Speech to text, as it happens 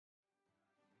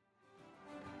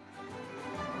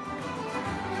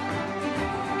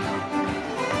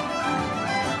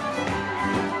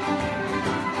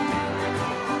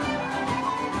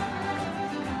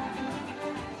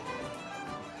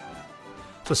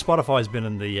So Spotify's been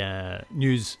in the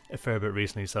news a fair bit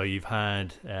recently. So you've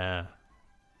had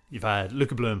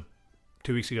Luca Bloom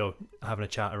 2 weeks ago having a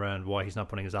chat around why he's not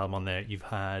putting his album on there. You've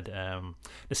had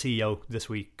the CEO this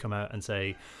week come out and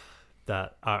say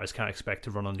that artists can't expect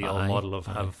to run on the old model of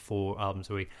have 4 albums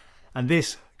a week. And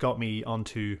this got me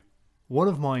onto one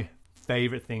of my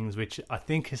favourite things, which I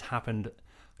think has happened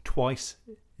twice,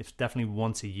 if definitely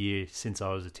once a year since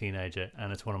I was a teenager,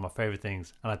 and it's one of my favourite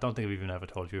things, and I don't think I've even ever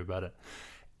told you about it.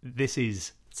 This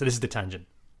is the tangent.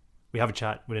 We have a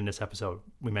chat within this episode.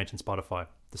 We mentioned Spotify.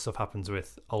 The stuff happens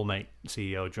with old mate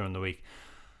CEO during the week.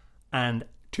 And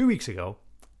 2 weeks ago,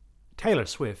 Taylor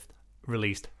Swift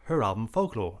released her album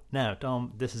Folklore. Now,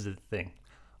 Dom, this is the thing.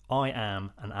 I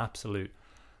am an absolute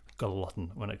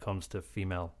glutton when it comes to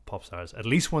female pop stars. At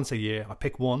least once a year, I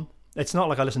pick one. It's not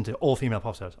like I listen to all female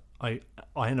pop stars. I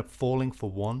end up falling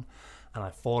for one, and I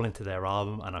fall into their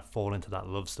album, and I fall into that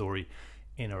love story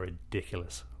in a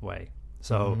ridiculous way.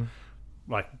 So,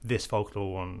 like this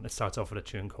Folklore one, it starts off with a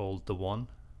tune called The One.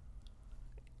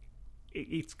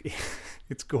 It's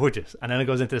gorgeous. And then it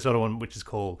goes into this other one, which is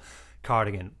called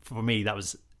Cardigan. For me,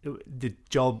 the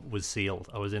job was sealed.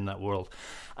 I was in that world.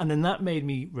 And then that made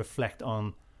me reflect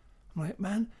on, I'm like,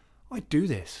 man, I do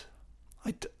this.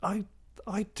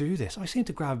 I do this. I seem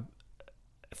to grab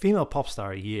a female pop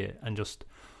star a year and just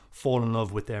fall in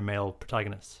love with their male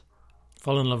protagonists.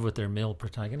 Fall in love with their male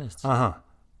protagonists? Uh-huh.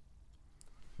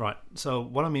 Right. So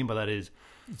what I mean by that is...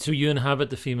 So you inhabit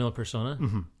the female persona?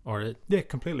 Mm-hmm. Yeah,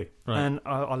 completely. Right. And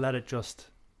I let it just...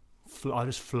 I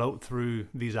just float through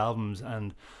these albums,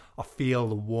 and I feel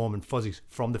the warm and fuzzies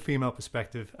from the female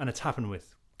perspective. And it's happened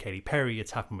with Katy Perry.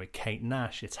 It's happened with Kate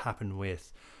Nash. It's happened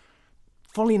with...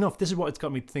 Funnily enough, this is what it's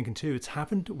got me thinking too. It's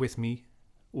happened with me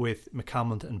with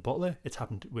McCalmont and Butler. It's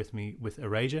happened with me with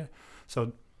Erasure.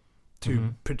 So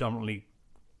two predominantly...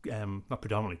 not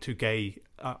predominantly, two gay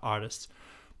artists.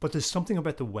 But there's something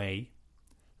about the way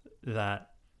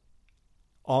that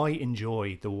I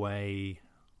enjoy the way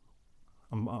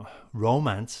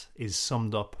romance is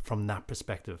summed up from that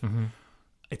perspective.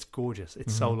 It's gorgeous.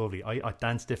 It's so lovely. I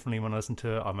dance differently when I listen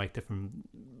to it. I make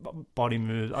different body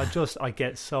moves. I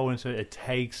get so into it. It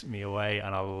takes me away,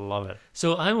 and I love it.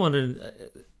 So I'm wondering,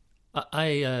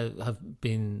 I have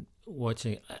been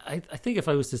watching, I think if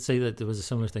I was to say that there was a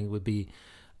similar thing, it would be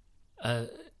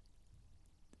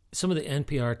some of the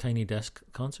NPR Tiny Desk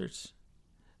concerts.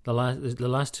 The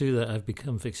last 2 that I've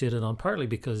become fixated on, partly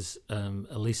because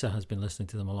Elisa has been listening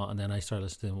to them a lot, and then I started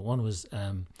listening to them. One was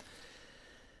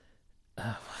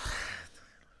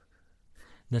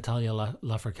Natalia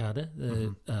Lafourcade,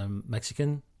 the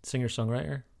Mexican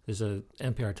singer-songwriter. There's a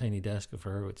NPR Tiny Desk of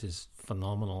her, which is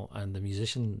phenomenal, and the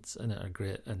musicians in it are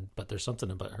great. But there's something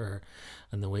about her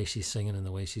and the way she's singing and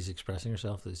the way she's expressing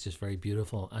herself that's just very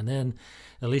beautiful. And then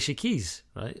Alicia Keys,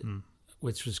 right?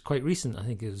 Which was quite recent. I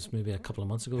think it was maybe a couple of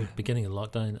months ago, beginning of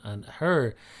lockdown. And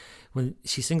her, when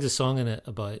she sings a song in it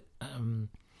about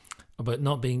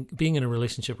not being in a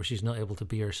relationship where she's not able to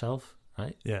be herself,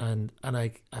 right? Yeah. And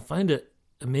I find it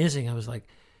amazing. I was like,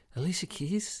 Alicia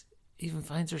Keys even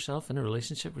finds herself in a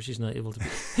relationship where she's not able to be.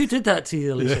 Who did that to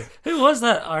you, Alicia? Who was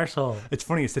that arsehole? It's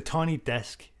funny. It's the Tiny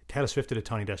Desk. Taylor Swift did a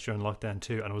Tiny Desk during lockdown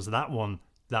too, and it was that one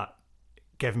that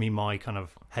gave me my kind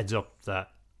of heads up that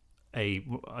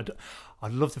I'd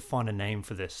love to find a name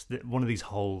for this. One of these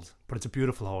holes, but it's a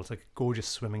beautiful hole. It's like a gorgeous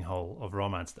swimming hole of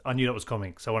romance. I knew that was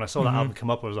coming, so when I saw that album come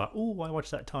up, I was like, "Oh, I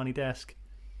watched that Tiny Desk."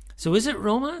 So is it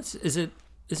romance? Is it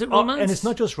romance? And it's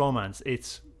not just romance.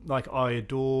 It's like I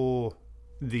adore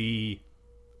the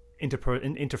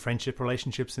inter-friendship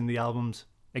relationships in the albums.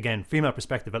 Again, female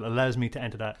perspective. It allows me to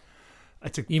enter that.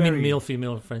 You mean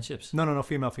male-female friendships? No,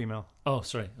 female. Oh,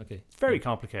 sorry. Okay. It's very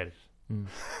complicated.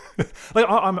 Like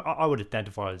I would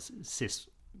identify as cis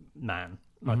man,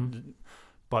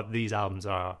 but these albums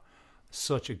are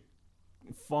such a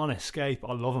fun escape.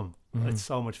 I love them. It's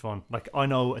so much fun. Like I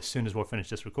know as soon as we're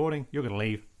finished this recording, you're going to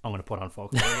leave. I'm going to put on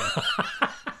Folklore again.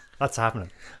 That's happening.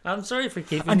 I'm sorry for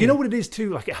keeping. And you know what it is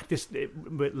too. Like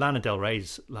with Lana Del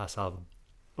Rey's last album,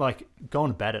 like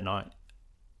going to bed at night.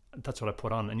 That's what I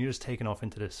put on, and you're just taking off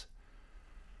into this.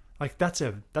 Like that's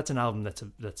an album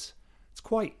that's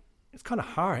it's kind of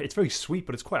hard. It's very sweet,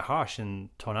 but it's quite harsh in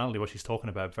tonality. What she's talking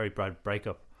about, very bad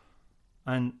breakup,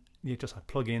 and I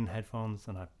plug in headphones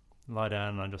and I lie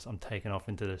down and I'm taken off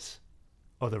into this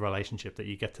other relationship that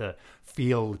you get to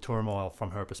feel the turmoil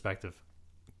from her perspective.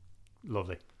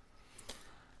 Lovely.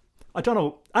 I don't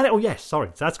know. Oh yes, sorry.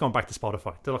 So that's gone back to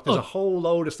Spotify. There's a whole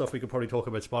load of stuff we could probably talk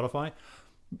about Spotify.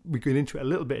 We get into it a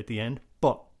little bit at the end,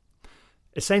 but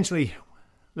essentially,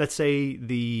 let's say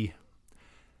the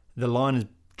line is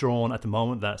drawn at the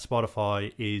moment that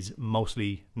Spotify is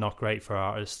mostly not great for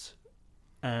artists,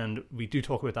 and we do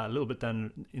talk about that a little bit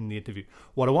then in the interview.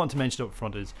 What I want to mention up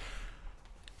front is,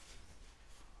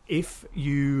 if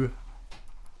you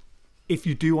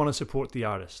do want to support the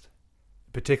artist,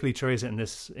 particularly Teresa in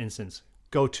this instance,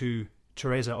 go to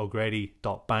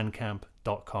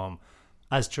teresao'grady.bandcamp.com.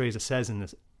 As Teresa says in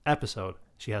this episode,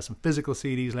 she has some physical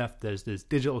CDs left. There's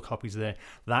digital copies there.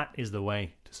 That is the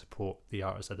way to support the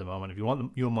artist at the moment. If you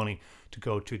want your money to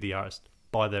go to the artist,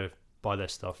 buy their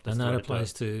stuff. And that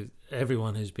applies to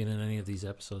everyone who's been in any of these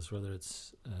episodes, whether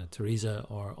it's Teresa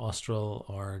or Austral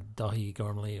or Dahi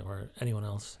Gormley or anyone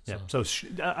else. Yeah. So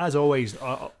as always,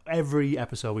 every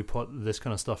episode we put this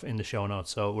kind of stuff in the show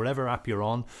notes. So whatever app you're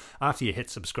on, after you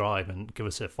hit subscribe and give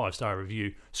us a 5-star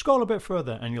review, scroll a bit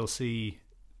further and you'll see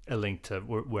a link to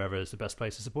wherever is the best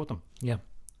place to support them. Yeah.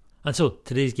 And so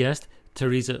today's guest,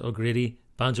 Teresa O'Grady,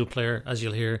 banjo player, as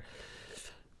you'll hear.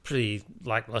 Pretty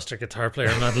lackluster guitar player,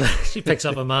 mandolin. She picks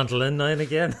up a mandolin now and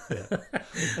again. Yeah.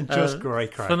 And just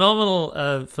great crack.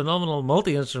 Phenomenal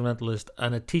multi-instrumentalist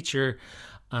and a teacher,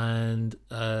 and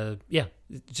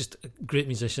just a great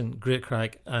musician, great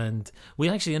crack. And we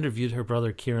actually interviewed her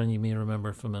brother Kieran, you may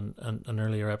remember from an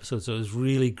earlier episode. So it was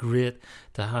really great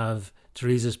to have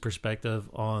Teresa's perspective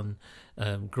on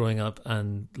growing up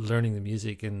and learning the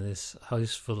music in this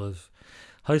house full of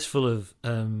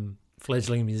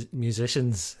fledgling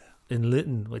musicians in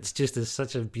Luton, which just is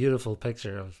such a beautiful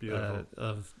picture of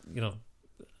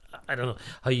I don't know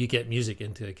how you get music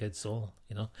into a kid's soul,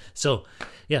 So,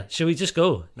 yeah, shall we just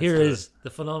go? Here is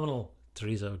the phenomenal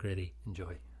Teresa O'Grady.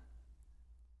 Enjoy.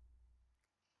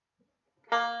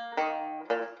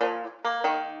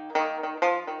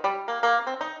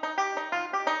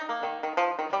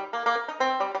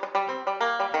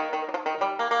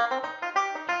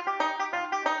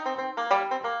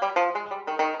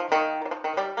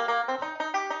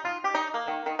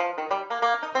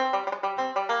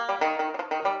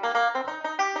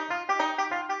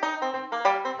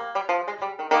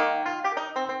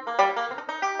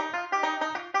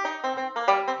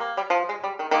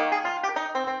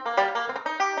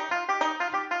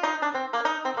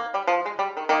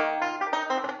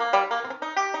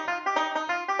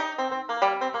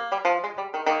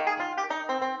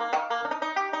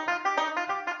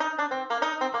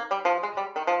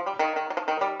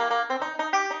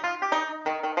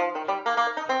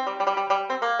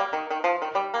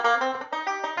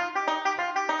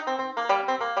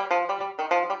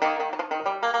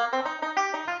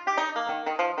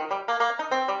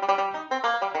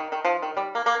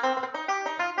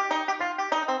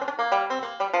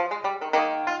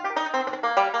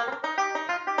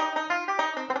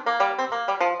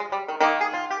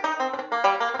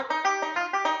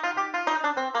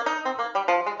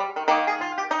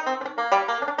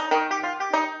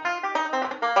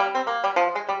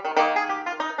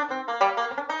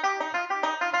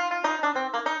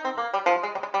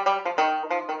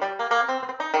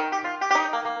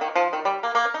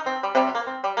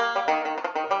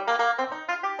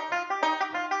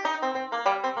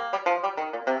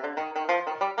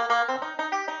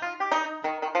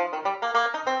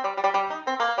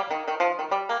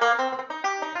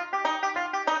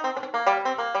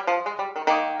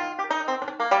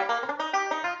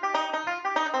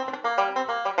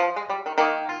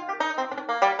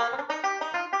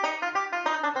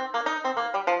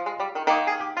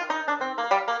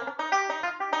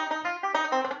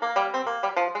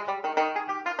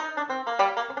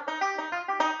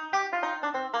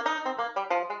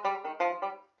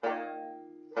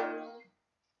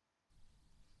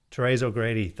 Teresa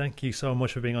O'Grady, thank you so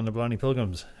much for being on the Blarney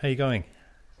Pilgrims. How are you going?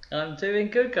 I'm doing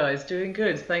good, guys. Doing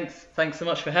good. Thanks so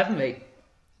much for having me.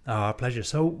 Our pleasure.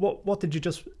 So, what did you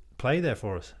just play there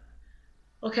for us?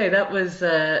 Okay, that's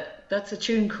a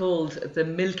tune called "The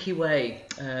Milky Way,"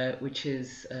 which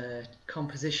is a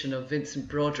composition of Vincent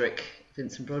Broderick.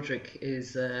 Vincent Broderick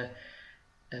is a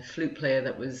flute player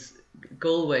that was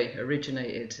Galway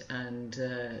originated and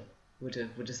would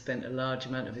have spent a large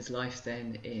amount of his life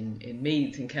then in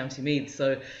Meath, in County Meath.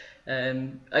 So,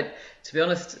 to be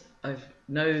honest, I've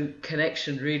no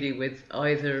connection really with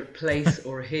either place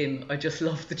or him. I just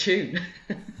love the tune.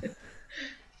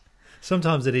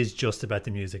 Sometimes it is just about the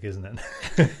music, isn't it?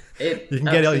 You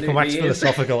can wax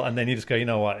philosophical, and then you just go, you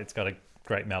know what? It's got a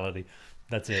great melody.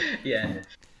 That's it. Yeah.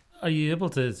 Are you able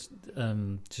to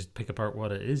just pick apart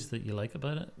what it is that you like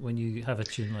about it when you have a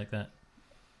tune like that?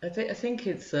 I think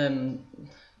it's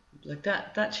like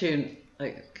that tune.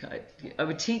 Like I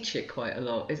would teach it quite a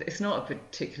lot. It's not a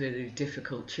particularly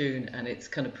difficult tune, and it's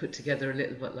kind of put together a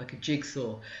little bit like a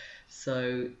jigsaw.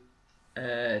 So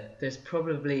there's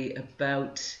probably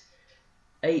about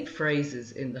 8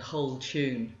 phrases in the whole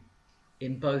tune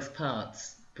in both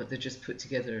parts, but they're just put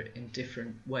together in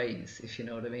different ways, if you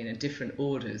know what I mean, in different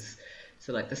orders.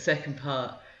 So like the second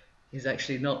part is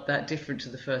actually not that different to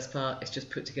the first part, it's just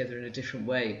put together in a different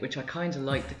way, which I kind of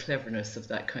like the cleverness of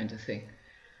that kind of thing.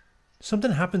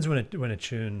 Something happens when a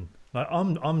tune, like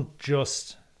I'm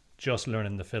just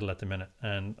learning the fiddle at the minute,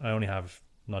 and I only have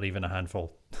not even a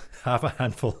handful, half a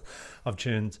handful of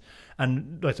tunes,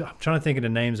 and like, I'm trying to think of the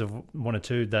names of one or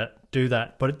two that do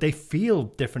that, but they feel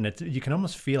different. You can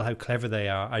almost feel how clever they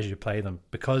are as you play them,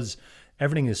 because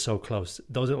everything is so close.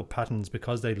 Those little patterns,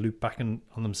 because they loop back on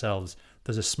themselves,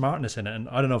 there's a smartness in it. And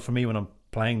I don't know, for me, when I'm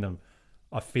playing them,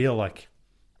 I feel like,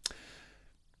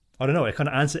 I don't know, it kind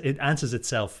of answers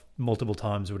itself multiple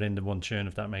times within the one tune,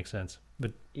 if that makes sense.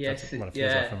 But yes, that's what it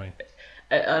feels like for me.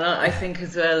 And I think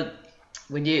as well,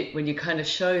 when you kind of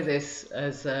show this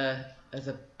as a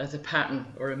pattern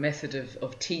or a method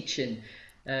of teaching,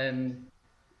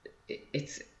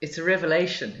 it's a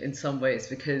revelation in some ways,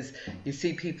 because you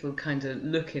see people kind of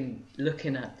looking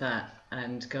at that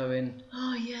and going,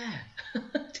 oh yeah.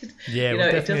 Yeah,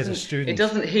 well, definitely as a student. It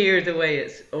doesn't hear the way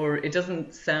it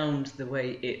doesn't sound the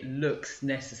way it looks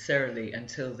necessarily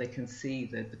until they can see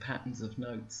the patterns of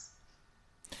notes.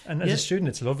 And as a student,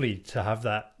 it's lovely to have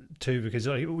that too, because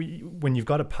when you've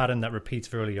got a pattern that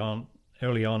repeats early on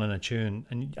in a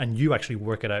tune, and you actually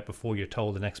work it out before you're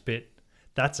told the next bit,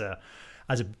 that's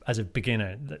as a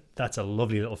beginner, that's a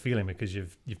lovely little feeling, because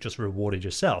you've just rewarded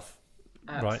yourself.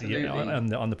 Absolutely.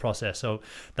 Right, on the process. So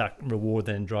that reward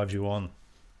then drives you on.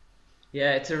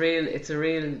 Yeah, it's a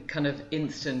real kind of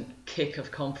instant kick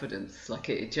of confidence. Like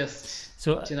it just,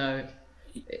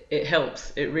 it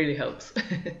helps. It really helps.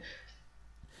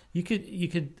 You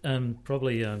could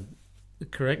probably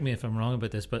correct me if I'm wrong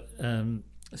about this, but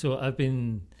so I've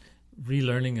been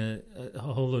relearning a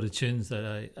whole load of tunes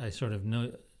that I sort of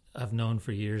I've known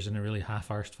for years in a really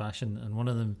half-arsed fashion, and one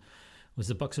of them was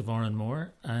the Bucks of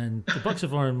Oranmore, and the Bucks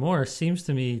of Oranmore seems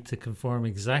to me to conform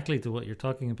exactly to what you're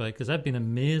talking about, because I've been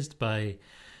amazed by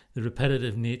the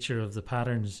repetitive nature of the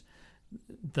patterns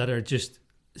that are just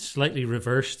slightly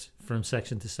reversed from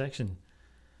section to section.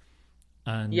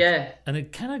 And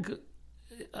it kind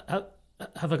of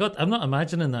I'm not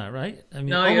imagining that, right? I mean,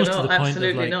 no, almost you're not. To the point Absolutely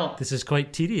of like, not. This is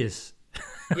quite tedious.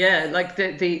 Yeah, like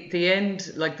the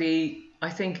end, like I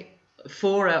think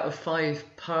 4 out of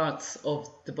 5 parts of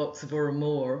the Bucks of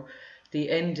Oranmore,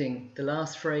 the ending, the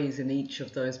last phrase in each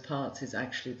of those parts is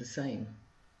actually the same.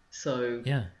 So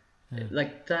yeah.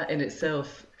 Like that in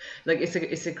itself, like it's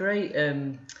a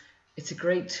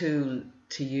great tool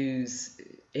to use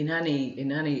in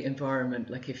any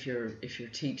environment. Like if you're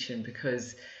teaching,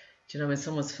 because when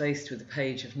someone's faced with a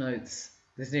page of notes,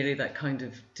 there's nearly that kind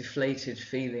of deflated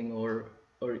feeling, or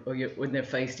when they're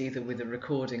faced either with a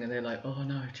recording and they're like, oh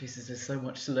no, Jesus, there's so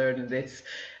much to learn in this,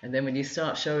 and then when you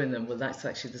start showing them, well, that's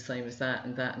actually the same as that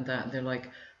and that and that, and they're like,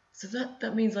 so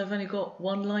that means I've only got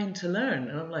one line to learn,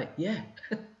 and I'm like, yeah.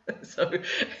 So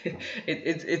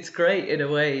it's great in a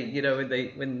way,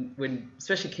 when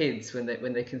especially kids, when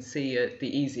they can see the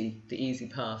easy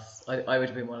path. I would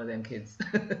have been one of them kids.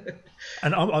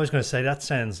 And I was going to say, that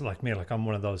sounds like me, like I'm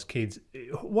one of those kids.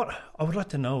 What I would like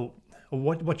to know,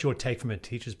 what's your take from a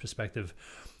teacher's perspective,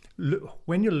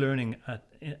 when you're learning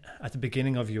at the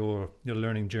beginning of your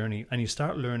learning journey, and you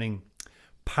start learning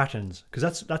patterns,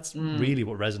 because that's really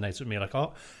what resonates with me. Like,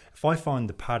 if I find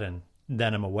the pattern,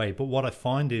 then I'm away. But what I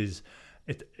find is,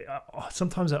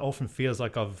 sometimes it often feels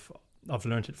like I've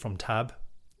learned it from tab,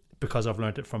 because I've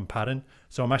learned it from pattern.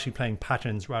 So I'm actually playing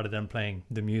patterns rather than playing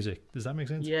the music. Does that make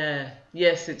sense? Yeah.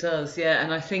 Yes, it does. Yeah,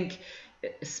 and I think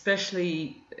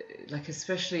especially,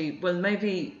 well,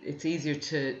 maybe it's easier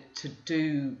to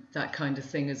do that kind of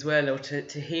thing as well, or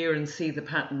to hear and see the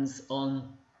patterns on,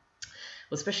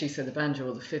 well, especially say the banjo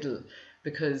or the fiddle,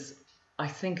 because I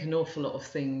think an awful lot of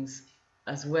things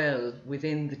as well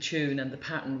within the tune and the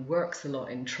pattern works a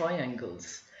lot in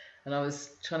triangles. And I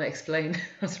was trying to explain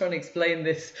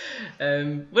this.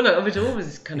 Well, I would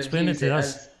always kind of explain use it to it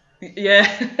us. as,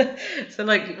 yeah. So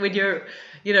like when you're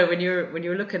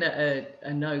looking at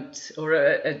a note or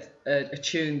a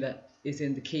tune that is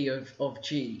in the key of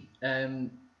G,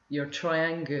 your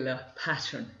triangular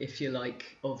pattern, if you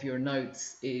like, of your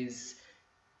notes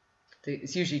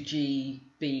it's usually G,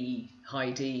 B,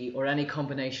 high D, or any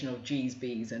combination of G's,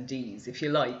 B's, and D's, if you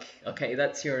like. Okay,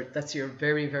 that's your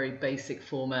very, very basic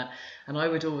format. And I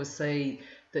would always say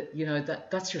that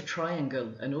that's your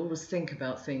triangle, and always think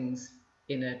about things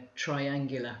in a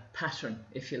triangular pattern,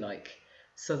 if you like,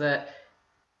 so that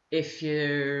if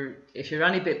you're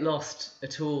any bit lost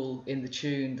at all in the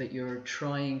tune that you're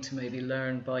trying to maybe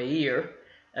learn by ear,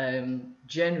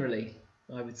 generally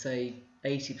I would say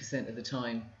 80% of the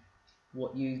time,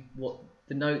 what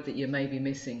the note that you may be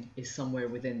missing is somewhere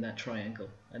within that triangle,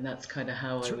 and that's kind of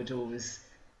how I would always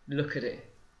look at it.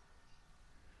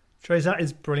 Trace, that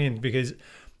is brilliant, because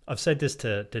I've said this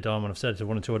to Dom, and I've said it to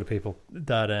one or two other people,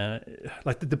 that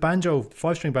like the banjo,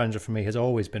 5-string banjo for me has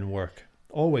always been work,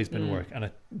 and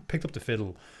I picked up the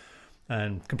fiddle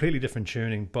and completely different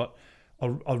tuning, but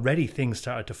already things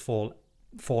started to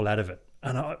fall out of it,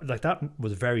 and that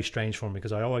was very strange for me,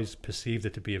 because I always perceived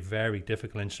it to be a very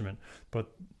difficult instrument, but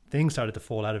things started to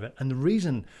fall out of it. And the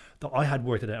reason that I had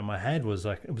worked it out in my head was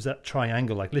like, it was that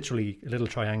triangle, like literally a little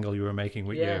triangle you were making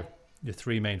with your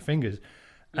 3 main fingers.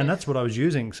 And that's what I was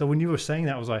using. So when you were saying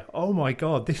that, I was like, oh my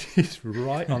God, this is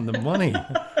right on the money.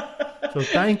 So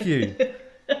thank you.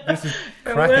 This is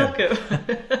cracking. You're welcome.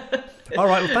 All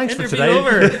right, well, thanks for today.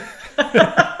 Over.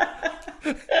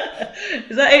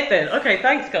 Is that it then? Okay,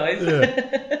 thanks, guys. Yeah.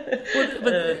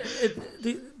 But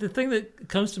the thing that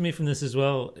comes to me from this as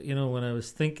well, you know, when I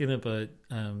was thinking about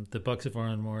the Bucks of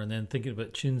Oranmore, and then thinking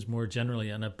about tunes more generally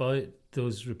and about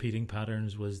those repeating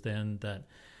patterns, was then that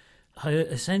how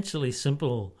essentially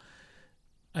simple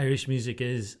Irish music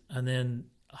is, and then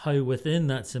how within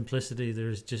that simplicity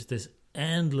there's just this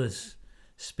endless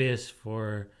space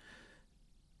for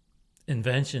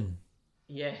invention.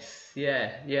 Yes,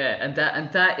 yeah, and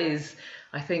that is,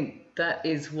 I think that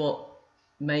is what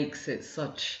makes it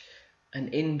such an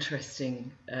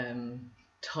interesting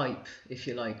type, if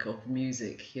you like, of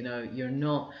music. You know, you're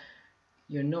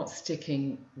not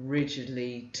sticking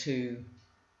rigidly to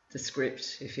the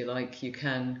script, if you like. You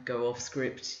can go off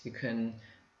script, you can,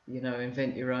 you know,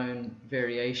 invent your own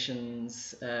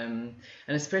variations, and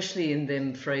especially in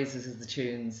them phrases of the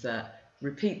tunes that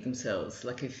repeat themselves.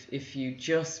 Like if you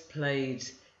just played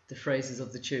the phrases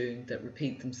of the tune that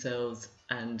repeat themselves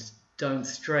and don't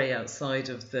stray outside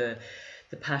of the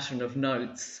pattern of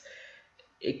notes,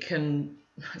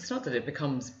 it's not that it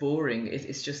becomes boring,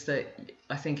 it's just that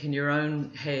I think in your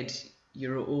own head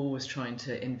you're always trying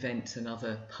to invent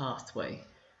another pathway,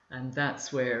 and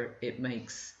that's where it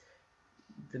makes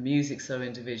the music so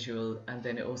individual, and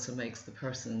then it also makes the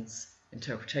person's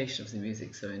interpretation of the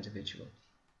music so individual.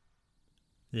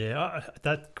 Yeah,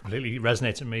 that completely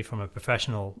resonates with me from a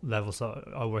professional level. So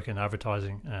I work in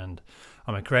advertising, and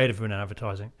I'm a creative in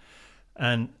advertising.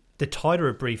 And the tighter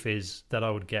a brief is that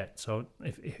I would get, so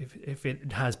if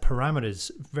it has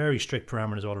parameters, very strict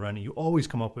parameters all around it, you always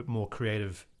come up with more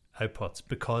creative outputs,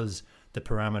 because the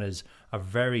parameters are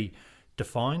very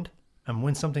defined. And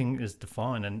when something is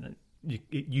defined, and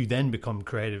you then become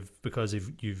creative, because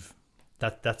if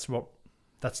that's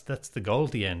the goal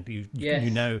at the end.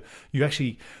 You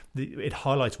actually, it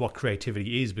highlights what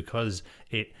creativity is, because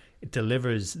it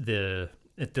delivers the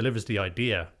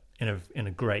idea in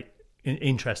a great,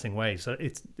 interesting way. So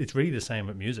it's really the same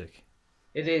with music.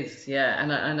 It is, yeah,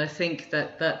 and I think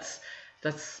that's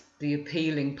the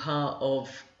appealing part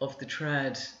of the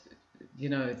trad. You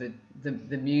know,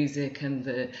 the music and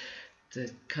the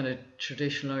kind of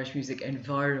traditional Irish music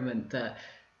environment, that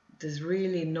there's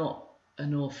really not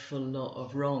an awful lot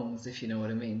of wrongs, if you know what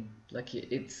I mean. Like,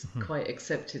 it's quite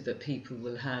accepted that people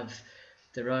will have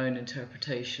their own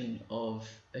interpretation of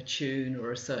a tune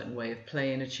or a certain way of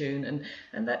playing a tune,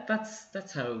 and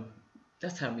that's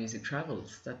how music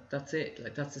travels. That's it.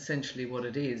 Like, that's essentially what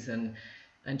it is. And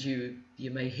you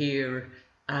may hear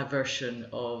a version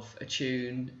of a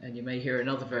tune, and you may hear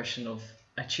another version of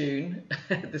a tune,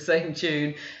 the same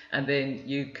tune, and then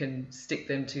you can stick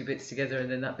them two bits together, and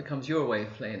then that becomes your way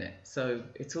of playing it. So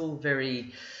it's all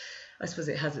very, I suppose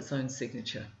it has its own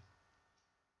signature.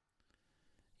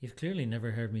 You've clearly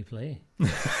never heard me play.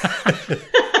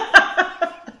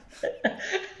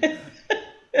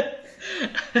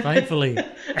 Thankfully.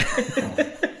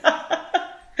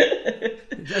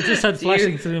 I just had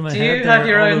flashing through my head. Do you have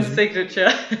your own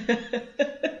signature?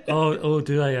 Oh,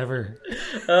 do I ever?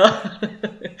 Oh,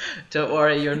 don't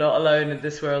worry, you're not alone in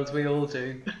this world. We all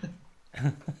do.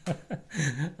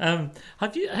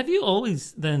 Have you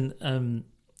always then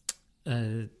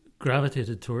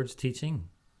gravitated towards teaching?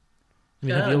 I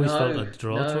mean, have you always felt a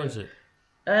draw towards it?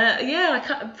 Yeah,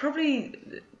 I probably.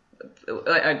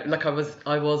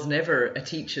 I was never a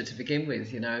teacher to begin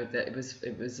with. You know, that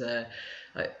it was.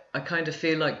 I kind of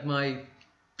feel like my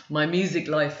music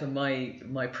life and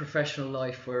my professional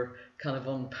life were kind of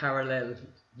on parallel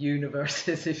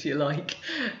universes, if you like,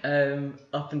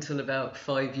 up until about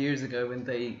 5 years ago, when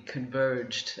they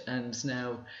converged, and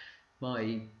now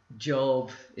my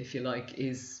job, if you like,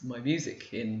 is my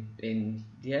music in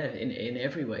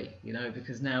every way,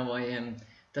 because now I am.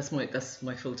 That's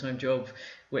my full-time job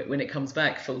when it comes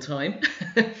back full-time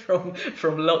from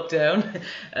lockdown.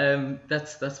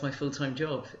 That's my full-time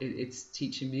job. It's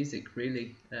teaching music,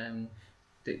 really.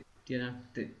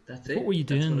 That's it. What were you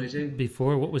That's doing what I do.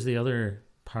 before? What was the other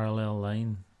parallel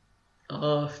line?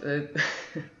 Oh,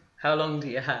 how long do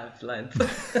you have, Lance?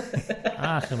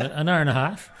 An hour and a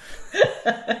half.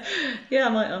 Yeah,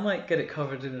 I might get it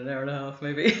covered in an hour and a half,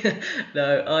 maybe.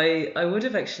 No, I would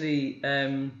have actually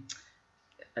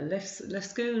left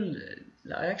school.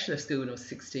 I actually left school when I was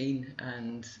 16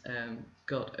 and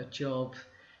got a job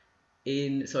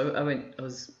in. So I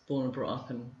was born and brought up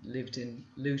and lived in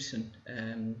Luton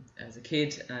as a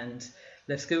kid, and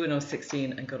left school when I was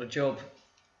 16 and got a job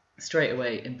straight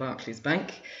away in Barclays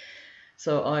Bank.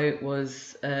 So I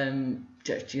was,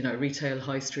 retail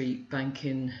high street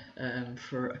banking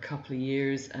for a couple of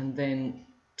years, and then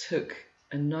took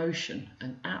an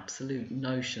absolute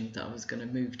notion that I was going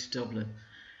to move to Dublin.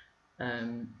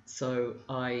 So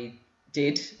I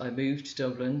did. I moved to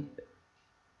Dublin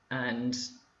and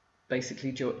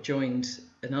basically joined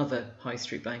another high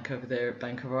street bank over there,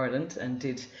 Bank of Ireland, and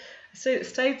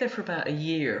stayed there for about a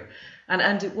year.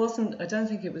 And it wasn't, I don't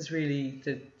think it was really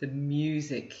the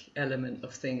music element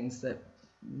of things that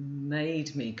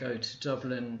made me go to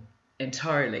Dublin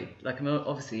entirely. Like,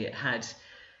 obviously it had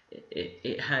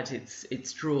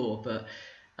its draw, but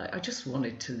I just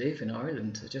wanted to live in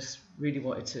Ireland. I just really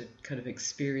wanted to kind of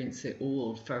experience it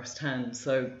all firsthand.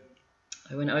 So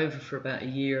I went over for about a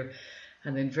year,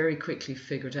 and then very quickly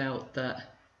figured out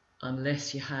that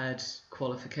unless you had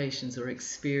qualifications or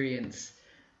experience,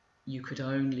 you could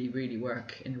only really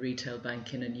work in retail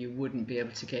banking, and you wouldn't be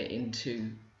able to get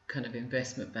into kind of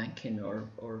investment banking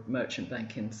or merchant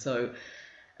banking. So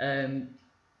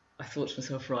I thought to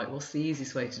myself, right, what's the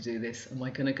easiest way to do this? Am I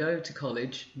going to go to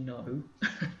college? No,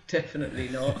 definitely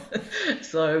not.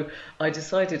 So I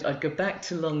decided I'd go back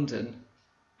to London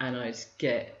and I'd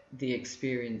get the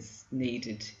experience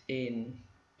needed in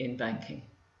banking,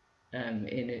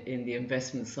 in the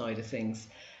investment side of things.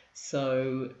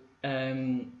 So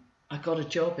I got a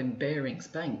job in Barings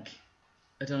Bank.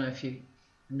 I don't know if you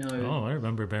know. Oh, I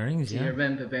remember Barings. Do you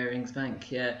remember Barings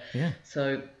Bank? Yeah. Yeah.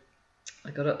 So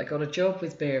I got a job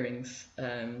with Barings.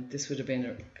 This would have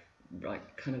been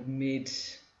kind of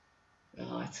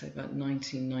I'd say about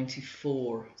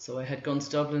 1994. So I had gone to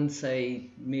Dublin, say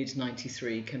mid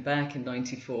 93, came back in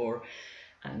 94,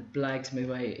 and blagged my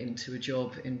way into a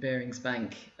job in Barings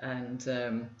Bank. And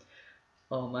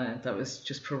oh man, that was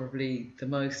just probably the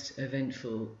most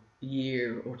eventful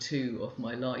year or two of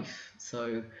my life.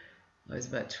 So I was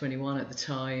about 21 at the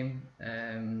time.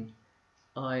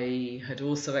 I had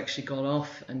also actually gone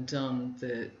off and done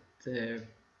the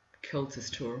Cultus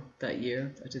tour that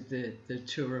year. I did the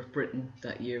tour of Britain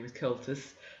that year with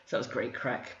Cultus. So that was great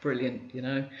crack, brilliant,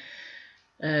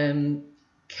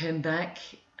 Came back,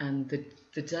 and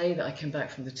the day that I came back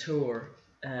from the tour,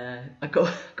 I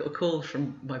got a call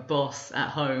from my boss at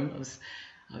home.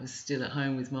 I was still at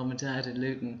home with mum and dad in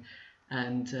Luton,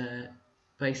 and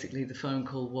basically the phone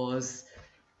call was,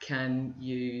 can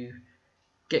you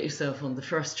get yourself on the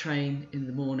first train in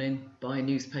the morning, buy a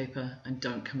newspaper, and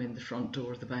don't come in the front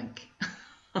door of the bank.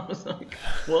 I was like,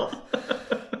 what?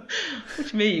 What do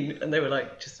you mean? And they were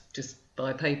like, just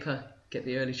buy a paper, get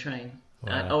the early train.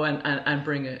 Wow. And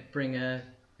bring a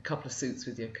couple of suits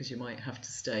with you because you might have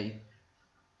to stay.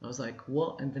 I was like,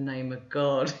 what in the name of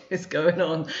God is going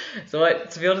on? So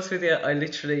to be honest with you, I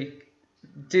literally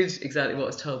did exactly what I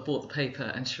was told, bought the paper,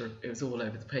 and sure, it was all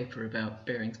over the paper about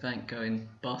Barings Bank going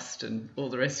bust and all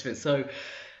the rest of it. So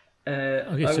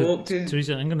I walked in.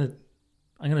 Teresa, I'm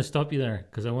gonna stop you there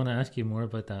because I want to ask you more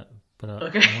about that. But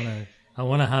Okay. I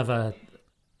want to have a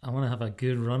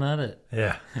good run at it.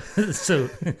 Yeah. So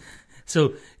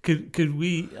could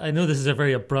we? I know this is a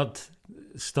very abrupt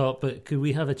stop, but could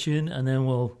we have a tune and then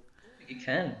we'll? You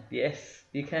can, yes,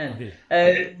 you can.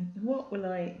 Okay. What will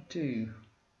I do?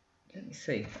 Let me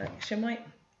see. Actually, I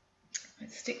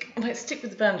might stick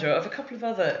with the banjo. I have a couple of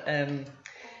other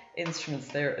instruments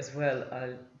there as well.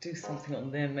 I'll do something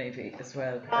on them maybe as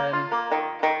well.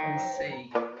 Let me see.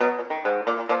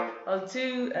 I'll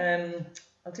do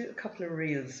a couple of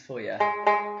reels for you.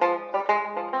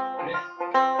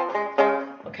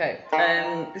 Okay.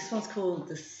 This one's called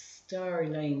The Starry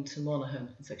Lane to Monaghan.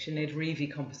 It's actually an Ed Reevy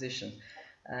composition,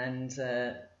 and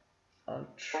I'll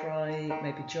try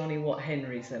maybe Johnny Watt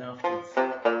Henry's then afterwards.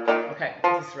 Okay,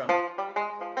 this is run.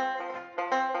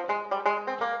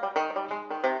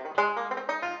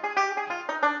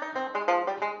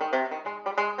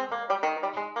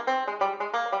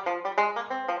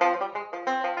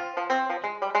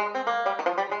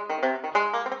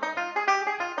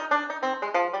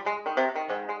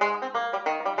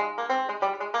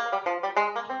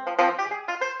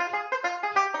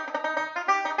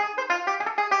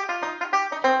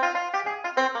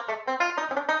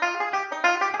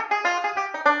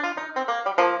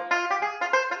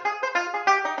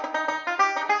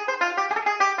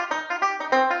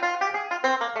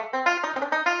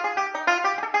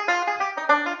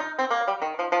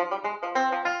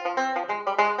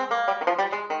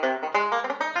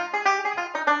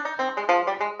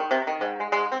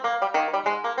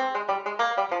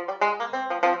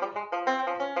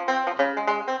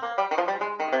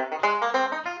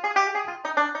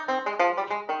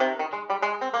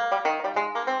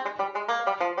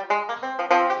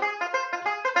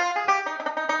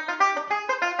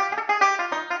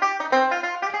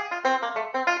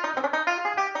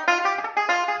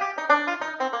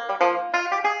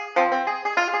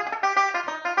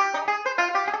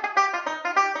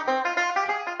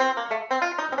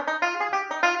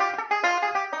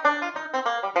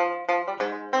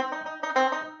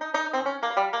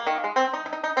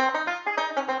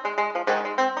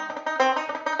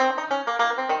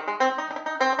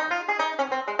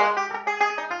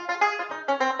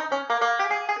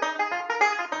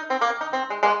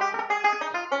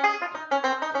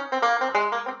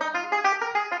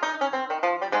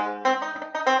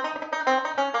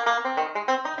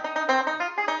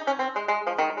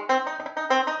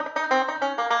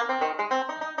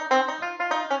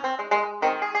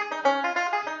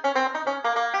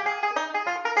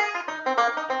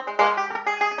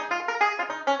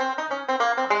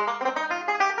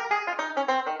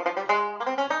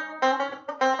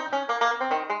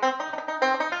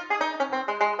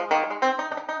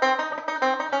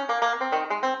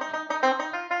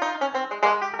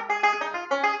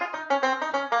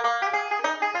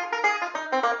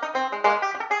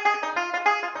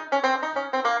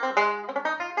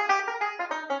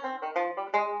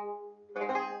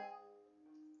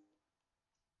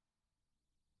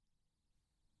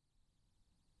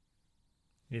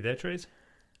 You there, Therese?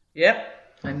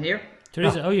 Yep, I'm here.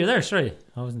 Teresa, you're there. Sorry,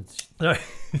 I wasn't. No,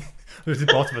 it was the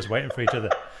both of us waiting for each other.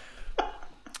 I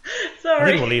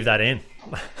Sorry. think we'll leave that in.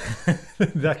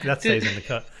 that stays in the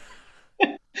cut.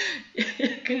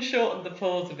 You can shorten the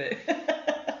pause a bit.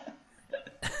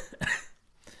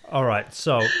 All right,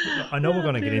 so I know we're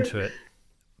going to get into it,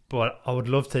 but I would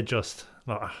love to just.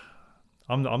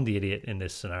 I'm the idiot in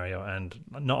this scenario, and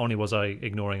not only was I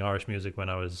ignoring Irish music when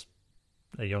I was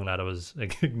a young lad, I was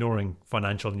ignoring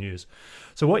financial news.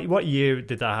 So what year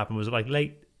did that happen? Was it like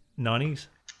late 90s?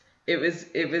 It was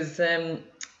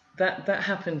that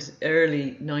happened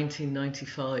early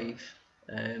 1995.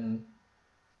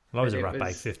 Well, I was a rat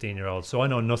bag 15-year-old, so I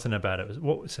know nothing about it.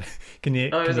 What was? Can you?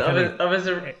 I was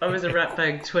a rat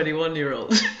bag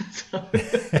 21-year-old.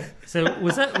 So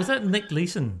was that Nick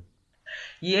Leeson?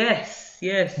 Yes,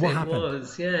 What it happened?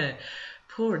 was. Yeah,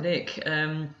 poor Nick.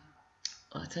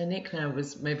 I'd say Nick now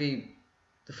was maybe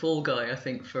the fall guy, I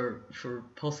think, for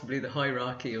possibly the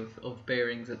hierarchy of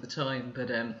Bearings at the time. But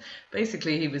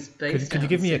basically, he was based. Could you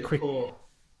give me a quick?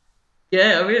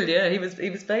 Yeah, I will. Yeah, he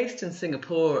was based in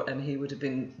Singapore, and he would have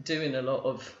been doing a lot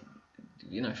of,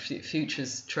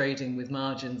 futures trading with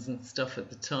margins and stuff at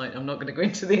the time. I'm not going to go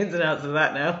into the ins and outs of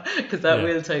that now because that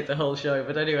will take the whole show.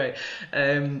 But anyway,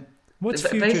 what's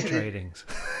future tradings?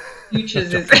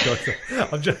 Futures is.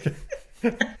 I'm joking.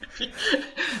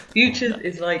 Futures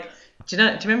is like. Do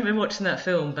you remember watching that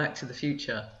film Back to the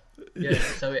Future? Yeah,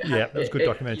 so that was a good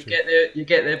documentary. You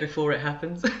get there before it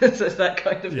happens. So it's that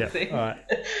kind of a thing. All right.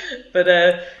 But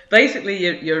basically,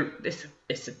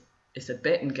 it's a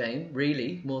betting game,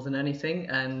 really, more than anything.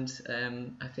 And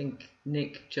I think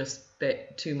Nick just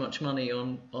bet too much money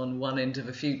on one end of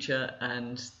a future,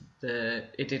 and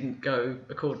it didn't go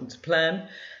according to plan.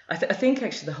 I think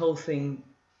actually the whole thing.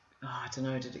 I don't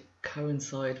know. Did it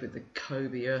coincide with the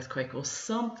Kobe earthquake or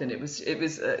something? It was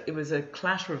a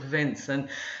clatter of events, and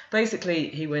basically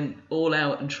he went all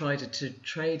out and tried to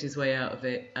trade his way out of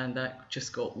it, and that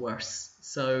just got worse.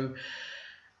 So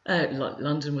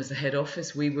London was the head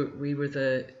office. We were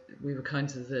kind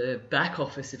of the back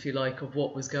office, if you like, of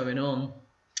what was going on.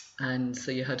 And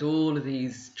so you had all of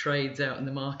these trades out in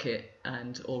the market,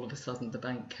 and all of a sudden the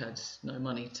bank had no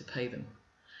money to pay them.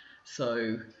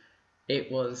 So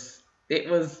it was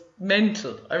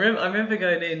mental. I remember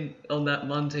going in on that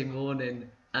Monday morning,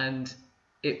 and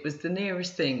it was the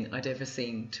nearest thing I'd ever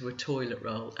seen to a toilet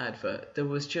roll advert. There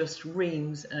was just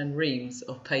reams and reams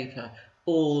of paper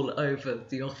all over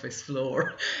the office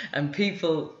floor, and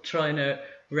people trying to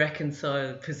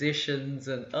reconcile positions,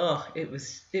 and it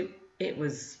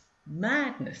was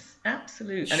madness,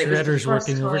 absolute. And Shredders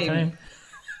working overtime.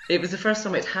 It was the first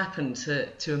time it happened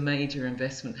to a major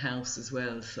investment house as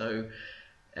well. So,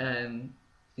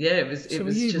 it was. So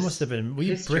was you just must have been. Were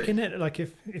you history. bricking it? Like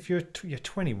if you're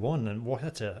 21 and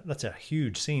that's a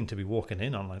huge scene to be walking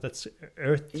in on. Like that's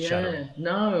earth shattering. Yeah,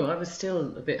 no, I was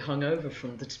still a bit hungover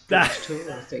from the British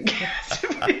tour, I think. To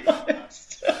be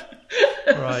honest.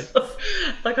 Right. So,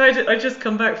 like I just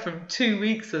come back from 2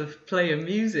 weeks of playing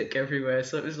music everywhere,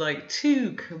 so it was like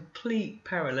two complete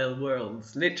parallel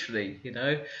worlds, literally.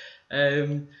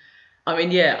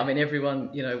 Everyone,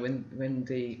 when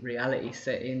the reality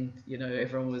set in,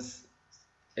 everyone was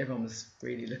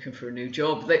really looking for a new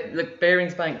job.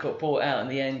 Bearings Bank got bought out in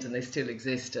the end, and they still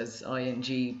exist as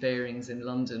ING Bearings in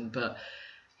London. But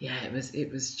yeah, it was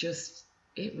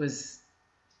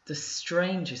the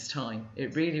strangest time.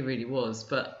 It really, really was.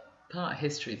 But part of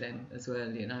history then as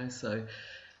well, So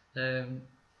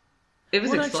it was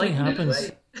what exciting. Actually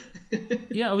happens?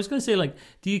 Yeah, I was going to say, like,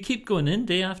 do you keep going in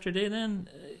day after day then?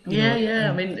 I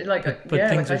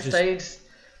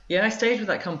stayed with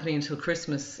that company until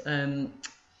Christmas, and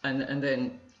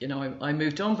then I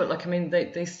moved on. But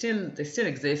they still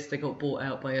exist. They got bought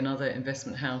out by another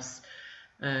investment house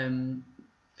from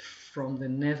the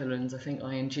Netherlands. I think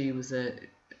ING was a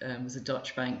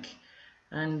Dutch bank,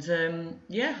 and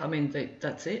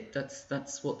that's it.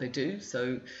 That's what they do.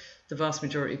 So the vast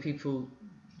majority of people,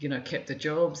 kept their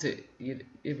jobs.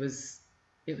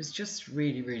 It was just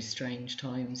really, really strange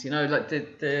times. Like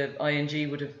the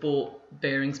ING would have bought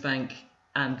Bearings Bank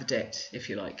and the debt, if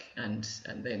you like, and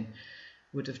then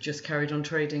would have just carried on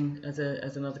trading as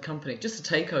another company. Just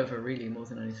a takeover, really, more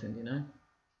than anything,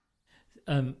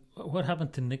 What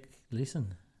happened to Nick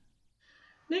Leeson?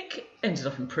 Nick ended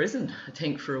up in prison, I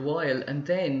think, for a while, and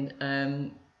then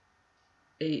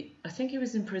I think he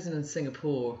was in prison in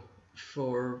Singapore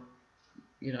for,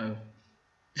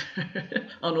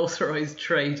 unauthorized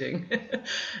trading,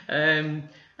 and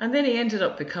then he ended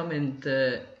up becoming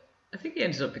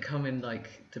like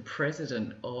the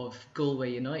president of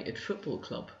Galway United Football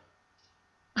Club.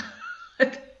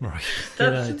 Right.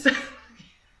 That's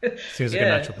Seems like a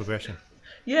natural progression.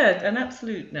 yeah, an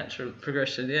absolute natural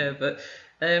progression. Yeah, but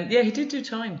yeah, he did do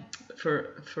time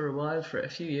for a while, for a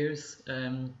few years.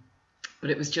 But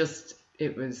it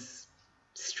was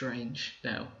strange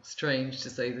now, strange to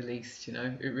say the least. You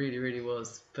know, it really, really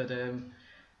was. But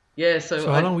yeah,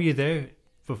 So how long were you there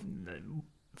for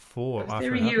I was after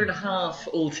there a it year and a happened? half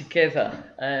altogether,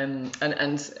 and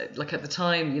like at the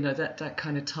time, you know, that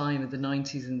kind of time of the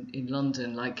 '90s in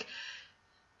London, like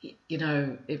you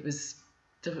know, it was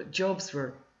the jobs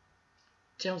were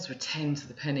 10 to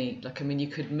the penny. Like, I mean, you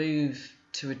could move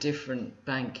to a different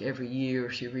bank every year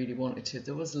if you really wanted to.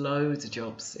 There was loads of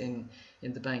jobs in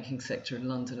the banking sector in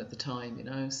London at the time, you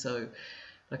know. So,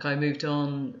 like, I moved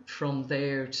on from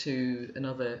there to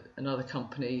another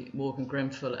company, Morgan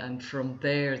Grenfell, and from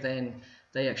there, then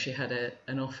they actually had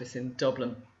an office in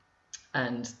Dublin,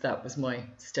 and that was my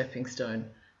stepping stone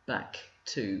back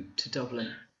to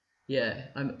Dublin. Yeah,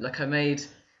 I made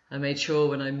sure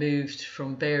when I moved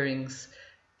from Bearings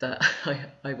that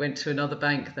I went to another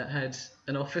bank that had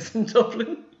an office in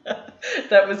Dublin.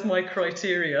 That was my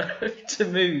criteria to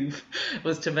move,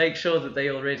 was to make sure that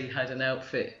they already had an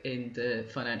outfit in the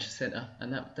financial centre,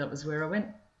 and that was where I went.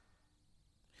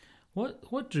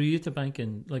 What drew you to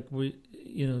banking? Like,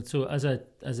 so as a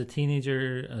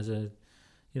teenager, as a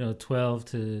 12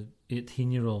 to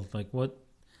 18 year old, like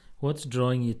what's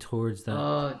drawing you towards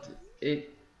that?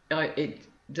 It, I, it,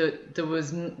 there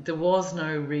was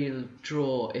no real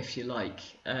draw, if you like.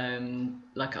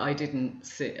 Like, I didn't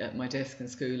sit at my desk in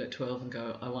school at 12 and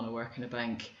go, I want to work in a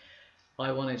bank.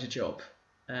 I wanted a job.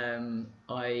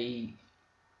 I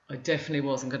definitely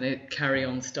wasn't going to carry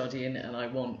on studying, and I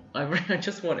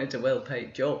just wanted a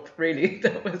well-paid job. Really,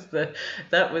 that was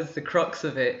the crux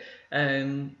of it.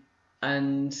 And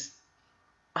I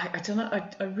don't know.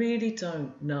 I really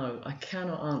don't know. I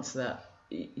cannot answer that.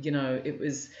 You know, it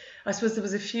was. I suppose there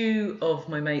was a few of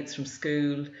my mates from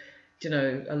school. You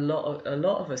know, a lot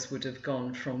of us would have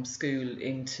gone from school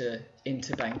into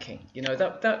banking. You know,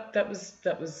 that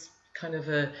was kind of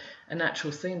a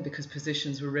natural thing, because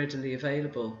positions were readily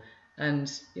available,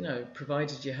 and you know,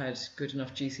 provided you had good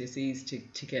enough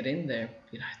GCSEs to get in there,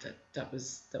 you know, that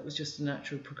was just a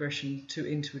natural progression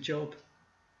into a job.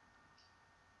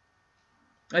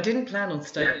 I didn't plan on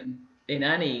staying in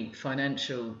any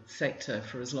financial sector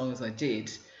for as long as I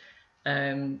did.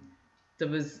 Um, there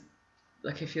was,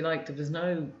 like, if you like, there was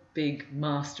no big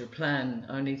master plan,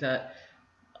 only that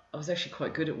I was actually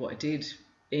quite good at what I did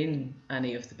in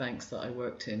any of the banks that I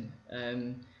worked in.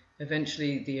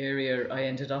 Eventually, the area I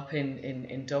ended up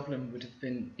in Dublin would have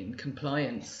been in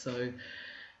compliance. So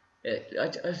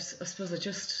I suppose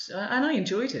and I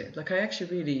enjoyed it. Like, I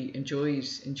actually really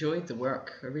enjoyed the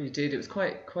work. I really did. It was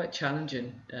quite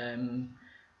challenging.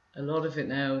 A lot of it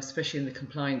now, especially in the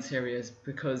compliance areas,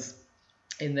 because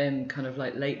in them kind of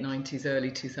like late '90s,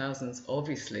 early 2000s,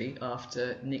 obviously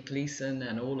after Nick Leeson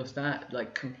and all of that,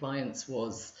 like, compliance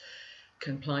was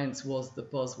the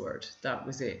buzzword. That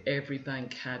was it. Every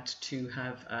bank had to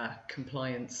have a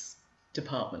compliance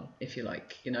department, if you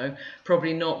like. You know,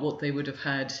 probably not what they would have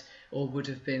had or would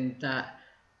have been that,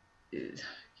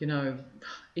 you know,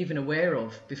 even aware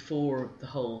of before the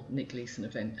whole Nick Leeson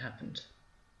event happened.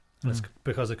 That's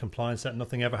because of compliance that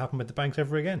nothing ever happened with the banks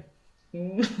ever again.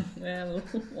 Well,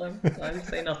 I would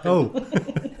say nothing. Oh,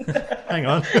 hang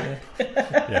on.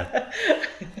 Yeah.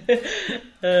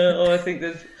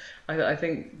 I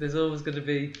think there's always going to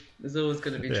be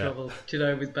trouble, you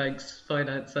know, with banks,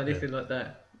 finance, anything like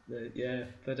that.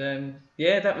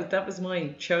 That was my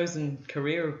chosen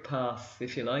career path,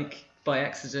 if you like, by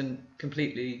accident,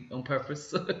 completely on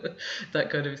purpose, that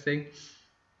kind of thing.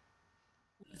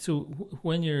 So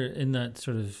when you're in that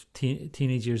sort of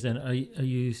teenage years, then are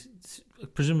you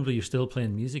presumably you're still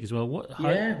playing music as well?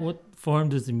 What form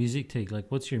does the music take? Like,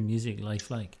 what's your music life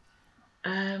like?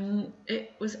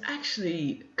 It was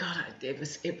actually, God, it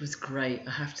was great.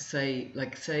 I have to say,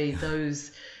 like,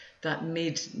 that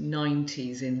mid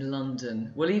 '90s in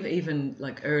London. Well, even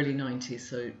like early '90s,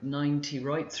 so '90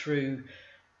 right through,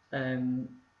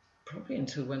 probably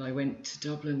until when I went to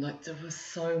Dublin. Like, there was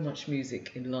so much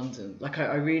music in London. Like,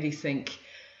 I really think,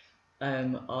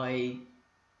 I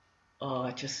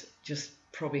just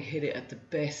probably hit it at the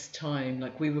best time.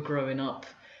 Like, we were growing up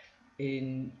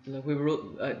like, we were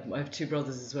all, I have two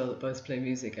brothers as well that both play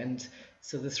music, and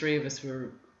so the three of us were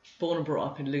born and brought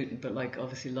up in Luton, but like,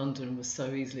 obviously London was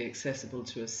so easily accessible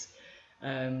to us,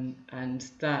 and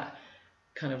that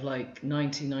kind of like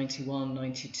 1991,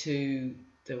 92,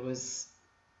 there was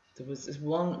this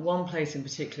one place in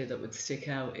particular that would stick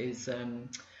out, is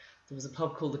was a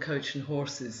pub called the Coach and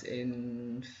Horses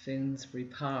in Finsbury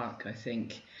Park, I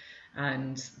think,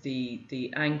 and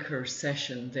the anchor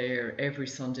session there every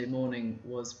Sunday morning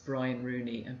was Brian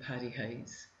Rooney and Paddy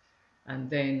Hayes, and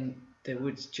then there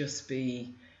would just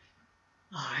be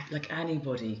like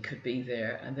anybody could be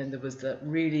there, and then there was that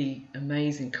really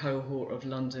amazing cohort of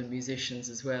London musicians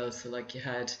as well. So like you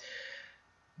had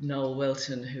Noel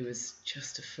Welton, who was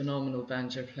just a phenomenal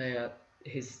banjo player.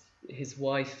 His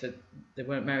wife, they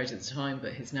weren't married at the time,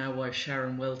 but his now wife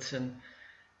Sharon Welton,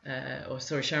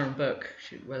 Sharon Burke.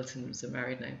 Welton was a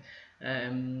married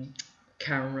name.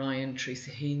 Karen Ryan,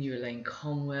 Teresa Hinu, Elaine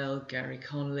Conwell, Gary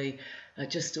Connolly,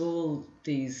 just all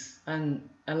these, and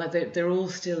like they're all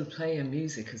still playing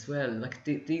music as well. Like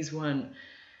these weren't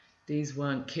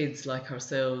kids like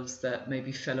ourselves that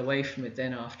maybe fell away from it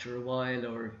then after a while,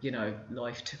 or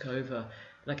life took over.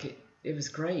 Like it was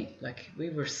great. Like we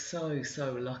were so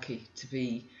lucky to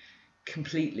be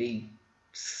completely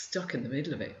stuck in the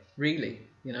middle of it, really,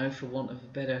 for want of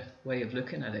a better way of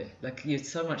looking at it. Like you had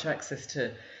so much access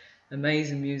to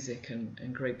amazing music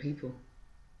and great people.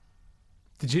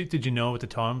 Did you know at the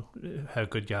time how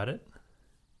good you had it?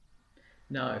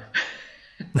 No.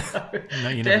 No,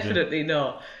 you never Definitely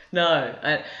not. No.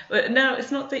 But no,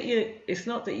 it's not that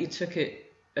you took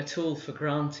it at all for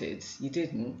granted. You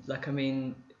didn't. Like, I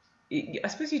mean, I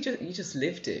suppose you just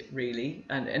lived it, really,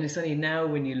 and it's only now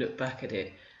when you look back at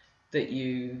it that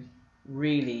you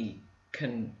really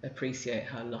can appreciate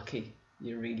how lucky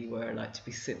you really were, like, to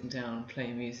be sitting down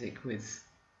playing music with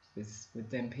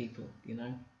them people,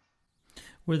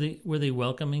 Were they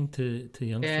welcoming to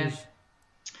youngsters? Yeah,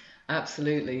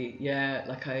 absolutely. Yeah,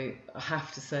 like I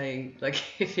have to say, like,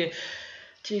 if you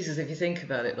think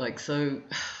about it, like, so,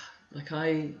 like,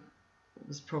 I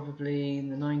was probably in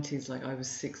the 90s, like I was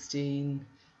 16,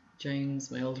 James,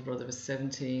 my older brother, was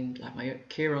 17, like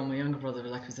Kieran, my younger brother,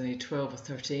 like was only 12 or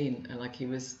 13, and like he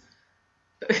was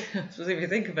so if you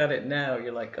think about it now,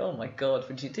 you're like, oh my God,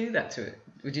 would you do that to it?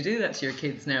 Would you do that to your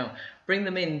kids now? Bring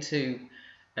them into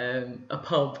a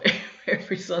pub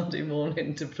every Sunday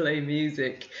morning to play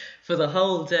music for the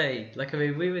whole day. Like, I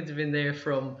mean, we would have been there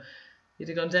you'd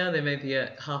have gone down there maybe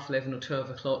at 11:30 or 12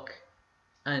 o'clock,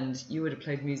 and you would have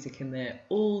played music in there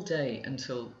all day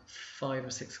until 5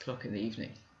 or 6 o'clock in the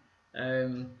evening.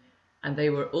 And they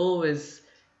were always,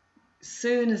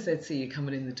 soon as they'd see you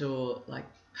coming in the door, like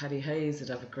Paddy Hayes would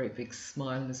have a great big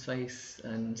smile on his face,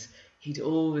 and he'd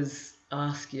always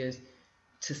ask you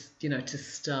to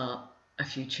start a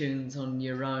few tunes on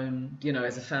your own,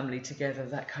 as a family together,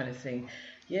 that kind of thing.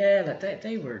 Yeah, like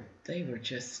they were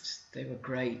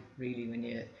great, really.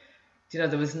 When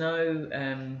there was no,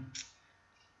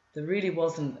 there really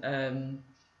wasn't a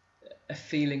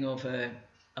feeling of a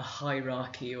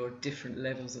hierarchy or different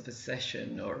levels of a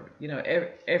session, or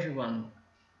everyone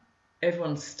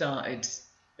started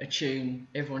a tune,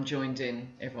 everyone joined in,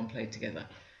 everyone played together.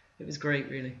 It was great,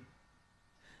 really.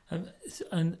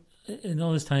 And in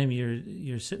all this time,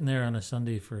 you're sitting there on a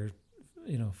Sunday for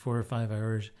 4 or 5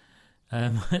 hours.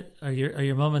 Are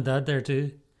your mum and dad there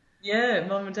too? Yeah,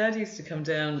 mum and dad used to come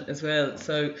down as well.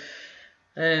 So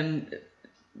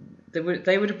they would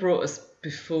have brought us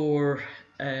before.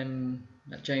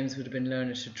 James would have been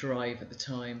learning to drive at the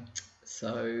time.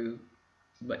 So,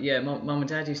 but yeah, mum and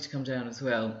dad used to come down as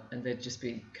well, and they'd just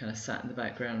be kind of sat in the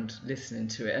background listening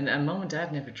to it. And mum and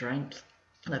dad never drank.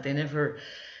 Like, they never,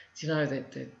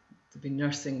 they'd be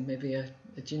nursing maybe a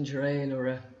ginger ale or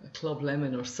a club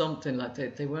lemon or something. Like,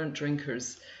 they weren't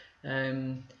drinkers.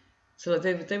 So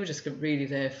they were just really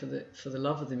there for the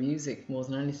love of the music more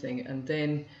than anything. And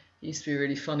then it used to be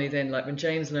really funny then, like when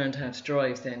James learned how to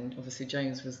drive, then obviously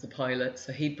James was the pilot,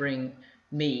 so he'd bring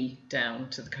me down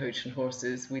to the Coach and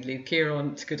Horses. We'd leave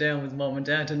Kieran to go down with mum and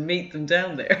dad and meet them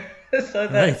down there. So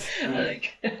that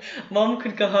like, mum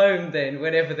could go home then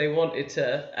whenever they wanted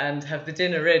to and have the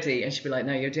dinner ready, and she'd be like,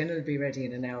 no, your dinner will be ready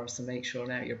in an hour, so make sure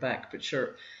now you're back. But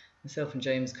sure, myself and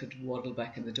James could waddle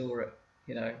back in the door at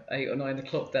 8 or 9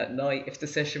 o'clock that night if the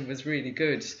session was really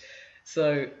good.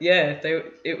 So yeah,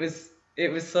 it was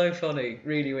so funny,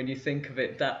 really, when you think of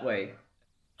it that way.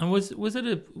 And was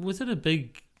it a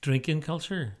big drinking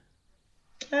culture?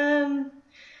 Yeah,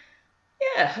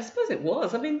 I suppose it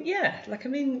was. I mean, yeah, like, I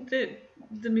mean,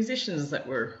 the musicians that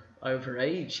were over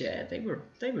age, yeah, they were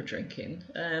drinking,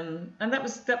 and that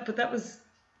was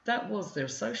their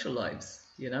social lives,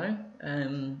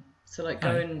 So like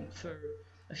going for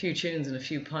a few tunes and a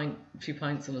few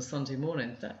pints on a Sunday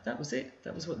morning, that was it.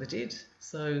 That was what they did.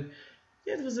 So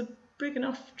yeah, there was a big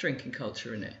enough drinking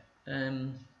culture in it.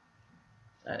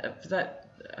 That,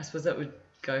 I suppose, that would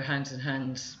go hand in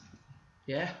hand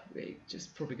yeah, it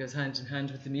just probably goes hand in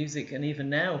hand with the music. And even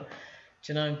now,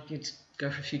 you know, you'd go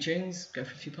for a few tunes, go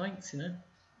for a few pints, you know.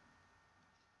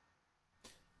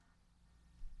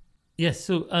 Yes.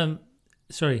 So,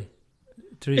 sorry,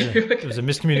 Teresa. There was a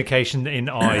miscommunication in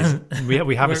eyes.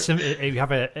 We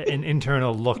have an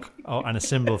internal look and a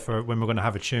symbol for when we're going to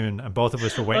have a tune, and both of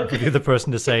us were waiting for the other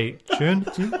person to say tune.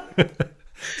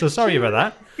 So sorry about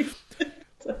that.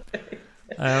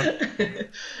 I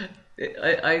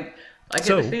get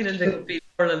the feeling there could be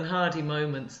Laurel and Hardy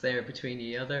moments there between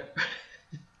you other.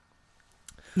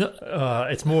 No,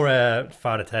 it's more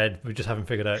Father Ted. We just haven't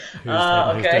figured out who's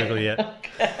Ted and who's Dougal yet.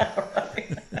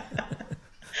 Okay,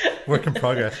 Work in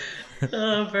progress.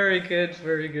 Oh, very good,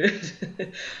 very good.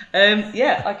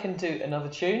 Yeah, I can do another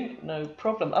tune, no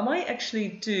problem. I might actually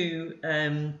do.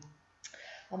 I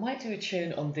might do a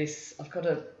tune on this. I've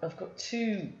got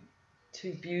two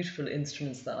beautiful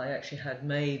instruments that I actually had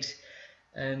made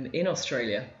in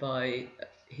Australia by.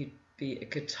 He'd be a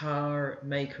guitar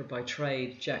maker by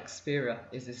trade. Jack Spira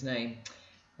is his name.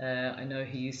 I know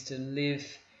he used to live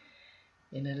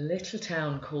in a little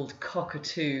town called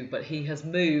Cockatoo, but he has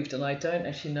moved, and I don't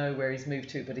actually know where he's moved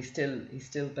to, but he's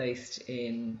still based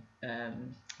in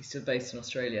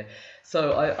Australia.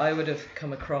 So I would have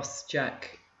come across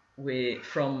Jack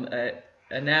from a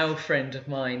now friend of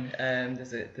mine.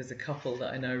 There's a couple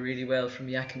that I know really well from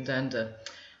Yakandanda,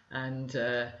 and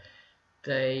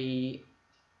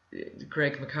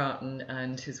Greg McCartan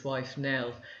and his wife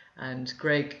Nell, and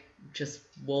Greg just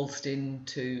waltzed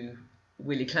into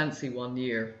Willie Clancy one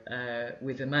year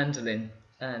with a mandolin,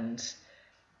 and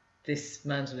this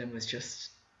mandolin was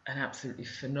just an absolutely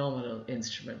phenomenal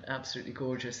instrument, absolutely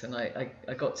gorgeous, and I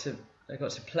got to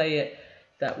play it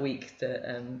that week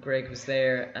that Greg was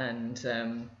there, and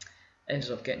ended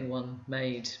up getting one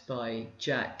made by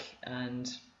Jack.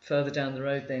 And further down the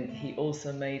road then he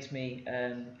also made me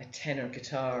a tenor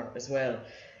guitar as well,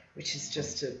 which is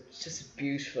just a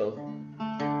beautiful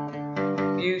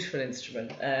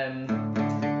instrument.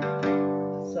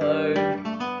 So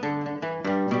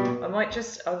I might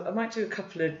do a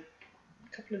couple of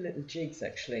little jigs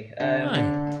actually.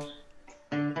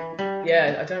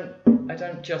 Yeah, I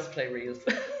don't just play reels.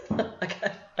 I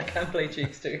can play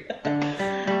jigs too.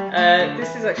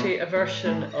 This is actually a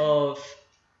version of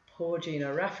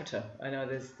Porgina Raffata. I know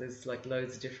there's like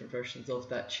loads of different versions of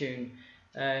that tune.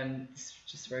 It's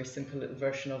just a very simple little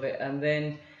version of it, and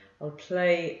then I'll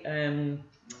play a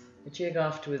jig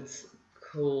afterwards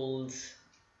called.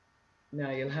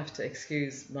 Now you'll have to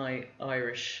excuse my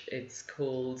Irish. I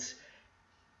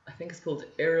think it's called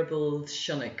Arable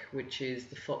Shunnick, which is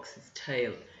the Fox's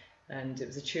Tail, and it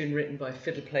was a tune written by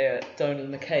fiddle player Donal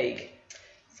McCaig.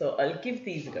 So I'll give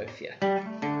these a go for you.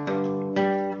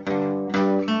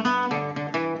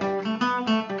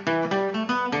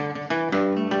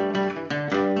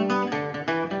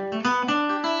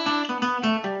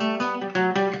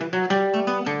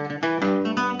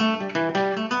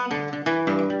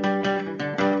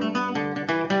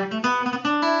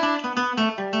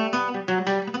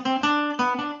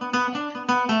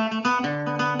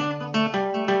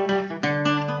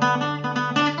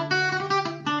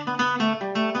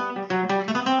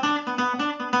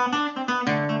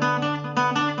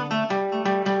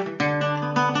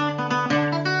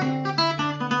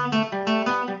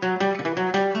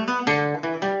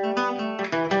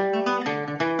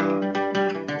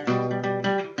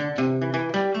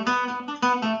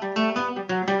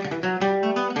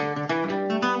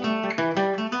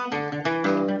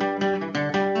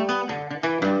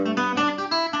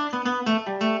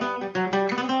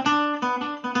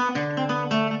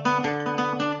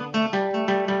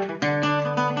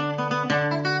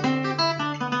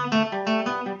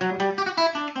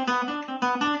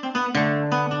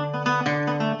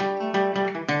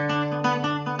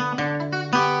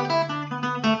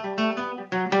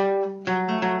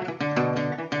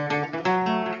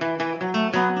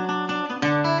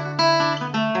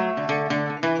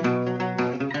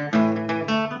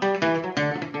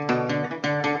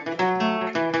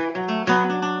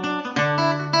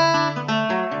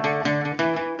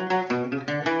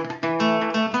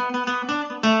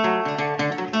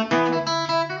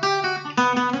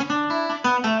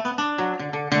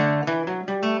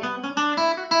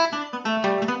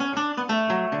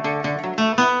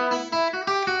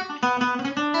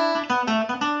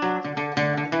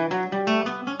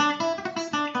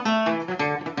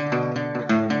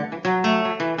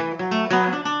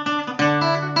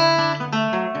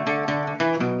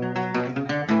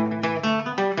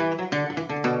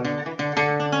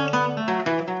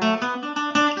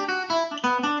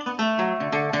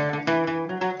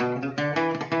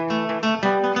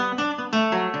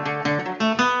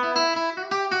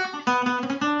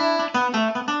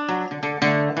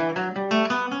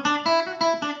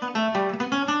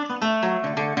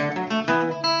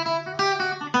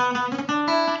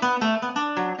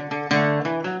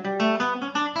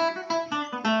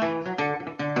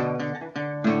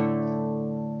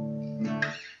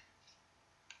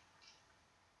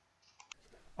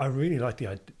 I really like the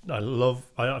idea.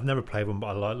 I've never played one, but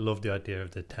I love the idea of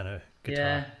the tenor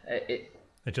guitar. Yeah,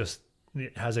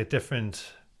 It has a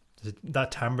different,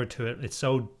 that timbre to it. It's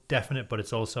so definite, but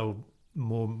it's also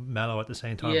more mellow at the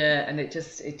same time. yeah, and it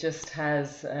just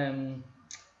has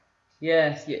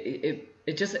yeah,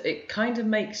 it kind of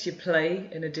makes you play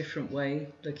in a different way.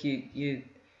 Like you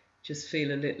just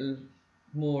feel a little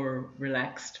more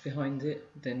relaxed behind it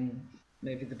than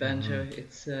maybe the banjo.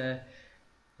 It's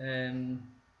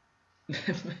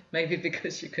maybe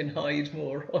because you can hide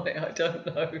more on it. I don't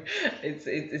know.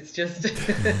 It's just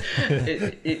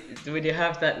when you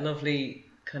have that lovely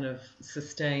kind of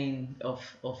sustain of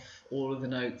all of the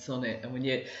notes on it, and when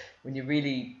you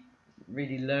really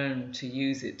learn to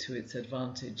use it to its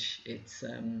advantage, it's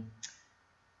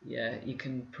yeah, you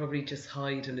can probably just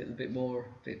hide a little bit more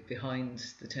behind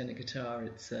the tenor guitar.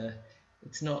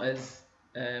 It's not as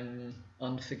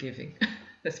unforgiving,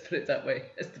 let's put it that way,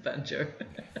 as the banjo.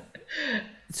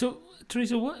 So,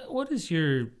 Teresa, what is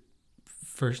your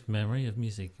first memory of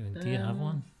music? I mean, do you have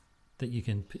one that you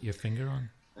can put your finger on?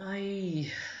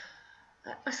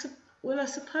 Well, I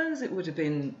suppose it would have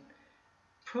been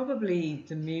probably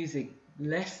the music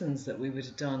lessons that we would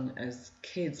have done as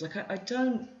kids. Like I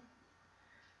don't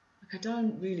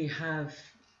really have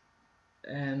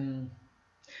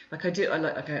like I do.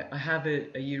 I have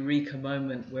a eureka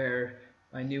moment where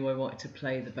I knew I wanted to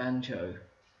play the banjo,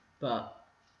 but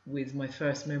with my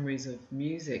first memories of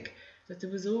music, that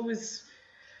there was always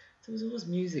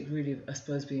music really, I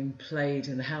suppose, being played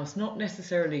in the house. Not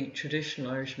necessarily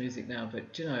traditional Irish music now,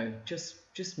 but you know,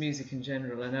 just music in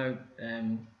general. I know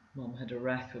Mum had a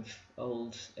rack of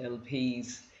old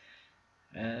LPs.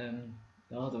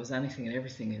 There was anything and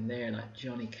everything in there, like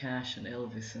Johnny Cash and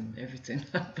Elvis and everything.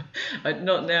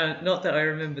 Not that I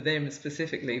remember them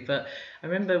specifically, but I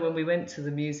remember when we went to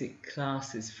the music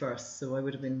classes first. So I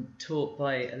would have been taught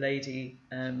by a lady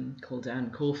called Anne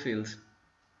Caulfield,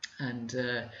 and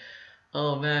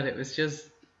oh man, it was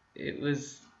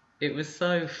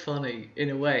so funny in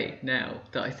a way now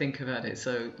that I think about it.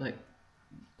 So like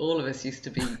all of us used to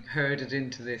be herded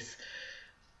into this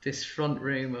front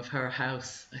room of her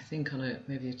house, I think on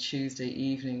maybe a Tuesday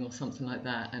evening or something like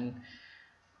that, and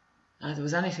there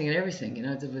was anything and everything, you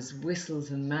know. There was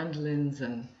whistles and mandolins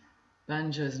and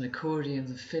banjos and accordions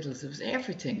and fiddles. There was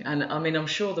everything, and I mean, I'm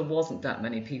sure there wasn't that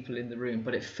many people in the room,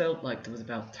 but it felt like there was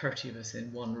about 30 of us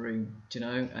in one room, you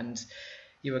know, and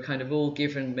you were kind of all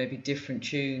given maybe different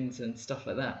tunes and stuff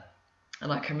like that.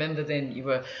 And I can remember then you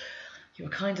were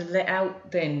kind of let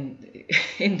out then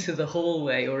into the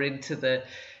hallway or into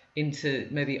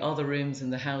maybe other rooms in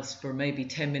the house for maybe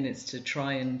 10 minutes to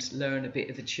try and learn a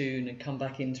bit of the tune and come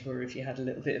back into her if you had a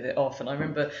little bit of it off. And I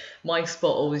remember my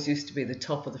spot always used to be the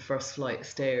top of the first flight of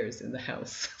stairs in the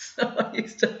house. So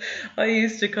I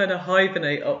used to kind of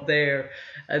hibernate up there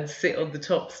and sit on the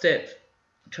top step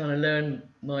trying to learn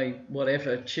my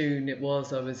whatever tune it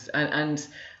was. And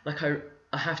like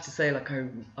I have to say, like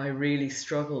I really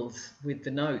struggled with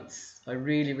the notes. I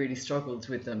really, really struggled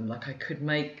with them. Like I could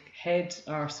make head,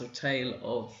 arse or tail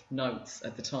of notes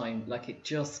at the time. Like it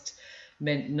just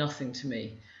meant nothing to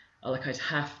me. Like I'd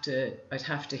have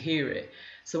to hear it.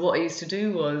 So what I used to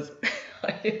do was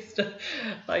I used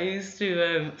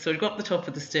to so I'd go up the top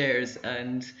of the stairs,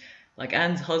 and like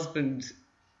Anne's husband,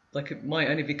 like it might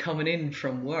only be coming in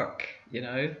from work, you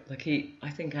know. Like I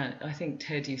think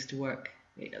Ted used to work.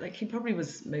 Like he probably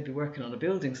was maybe working on a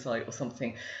building site or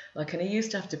something, like, and he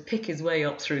used to have to pick his way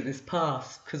up through this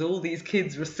path because all these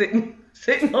kids were sitting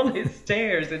on his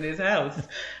stairs in his house,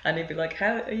 and he'd be like,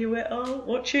 "How are you? Oh,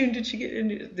 what tune did you get in?"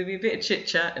 There'd be a bit of chit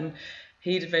chat, and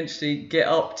he'd eventually get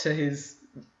up to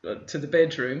the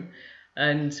bedroom.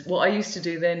 And what I used to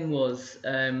do then was,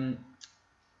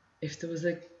 if there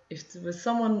was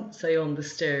someone, say, on the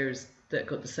stairs that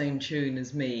got the same tune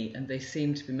as me and they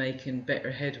seemed to be making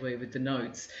better headway with the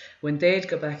notes, when they'd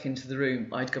go back into the room,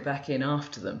 I'd go back in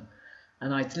after them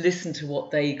and I'd listen to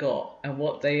what they got and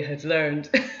what they had learned,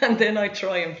 and then I'd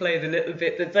try and play the little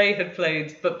bit that they had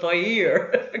played, but by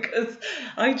ear, because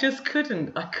I just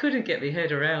couldn't get my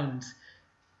head around.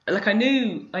 Like I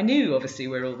knew obviously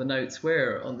where all the notes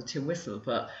were on the tin whistle,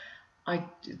 but I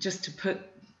just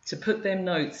to put them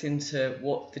notes into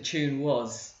what the tune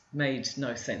was made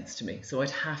no sense to me. So I'd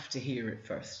have to hear it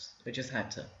first. I just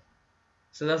had to.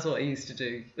 So that's what I used to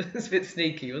do. It's a bit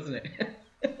sneaky, wasn't it?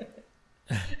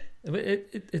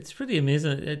 It's pretty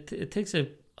amazing. It takes a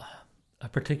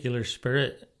particular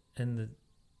spirit in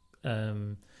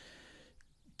the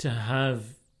to have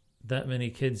that many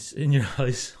kids in your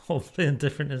house all playing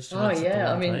different instruments at the yeah,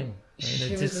 I one mean, time. she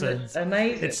It was just sounds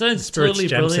amazing. it sounds Spirit's totally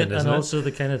Jensen, brilliant, and isn't it? also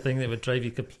the kind of thing that would drive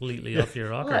you completely off your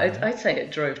rocker. Well, you know? I'd say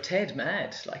it drove Ted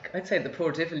mad. Like, I'd say the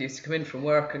poor devil used to come in from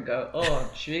work and go,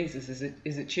 "Oh Jesus, is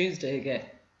it Tuesday again?"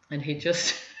 And he'd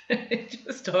just he'd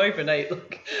just hibernate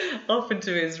like up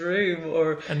into his room.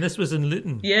 Or And this was in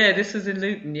Luton. yeah, this was in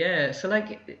Luton. Yeah, so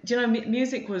like, do you know,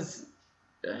 music was.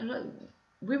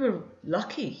 We were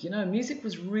lucky, you know. Music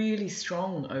was really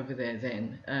strong over there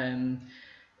then.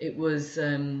 It was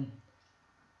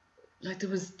like there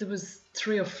was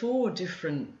 3 or 4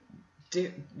 different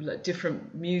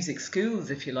different music schools,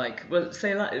 if you like. Well,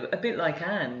 say like a bit like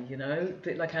Anne, you know, a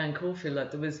bit like Anne Caulfield. Like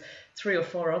there was 3 or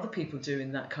 4 other people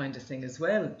doing that kind of thing as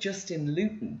well, just in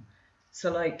Luton.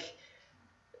 So like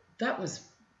that was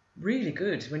really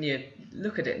good when you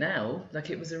look at it now. Like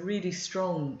it was a really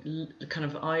strong kind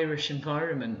of Irish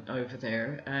environment over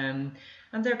there, and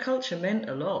their culture meant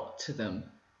a lot to them.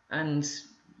 And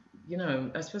you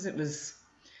know, I suppose it was.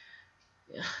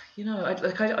 You know,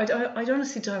 I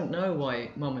honestly don't know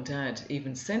why Mum and Dad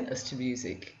even sent us to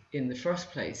music in the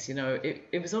first place. You know,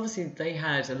 it was obviously they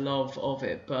had a love of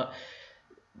it, but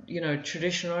you know,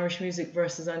 traditional Irish music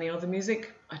versus any other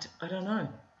music, I don't know.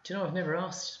 Do you know? I've never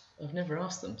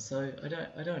asked them, so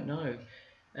I don't know.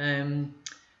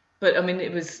 But I mean,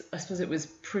 I suppose it was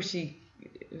pretty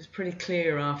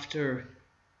clear after.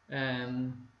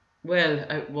 Well,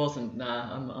 it wasn't.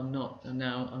 Nah, I'm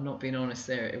not being honest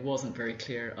there. It wasn't very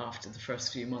clear after the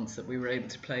first few months that we were able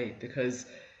to play it, because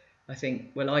I think,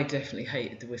 well, I definitely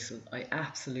hated the whistle. I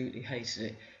absolutely hated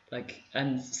it. Like,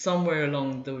 and somewhere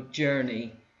along the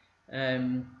journey,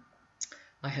 I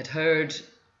had heard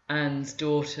Anne's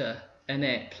daughter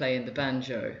Annette playing the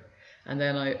banjo, and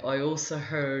then I also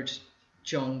heard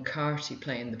John Carty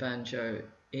playing the banjo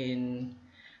in,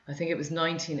 I think it was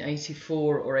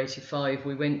 1984 or 85.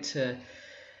 We went to,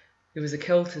 it was a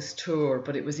Celtus tour,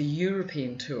 but it was a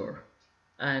European tour,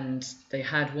 and they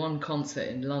had one concert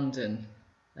in London,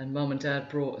 and Mum and Dad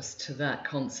brought us to that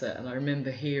concert, and I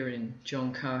remember hearing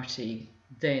John Carty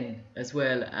then as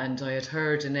well, and I had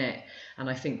heard Annette, and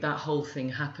I think that whole thing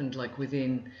happened like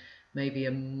within maybe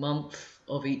a month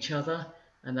of each other,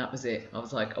 and that was it. I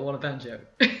was like, I want a banjo.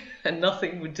 And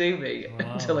nothing would do me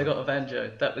until I got a banjo.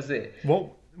 That was it.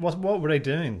 What were they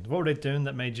doing? What were they doing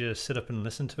that made you sit up and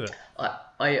listen to it?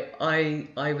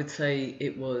 I would say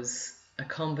it was a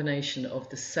combination of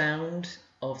the sound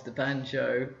of the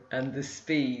banjo and the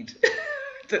speed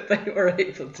that they were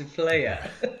able to play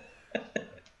at.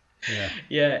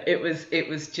 Yeah, it was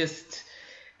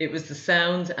the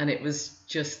sound, and it was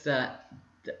just that.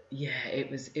 Yeah,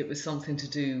 it was something to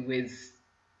do with,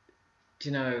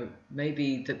 you know,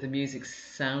 maybe that the music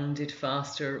sounded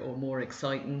faster or more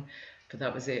exciting, but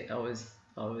that was it. I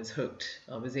was hooked.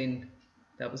 I was in.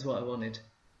 That was what I wanted.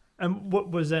 And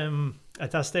what was at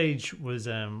that stage was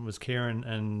Kieran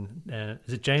and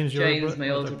is it James? James, my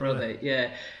older brother.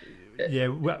 Yeah.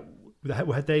 Yeah.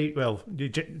 Had they? Well,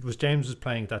 was James was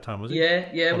playing at that time? Was he?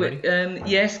 Yeah.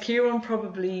 Yes, Kieran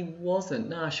probably wasn't.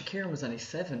 No, Kieran was only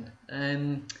 7.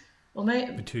 Or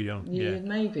maybe too young. Yeah,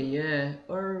 maybe. Yeah,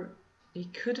 or he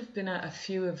could have been at a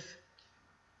few of.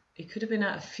 He could have been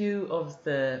at a few of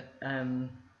the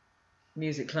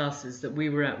music classes that we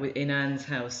were at in Anne's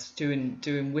house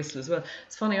doing whistle as well.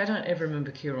 It's funny, I don't ever remember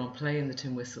Kieran playing the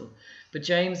tin whistle, but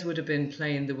James would have been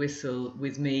playing the whistle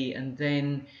with me, and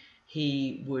then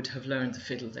he would have learned the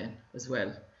fiddle then as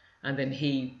well. And then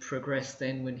he progressed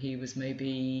then when he was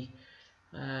maybe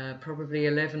probably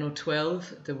 11 or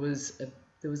 12. There was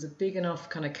a big enough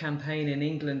kind of campaign in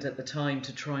England at the time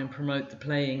to try and promote the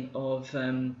playing of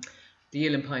the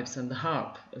uilleann pipes and the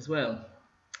harp as well.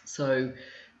 So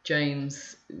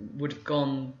James would have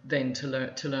gone then to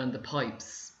learn the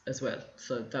pipes as well.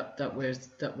 So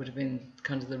that would have been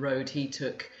kind of the road he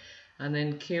took. And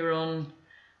then Kieran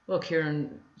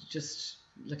just,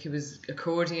 like, he was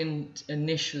accordion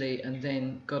initially, and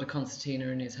then got a concertina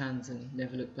in his hands and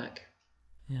never looked back.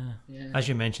 Yeah. As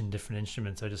you mentioned different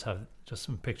instruments, I just have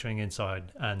some picturing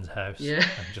inside Anne's house. Yeah.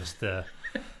 And just the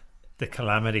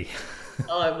calamity.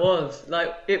 Oh, it was.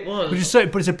 But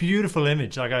it's a beautiful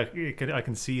image. Like I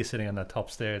can see you sitting on that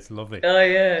top stair. It's lovely. Oh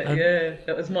yeah.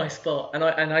 That was my spot, and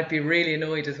I'd be really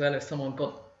annoyed as well if someone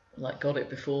got it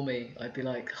before me. I'd be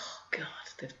like, oh God,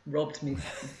 they've robbed me.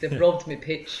 They've robbed me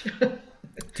pitch. Do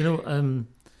you know?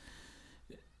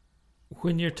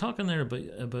 When you're talking there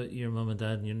about your mum and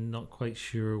dad, and you're not quite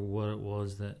sure what it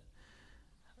was that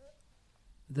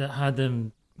had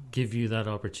them give you that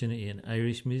opportunity in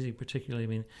Irish music, particularly. I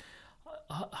mean,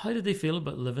 how did they feel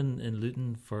about living in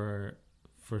Luton for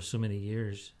so many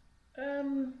years?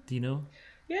 Do you know?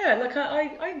 Yeah, like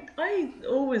I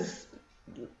always,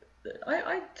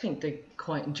 I think they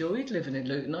quite enjoyed living in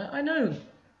Luton. I know,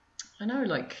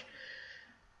 like,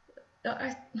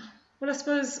 I, well, I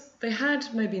suppose they had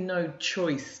maybe no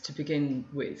choice to begin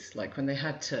with, like when they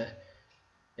had to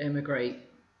emigrate.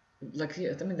 Like,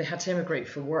 yeah, I mean, they had to emigrate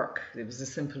for work. It was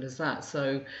as simple as that.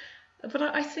 So, but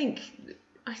I think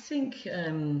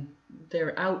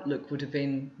their outlook would have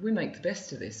been, we make the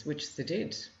best of this, which they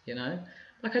did. You know,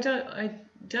 like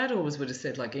Dad always would have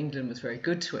said like England was very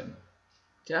good to him,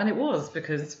 and it was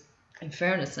because, in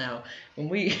fairness, now when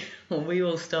we when we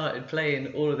all started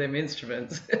playing all of them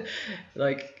instruments,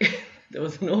 like there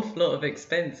was an awful lot of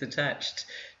expense attached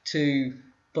to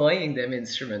buying them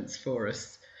instruments for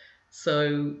us.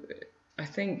 So I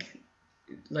think,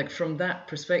 like from that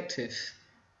perspective,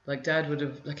 like Dad would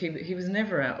have, like he was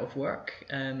never out of work.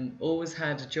 Always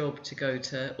had a job to go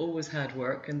to, always had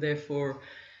work, and therefore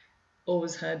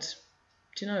always had,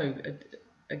 you know,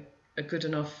 a good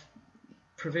enough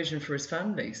provision for his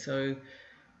family. So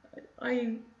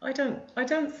I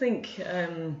don't think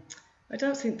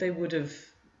they would have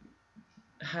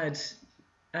had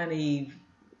any,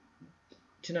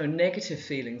 you know, negative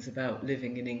feelings about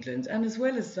living in England. And as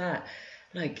well as that,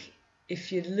 like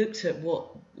if you looked at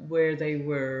where they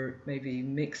were maybe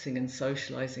mixing and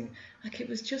socializing, like it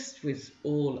was just with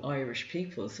all Irish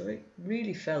people, so it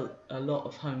really felt a lot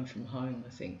of home from home,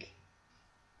 I think.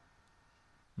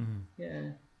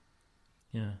 Yeah.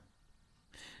 Yeah.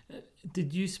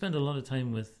 Did you spend a lot of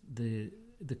time with the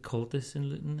cultists in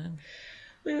Luton then?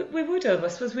 We would have. I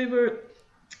suppose we were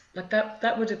like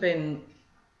that would have been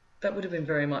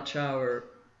very much our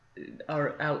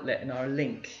outlet and our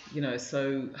link, you know.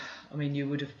 So I mean, you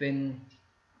would have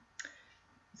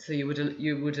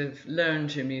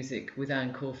learned your music with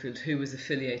Anne Caulfield, who was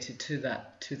affiliated to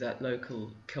that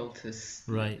local cultus.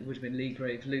 Right. It would have been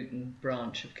Leagrave Luton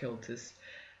branch of cultus.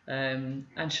 And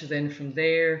so then from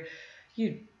there,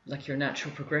 your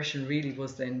natural progression really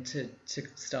was then to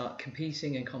start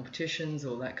competing in competitions,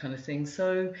 all that kind of thing.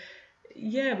 So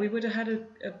yeah, we would have had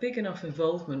a big enough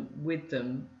involvement with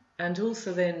them, and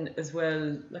also then as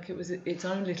well, like it was its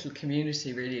own little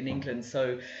community really in England.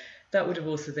 So that would have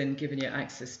also then given you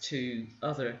access to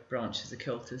other branches of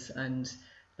cultus, and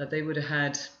that they would have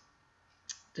had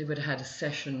a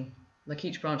session. Like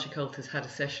each branch of cultus had a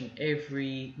session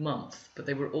every month, but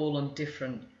they were all on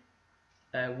different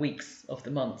weeks of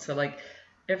the month. So like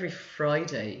every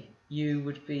Friday you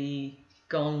would be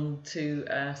gone to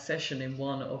a session in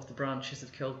one of the branches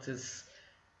of cultus,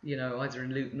 you know, either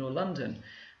in Luton or London,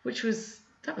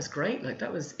 that was great. Like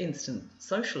that was instant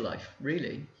social life,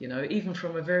 really, you know, even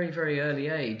from a very, very early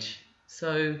age.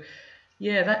 So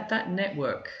yeah, that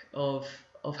network of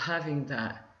having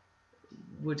that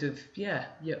would have, yeah,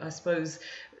 I suppose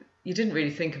you didn't really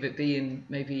think of it being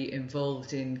maybe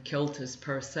involved in cultus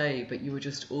per se, but you were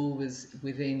just always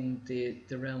within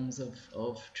the realms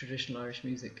of traditional Irish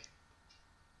music.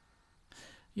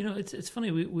 You know, it's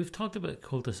funny, we've talked about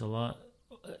cultus a lot,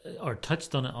 or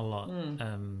touched on it a lot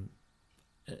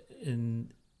in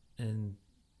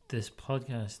this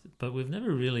podcast, but we've never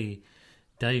really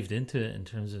dived into it in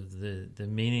terms of the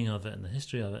meaning of it and the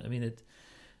history of it. I mean,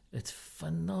 it's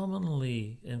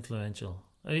phenomenally influential.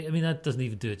 I mean that doesn't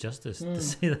even do it justice to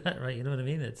say that, right? You know what I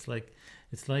mean? It's like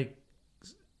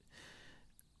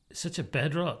such a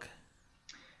bedrock.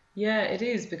 Yeah, it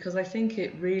is, because I think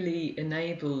it really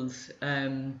enables,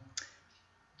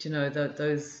 you know,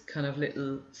 those kind of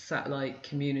little satellite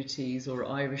communities or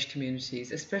Irish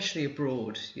communities, especially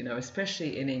abroad, you know,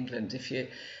 especially in England,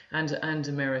 and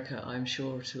America, I'm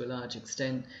sure to a large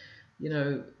extent, you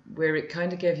know, where it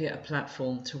kind of gave you a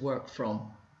platform to work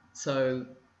from. So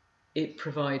it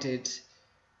provided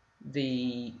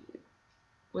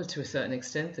to a certain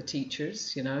extent, the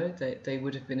teachers, you know, they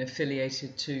would have been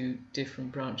affiliated to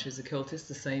different branches of cultus,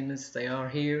 the same as they are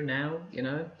here now, you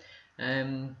know.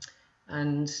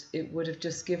 And it would have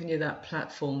just given you that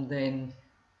platform then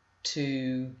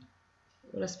to,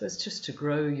 well, I suppose just to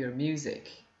grow your music.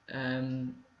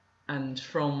 And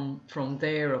from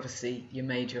there, obviously, you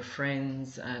made your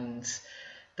friends, and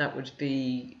that would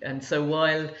be, and so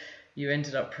while you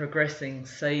ended up progressing,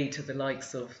 say, to the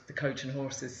likes of the Coach and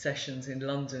Horses sessions in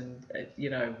London, you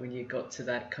know, when you got to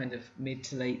that kind of mid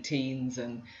to late teens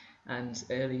and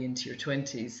early into your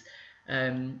 20s,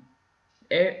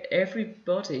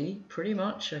 everybody, pretty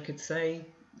much, I could say,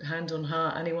 hand on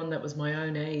heart, anyone that was my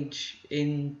own age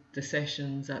in the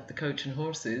sessions at the Coach and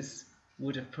Horses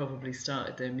would have probably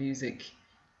started their music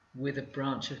with a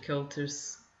branch of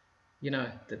cultus, you know,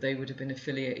 that they would have been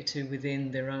affiliated to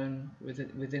within their own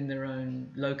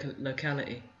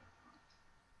locality.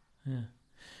 Yeah.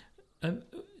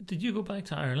 Did you go back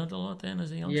to Ireland a lot then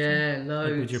as a youngster? Yeah,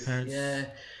 loads. Like with your parents?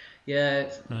 Yeah.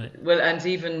 Right. Well, and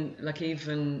even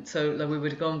so, like we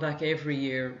would have gone back every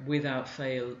year without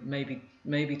fail.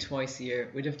 Maybe twice a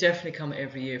year. We'd have definitely come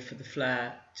every year for the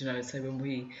Fleadh. You know, say when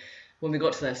we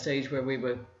got to that stage where we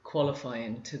were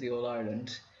qualifying to the All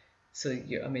Ireland. So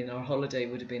I mean, our holiday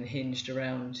would have been hinged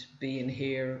around being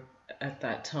here at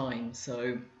that time.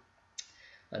 So,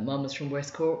 like, Mum was from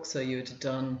West Cork, so you would have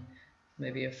done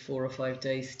maybe a 4 or 5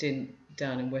 day stint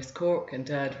down in West Cork, and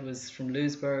Dad was from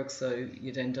Louisburgh, so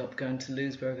you'd end up going to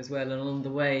Louisburgh as well. And along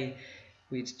the way,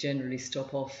 we'd generally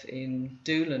stop off in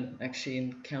Doolin, actually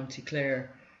in County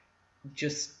Clare,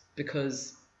 just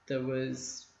because there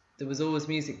was always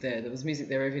music there. There was music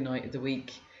there every night of the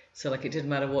week. So like it didn't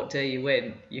matter what day you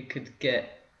went, you could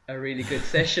get a really good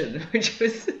session, which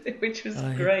was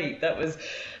great. That was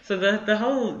so the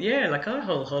whole like our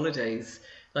whole holidays,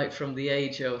 like from the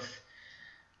age of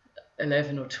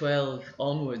 11 or 12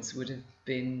 onwards would have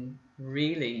been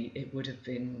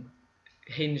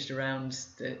hinged around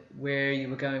where you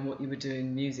were going, what you were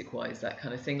doing music wise, that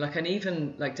kind of thing. Like, and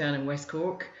even like down in West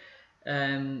Cork,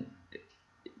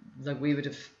 like we would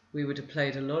have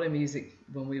played a lot of music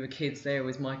when we were kids there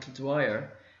with Michael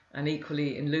Dwyer, and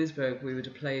equally in Louisburgh we would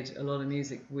have played a lot of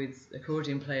music with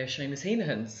accordion player Seamus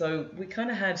Heenahan. So we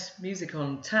kind of had music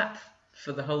on tap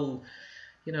for the whole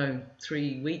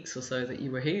 3 weeks or so that you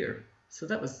were here. So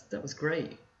that was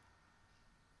great.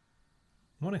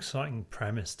 What an exciting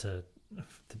premise to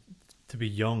be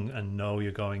young and know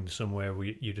you're going somewhere where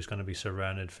you're just going to be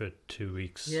surrounded for 2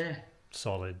 weeks. Yeah.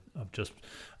 Solid of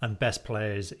and best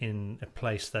players in a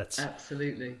place that's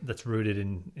absolutely rooted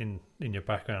in your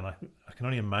background. I can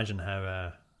only imagine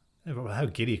how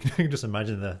giddy. You can just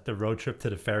imagine the road trip to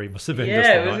the ferry must have been just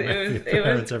a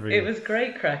nightmare. It was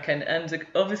great crack, and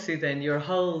obviously then your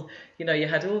whole you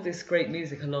had all this great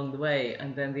music along the way,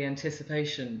 and then the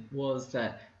anticipation was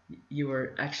that you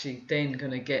were actually then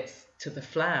going to get to the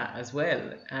Fleadh as well,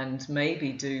 and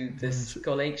maybe do the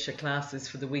Scoil classes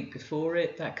for the week before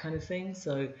it, that kind of thing.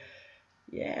 So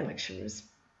yeah, like sure, it was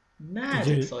mad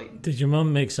exciting. Did your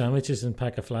mum make sandwiches and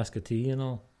pack a flask of tea and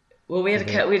all? Well, we had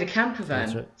a camper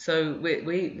van, right. So we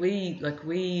we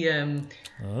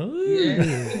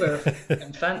were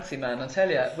fancy, man. I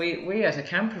tell you, we had a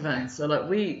camper van, so like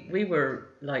we were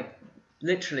like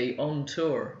literally on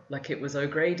tour. Like it was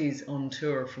O'Grady's on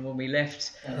tour from when we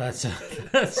left. That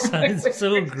sounds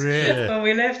so great. When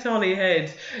we left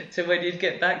Holyhead to when you'd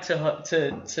get back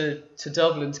to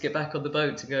Dublin to get back on the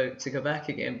boat to go back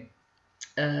again.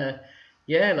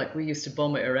 Yeah, like we used to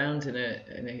bomb it around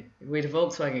we had a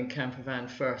Volkswagen camper van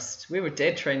first. We were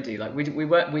dead trendy. Like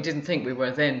we didn't think we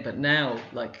were then, but now,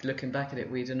 like looking back at it,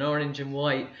 we had an orange and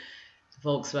white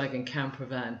Volkswagen camper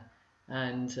van,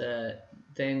 and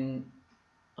then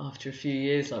after a few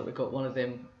years, like we got one of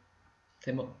them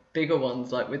bigger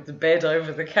ones, like with the bed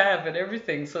over the cab and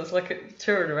everything. So it's like a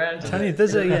touring around. Tony,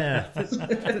 there's a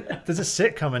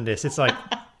sitcom in this. It's like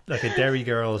a Derry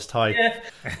Girls type,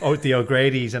 the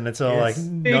O'Grady's, and it's all like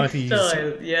 90s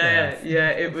style. Yeah.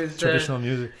 It was traditional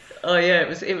music. Oh yeah,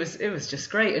 it was just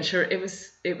great, and sure, it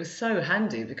was so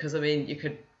handy because I mean you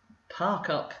could park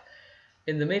up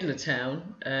in the middle of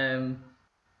town,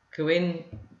 go in,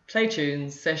 play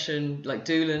tunes, session, like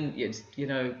Doolin. If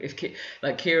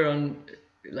like Kieran,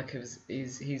 like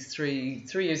he's 3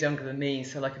 years younger than me,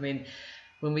 so like I mean,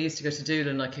 when we used to go to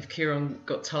Doolin, like if Kieran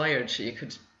got tired, you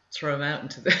could throw him out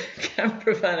into the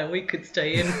camper van and we could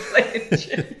stay in playing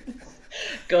tunes.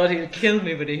 God, he'll kill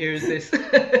me when he hears this.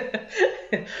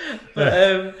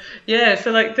 But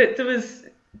so like there was,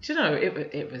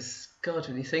 it was, God,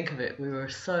 when you think of it, we were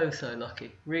so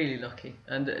lucky, really lucky,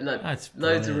 and like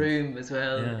loads of room as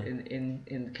well in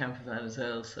the camper van as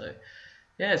well. So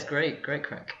yeah, it's great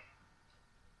crack.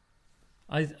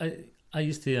 I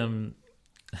used to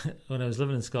when I was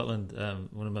living in Scotland,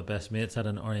 one of my best mates had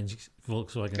an orange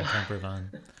Volkswagen camper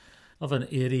van of an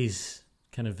 80s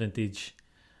kind of vintage,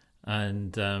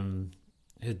 and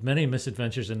had many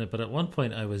misadventures in it. But at one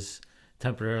point I was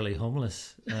temporarily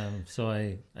homeless, so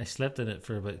I slept in it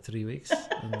for about 3 weeks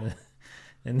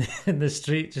in the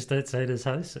street just outside his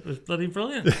house. It was bloody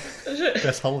brilliant.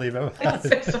 Best holiday you've ever had.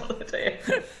 Best holiday.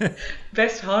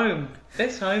 Best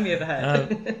home you ever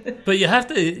had. But you have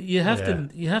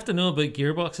to know about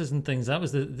gearboxes and things. That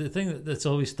was the thing that's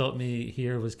always stopped me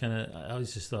here. Was kind of, I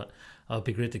always just thought, it'd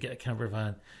be great to get a camper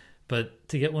van, but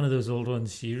to get one of those old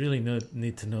ones, you really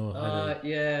need to know how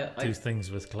to do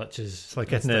things with clutches. It's like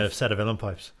getting a set of uilleann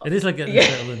pipes. It is like getting a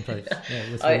set of uilleann pipes.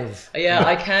 Yeah, with wheels.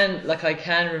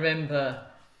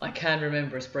 I can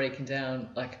remember us breaking down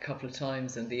like a couple of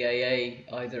times, and the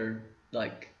AA either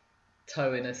like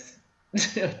towing us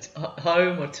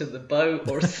home or to the boat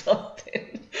or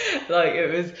something. Like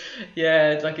it was,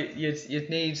 yeah. Like you'd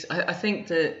need. I think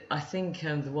the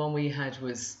one we had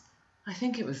was, I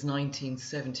think it was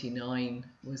 1979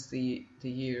 was the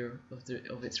year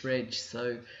of its reg.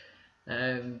 So,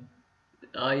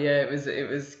 oh yeah, it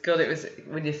was God. It was,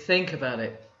 when you think about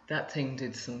it, that thing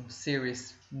did some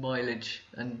serious mileage,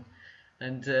 and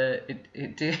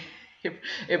it did.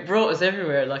 It brought us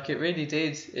everywhere, like it really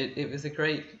did. It was a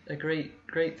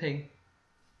great thing.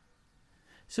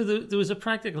 So there was a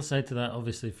practical side to that,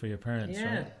 obviously, for your parents,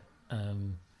 Yeah.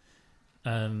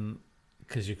 right?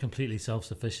 Because you're completely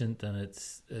self-sufficient and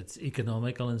it's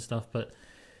economical and stuff. But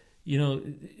you know,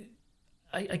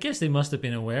 I guess they must have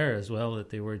been aware as well that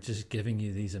they were just giving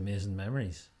you these amazing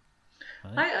memories.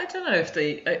 Right? I don't know if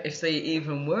they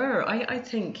even were. I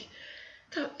think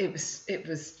that it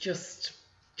was just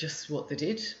what they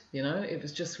did. You know, it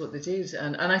was just what they did,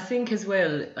 and I think as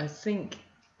well. I think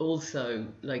also,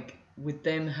 like, with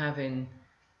them having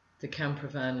the camper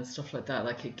van and stuff like that,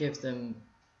 like, it gives them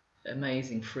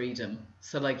amazing freedom.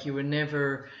 So like you were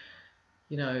never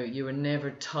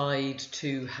tied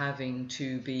to having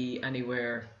to be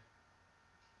anywhere,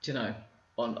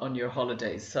 on your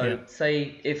holidays. So Yeah.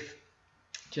 say if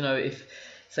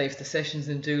the sessions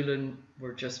in Doolin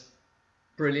were just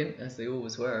brilliant, as they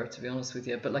always were, to be honest with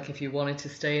you, but like if you wanted to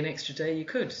stay an extra day, you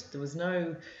could. There was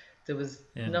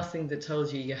nothing that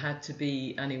told you had to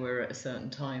be anywhere at a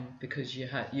certain time, because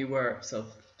you were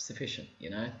self-sufficient,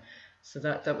 so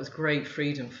that was great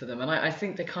freedom for them. And I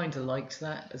think they kind of liked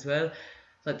that as well.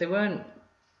 Like they weren't,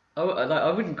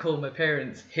 I wouldn't call my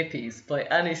parents hippies by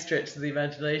any stretch of the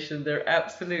imagination. They're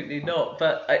absolutely not.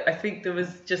 But I think there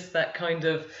was just that kind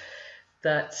of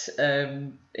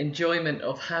enjoyment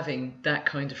of having that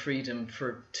kind of freedom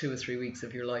for 2 or 3 weeks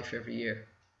of your life every year.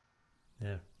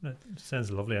 Yeah, it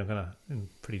sounds lovely. I'm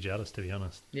pretty jealous, to be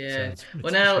honest. Yeah.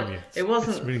 It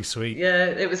wasn't. It's really sweet. Yeah,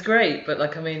 it was great, but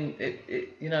like, I mean,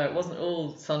 it wasn't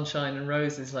all sunshine and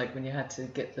roses. Like when you had to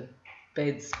get the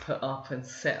beds put up and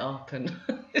set up, and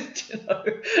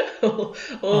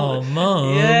oh,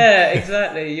 Mum. Yeah,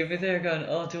 exactly. You'd be there going,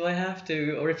 oh, do I have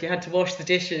to? Or if you had to wash the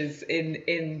dishes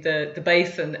in the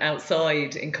basin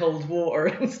outside in cold water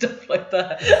and stuff like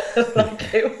that.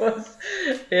 Like it was,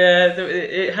 yeah,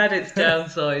 it had its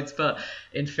downsides, but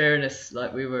in fairness,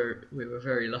 like we were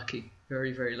very lucky,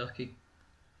 very, very lucky.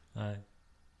 Aye.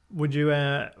 Would you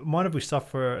mind if we stop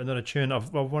for another tune? I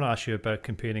want to ask you about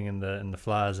competing in the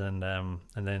Flas and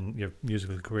then your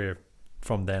musical career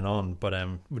from then on. But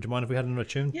would you mind if we had another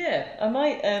tune? Yeah, I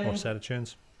might. Or set of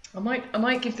tunes. I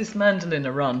might give this mandolin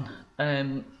a run.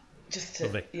 Just to,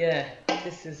 Lovely. yeah.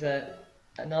 This is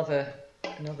another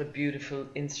beautiful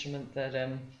instrument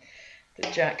that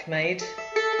Jack made.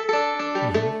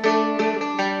 Mm-hmm.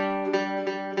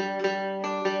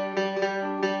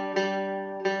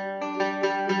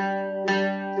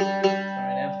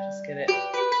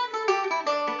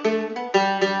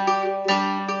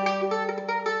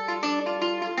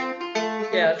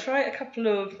 I'll try a couple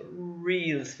of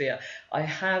reels for you. I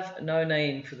have no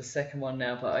name for the second one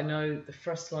now, but I know the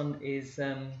first one is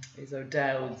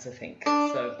O'Dowd's, I think.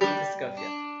 So I'll just go for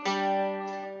you.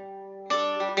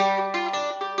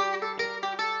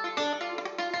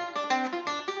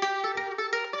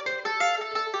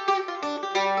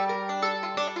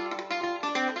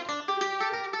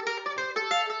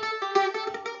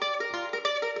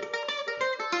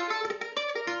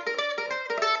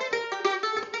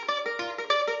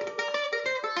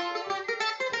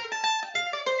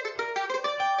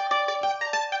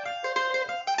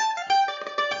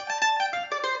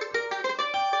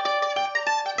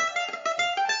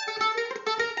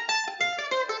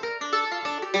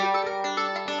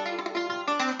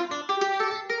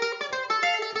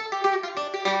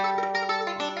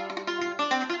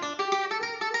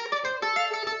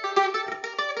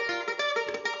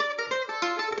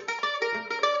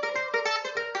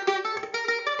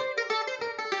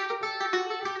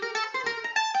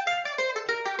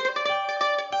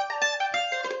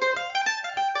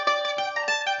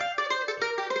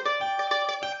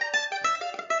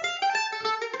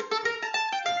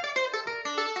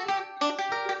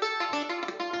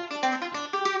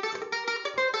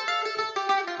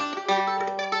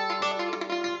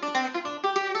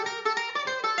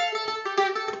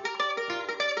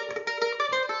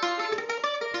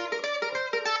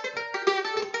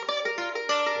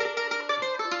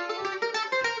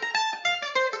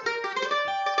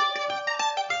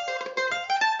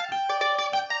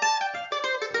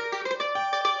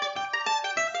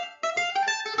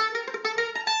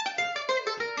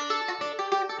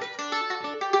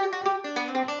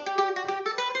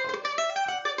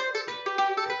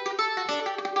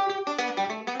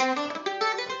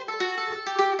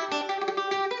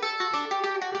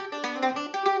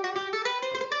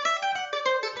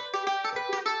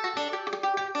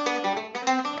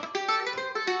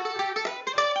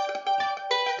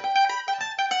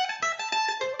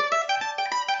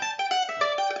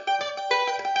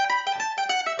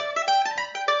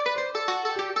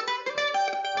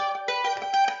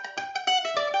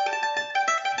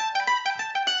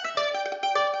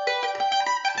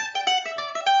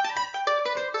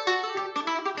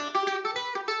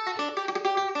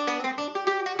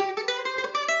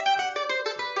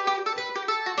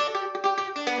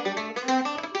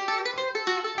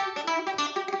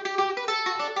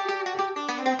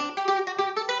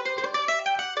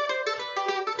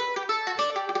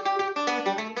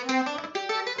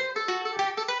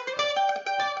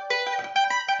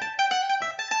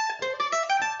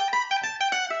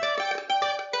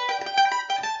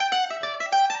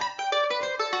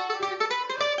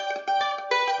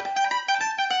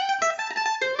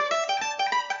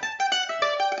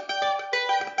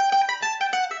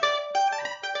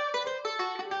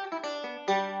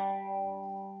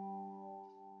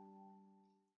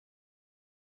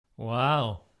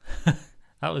 Wow.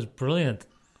 That was brilliant.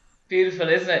 Beautiful,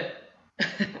 isn't it?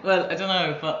 Well, I don't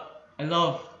know, but I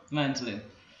love mandolin.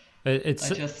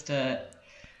 It's I just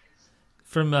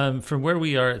from where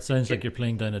we are. It sounds like you're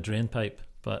playing down a drain pipe,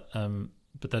 but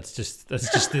that's just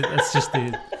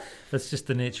the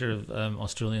nature of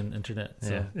Australian internet.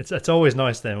 So. Yeah, it's always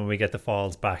nice then when we get the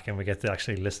files back and we get to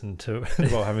actually listen to it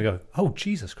and we go, oh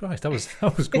Jesus Christ, that was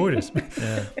gorgeous.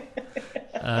 Yeah,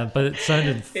 but it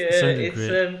sounded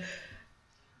great.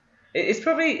 It's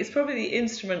probably the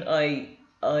instrument I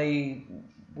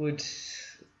would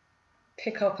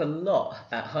pick up a lot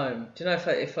at home. Do you know,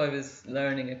 if I was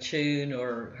learning a tune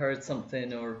or heard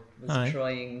something or was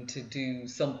trying to do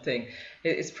something,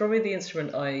 it's probably the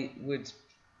instrument I would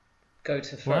go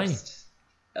to first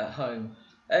at home.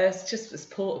 It's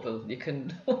portable. You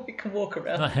can walk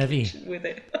around. Not heavy with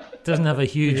it. It doesn't have a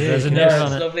huge resonator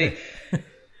on it. It's lovely.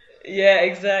 Yeah,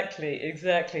 exactly.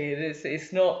 It is.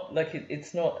 It's not like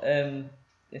it's not an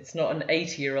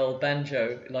 80-year-old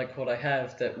banjo like what I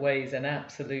have that weighs an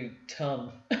absolute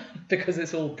ton because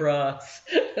it's all brass.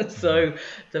 So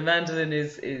the mandolin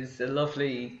is a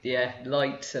lovely,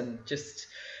 light and just,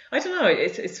 I don't know.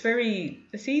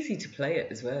 It's easy to play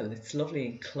it as well. It's lovely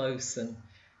and close, and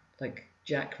like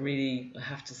Jack, really, I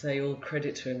have to say, all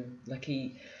credit to him. Like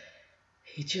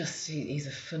he's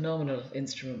a phenomenal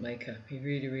instrument maker. He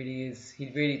really, really is.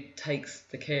 He really takes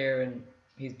the care, and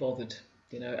he's bothered,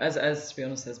 as to be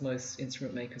honest, as most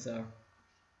instrument makers are.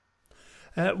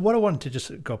 What I wanted to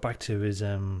just go back to is,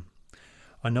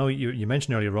 I know you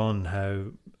mentioned earlier on how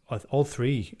all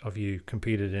three of you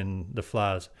competed in the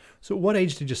FLAS. So what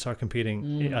age did you start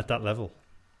competing at that level?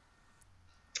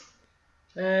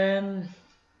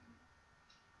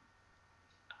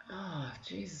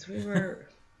 Jesus, we were...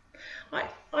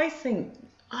 I think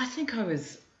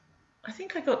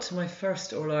I got to my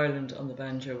first All Ireland on the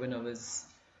banjo when I was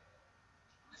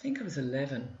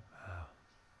 11. Wow.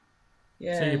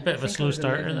 Yeah. So you're a bit of a slow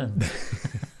starter then.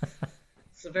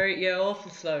 It's a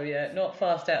awful slow, not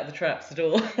fast out of the traps at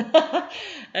all.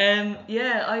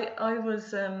 I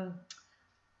was I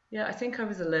think I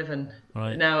was 11.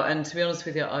 Right. Now, and to be honest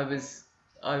with you, I was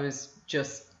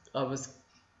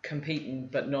competing,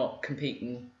 but not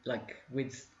competing like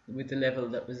with the level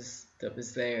that was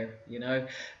there,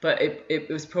 but it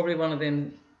was probably one of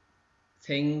them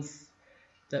things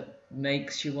that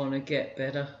makes you want to get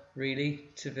better, really,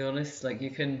 to be honest. Like you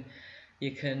can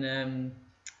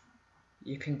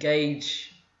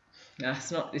gauge.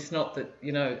 It's not that,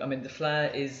 I mean, the FLA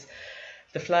is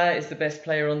the best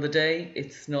player on the day.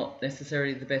 It's not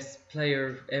necessarily the best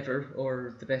player ever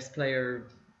or the best player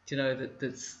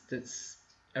that's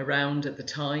around at the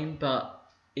time, but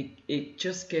it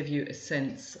just gave you a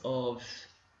sense of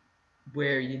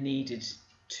where you needed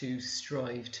to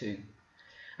strive to.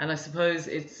 And I suppose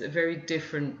it's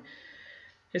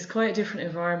quite a different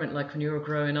environment like when you were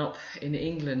growing up in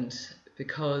England,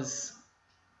 because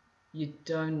you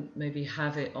don't maybe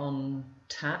have it on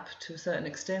tap to a certain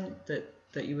extent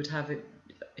that you would have it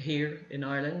here in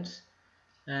Ireland.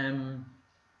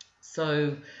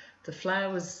 So the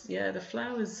FLA was,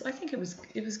 I think it was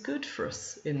good for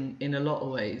us in a lot of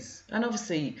ways. And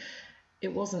obviously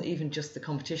it wasn't even just the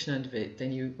competition end of it,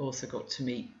 then you also got to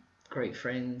meet great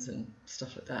friends and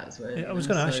stuff like that as well. Yeah, I was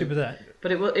going to ask you about that.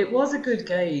 But it was a good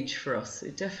gauge for us.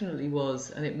 It definitely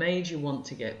was, and it made you want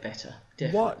to get better.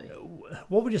 Definitely.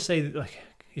 What would you say, like,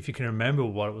 if you can remember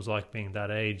what it was like being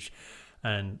that age,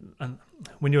 and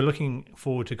when you're looking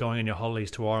forward to going on your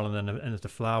holidays to Ireland, and if the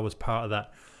FLA was part of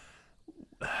that,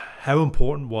 how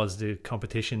important was the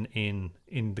competition in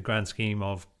the grand scheme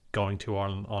of going to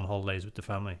Ireland on holidays with the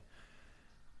family?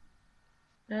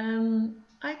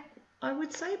 I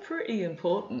would say pretty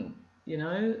important.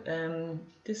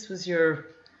 This was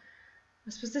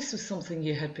this was something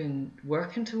you had been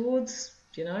working towards.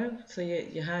 So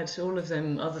you had all of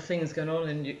them other things going on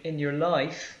in your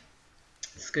life,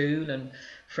 school and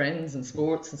friends and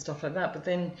sports and stuff like that. But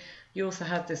then you also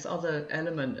had this other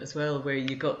element as well, where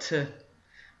you got to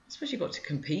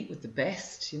compete with the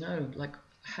best. Like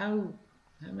how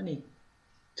many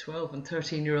 12 and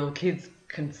 13-year-old kids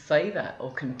can say that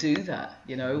or can do that,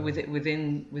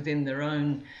 within their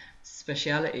own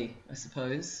speciality, I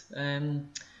suppose.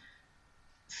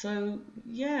 So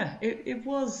yeah, it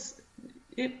was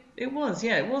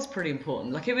pretty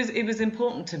important. Like it was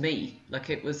important to me. Like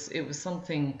it was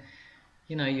something,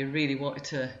 you really wanted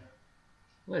to.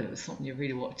 Well, it was something you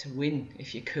really wanted to win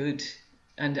if you could,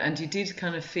 and you did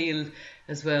kind of feel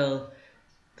as well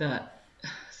that.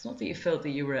 It's not that you felt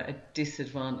that you were at a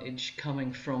disadvantage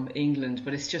coming from England,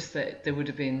 but it's just that there would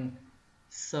have been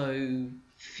so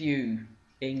few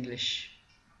English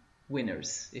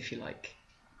winners, if you like.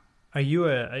 Are you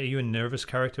a nervous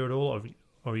character at all, or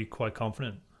are you quite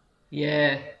confident?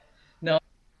 Yeah, no,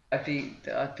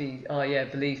 oh yeah,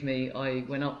 believe me, I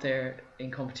went up there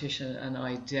in competition and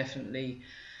I definitely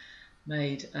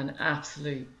made an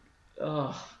absolute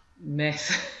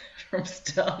mess from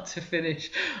start to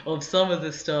finish of some of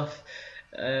the stuff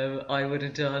I would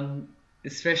have done,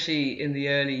 especially in the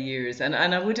early years. And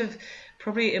I would have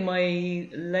probably in my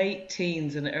late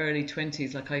teens and early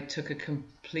 20s, like I took a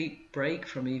complete break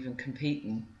from even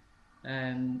competing.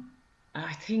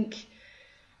 I think,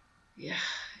 yeah,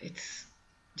 it's,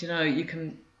 you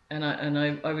can,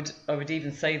 I would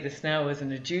even say this now as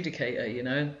an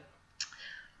adjudicator,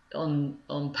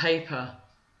 on paper,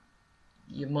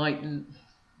 you might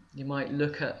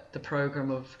look at the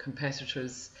program of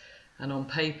competitors, and on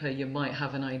paper you might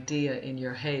have an idea in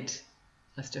your head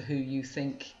as to who you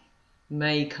think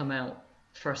may come out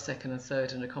first, second, and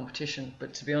third in a competition.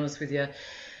 But to be honest with you,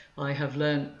 I have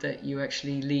learned that you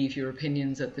actually leave your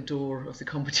opinions at the door of the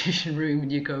competition room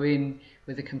and you go in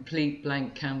with a complete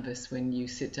blank canvas when you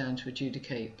sit down to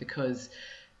adjudicate, because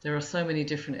there are so many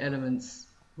different elements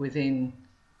within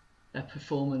a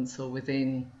performance or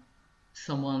within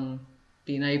someone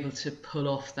being able to pull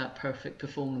off that perfect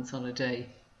performance on a day.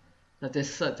 That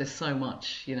there's so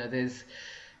much, there's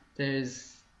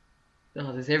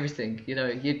everything.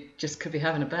 You just could be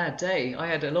having a bad day. I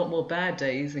had a lot more bad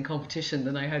days in competition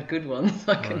than I had good ones.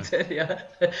 I can tell you.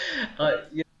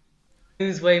 You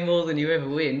lose way more than you ever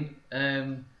win.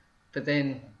 But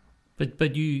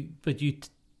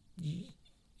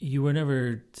you were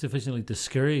never sufficiently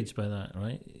discouraged by that,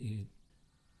 right?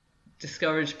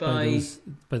 Discouraged by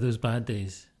those bad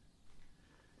days.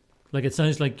 Like, it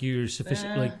sounds like you're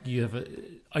sufficient. Like, you have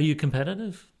are you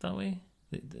competitive that way?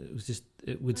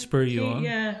 It would spur you on.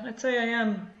 Yeah, I'd say I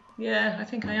am. Yeah, I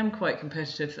think I am quite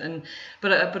competitive,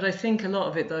 but I think a lot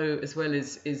of it though as well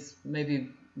is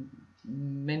maybe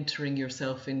mentoring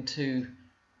yourself into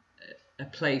a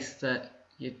place that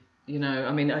I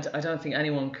mean, I don't think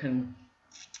anyone can.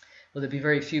 Well, there'd be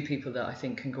very few people that I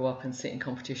think can go up and sit in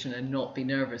competition and not be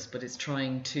nervous, but it's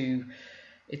just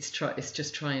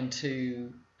trying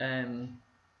to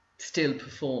still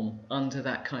perform under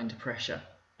that kind of pressure.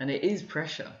 And it is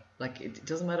pressure. Like, it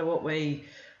doesn't matter what way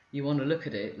you want to look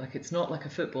at it. Like, it's not like a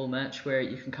football match where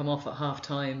you can come off at half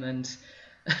time and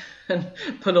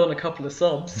put on a couple of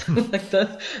subs. Like,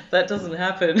 that doesn't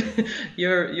happen.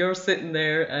 You're sitting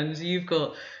there and you've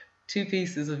got 2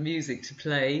 pieces of music to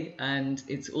play, and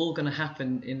it's all going to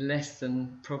happen in less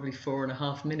than probably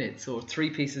 4.5 minutes, or 3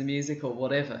 pieces of music, or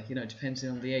whatever, depending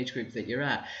on the age group that you're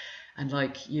at. And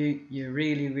like, you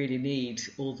really, really need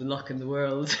all the luck in the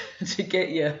world to get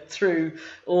you through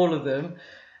all of them.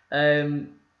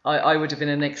 I would have been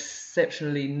an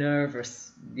exceptionally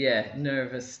nervous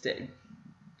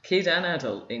kid and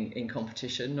adult in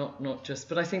competition, not just,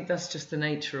 but I think that's just the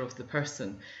nature of the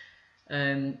person.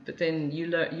 But then you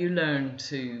learn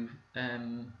to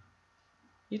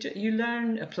you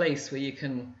learn a place where you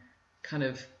can kind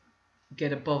of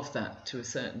get above that to a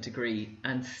certain degree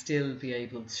and still be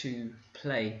able to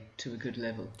play to a good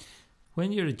level.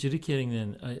 When you're adjudicating,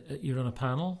 then you're on a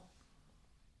panel.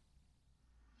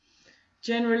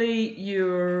 Generally,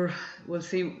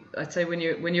 I'd say when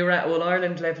you're at All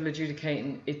Ireland level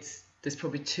adjudicating, there's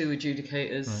probably 2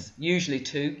 adjudicators, right. Usually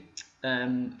 2.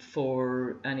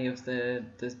 For any of the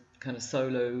kind of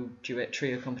solo, duet,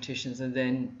 trio competitions, and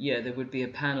then there would be a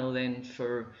panel then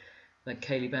for like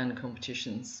Céilí band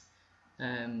competitions.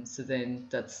 So then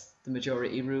that's the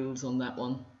majority rules on that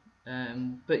one.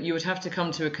 But you would have to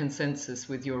come to a consensus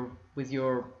with your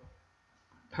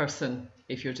person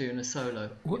if you're doing a solo.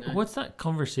 What's that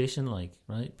conversation like,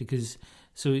 right? Because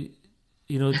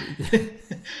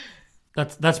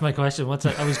That's my question.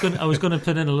 I was going to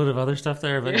put in a lot of other stuff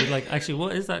there, but like, actually,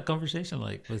 what is that conversation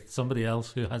like with somebody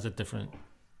else who has a different?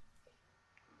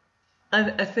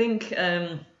 I think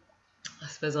I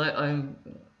suppose I'm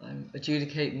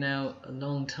adjudicating now a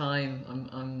long time.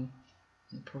 I'm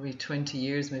probably 20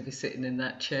 years maybe sitting in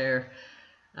that chair.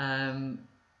 I'd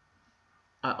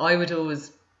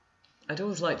always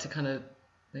like to kind of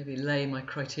maybe lay my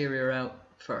criteria out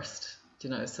first,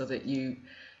 so that you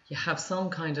have some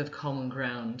kind of common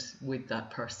ground with that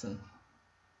person,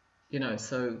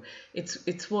 so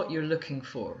it's what you're looking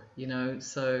for,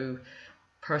 so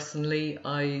personally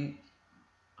I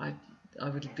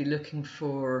would be looking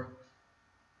for,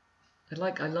 I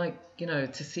like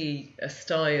to see a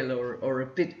style or a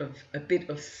bit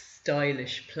of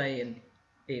stylish playing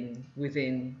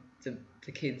within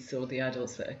the kids or the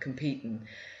adults that are competing.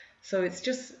 So it's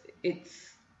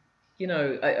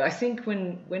I think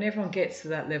when everyone gets to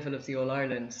that level of the All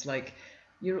Ireland, like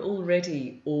you're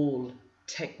already all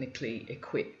technically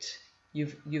equipped.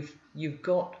 You've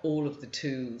got all of the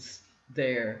tools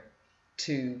there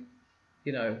to,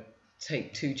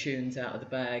 take two tunes out of the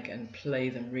bag and play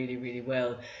them really, really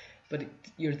well. But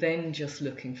you're then just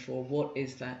looking for what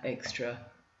is that extra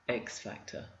X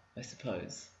factor, I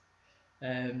suppose.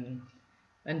 And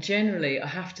generally, I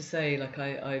have to say,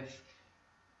 I've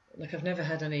never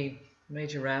had any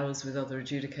major rows with other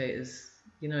adjudicators.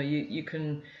 You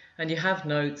can, and you have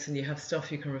notes and you have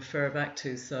stuff you can refer back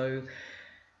to. So,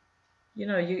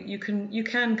 you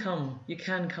can come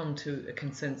to a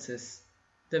consensus.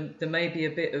 There may be a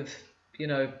bit of,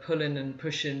 pulling and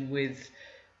pushing with,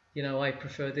 I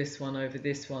prefer this one over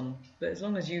this one. But as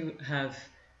long as you have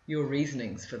your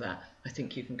reasonings for that, I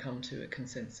think you can come to a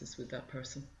consensus with that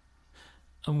person.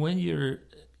 And when you're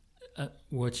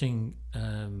watching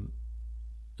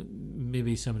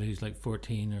maybe somebody who's like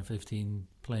 14 or 15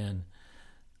 playing,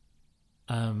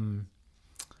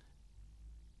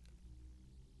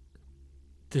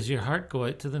 does your heart go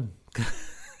out to them?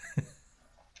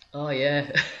 Oh yeah,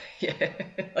 yeah.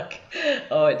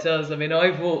 Oh, it does. I mean,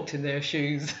 I've walked in their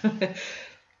shoes.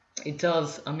 It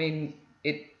does. I mean,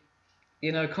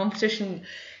 competition,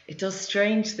 it does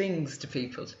strange things to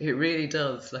people. It really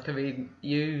does.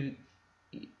 You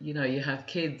have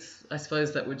kids, I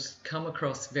suppose, that would come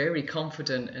across very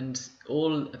confident and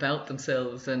all about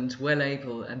themselves and well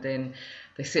able, and then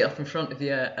they sit up in front of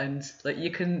you and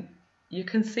you can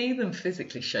see them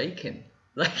physically shaking.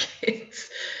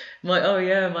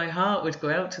 My heart would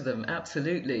go out to them.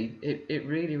 Absolutely. It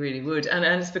really, really would. And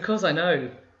it's because I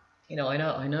know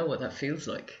what that feels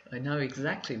like. I know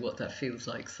exactly what that feels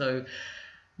like. So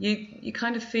you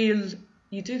kind of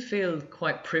you do feel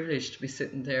quite privileged to be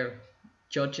sitting there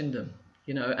judging them,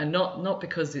 and not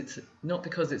because it's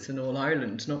an All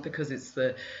Ireland, not because it's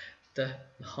the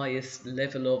highest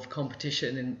level of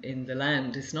competition in the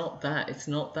land. It's not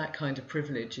that kind of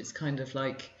privilege. It's kind of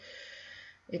like,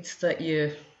 it's that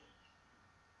you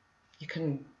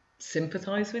can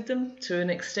sympathize with them to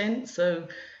an extent, so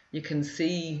you can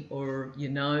see, or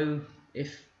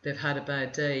if they've had a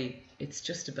bad day. It's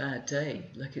just a bad day.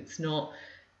 They're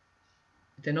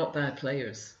not bad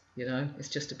players, it's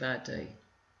just a bad day.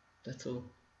 That's all.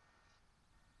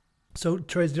 So,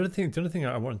 Therese, the other thing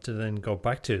I wanted to then go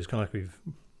back to is kind of like we've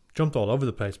jumped all over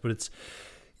the place, but it's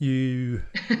you.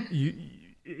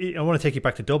 I want to take you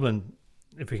back to Dublin,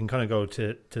 if we can kind of go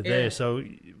to there. So,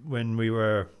 when we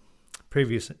were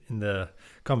previous in the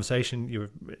conversation,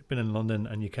 you've been in London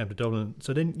and you came to Dublin.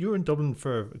 So then you were in Dublin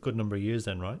for a good number of years,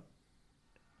 then, right?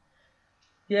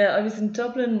 Yeah, I was in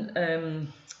Dublin.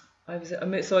 I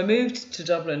moved to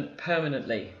Dublin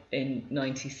permanently in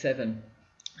 '97,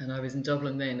 and I was in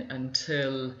Dublin then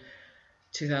until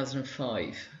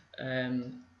 2005.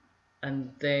 And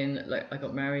then I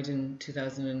got married in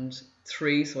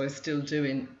 2003, so I was still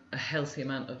doing a healthy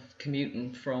amount of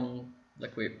commuting from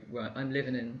I'm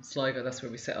living in Sligo. That's where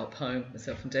we set up home,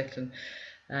 myself and Declan,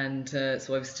 and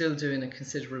so I was still doing a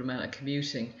considerable amount of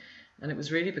commuting, and it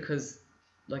was really because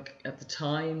at the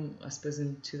time, I suppose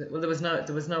there was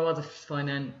no other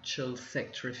financial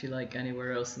sector, if you like,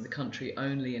 anywhere else in the country,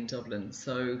 only in Dublin.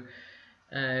 So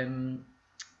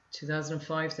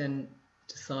 2005 then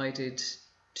decided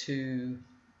we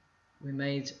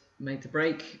made the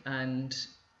break, and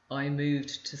I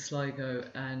moved to Sligo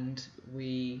and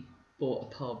we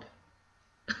bought a pub.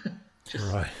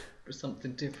 Just right. For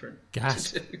something different.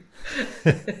 Gasp.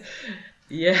 To do.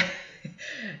 Yeah.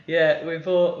 Yeah, we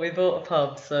bought a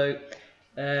pub. So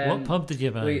what pub did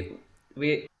you buy?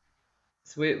 We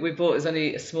bought, it's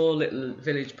only a small little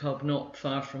village pub not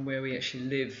far from where we actually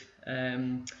live.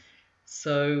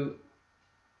 So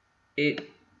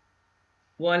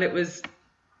while it was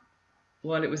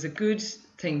a good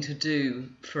thing to do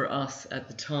for us at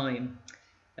the time,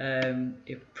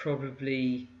 it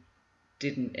probably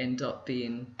didn't end up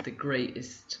being the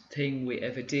greatest thing we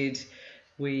ever did.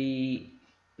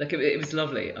 It was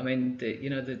lovely. I mean,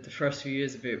 the first few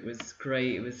years of it was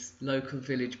great. It was local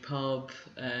village pub.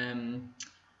 It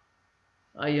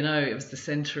was the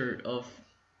centre of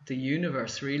the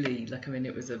universe, really.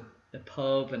 It was a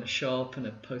pub and a shop and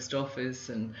a post office,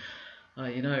 and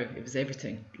it was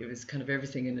everything. It was kind of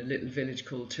everything in a little village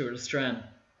called Tuarlastran.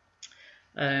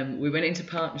 We went into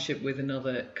partnership with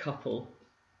another couple.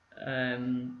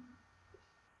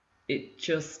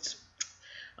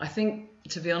 I think,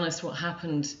 to be honest, what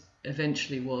happened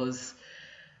eventually was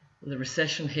the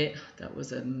recession hit. That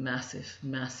was a massive,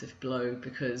 massive blow,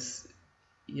 because,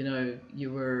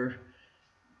 you were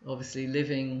obviously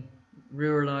living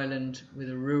rural Ireland with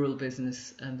a rural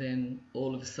business, and then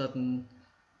all of a sudden,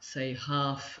 say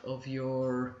half of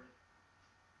your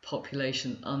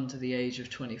population under the age of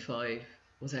 25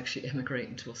 was actually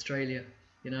emigrating to Australia,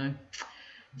 you know.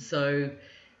 So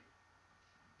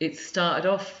it started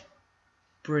off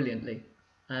brilliantly,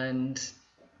 and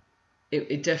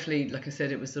it definitely, like I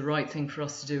said, it was the right thing for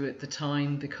us to do at the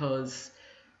time, because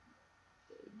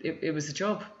it was a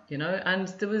job, you know, and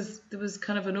there was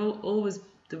kind of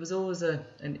there was always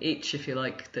an itch, if you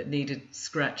like, that needed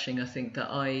scratching. I think that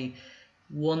I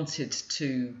wanted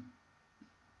to,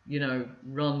 you know,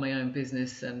 run my own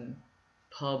business, and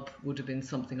pub would have been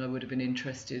something I would have been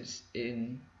interested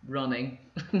in running.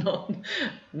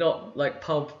 not like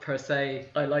pub per se.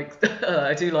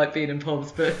 I do like being in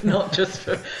pubs, but not just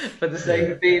for the sake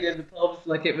of being in the pubs.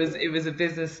 Like it was a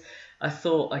business I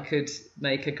thought I could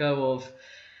make a go of.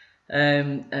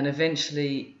 And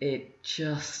eventually it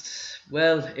just,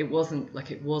 well, it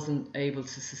wasn't able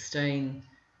to sustain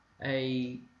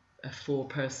a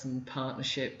 4-person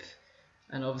partnership,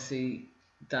 and obviously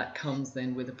that comes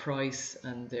then with a price,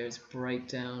 and there's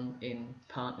breakdown in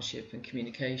partnership and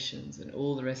communications and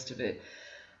all the rest of it.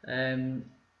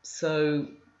 So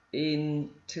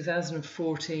in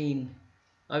 2014,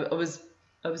 I was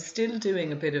still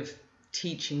doing a bit of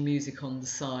teaching music on the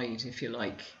side, if you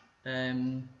like.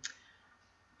 And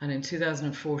in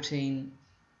 2014,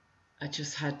 I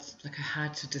had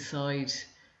to decide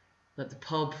that the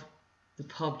pub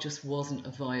just wasn't a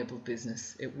viable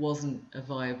business. It wasn't a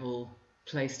viable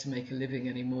place to make a living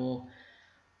anymore.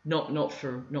 Not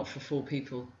for 4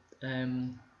 people.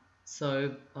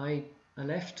 So I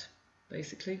left,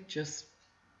 basically. Just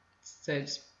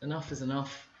said enough is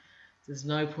enough. There's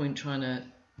no point trying to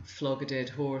flog a dead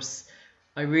horse.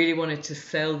 I really wanted to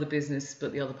sell the business,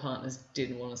 but the other partners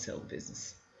didn't want to sell the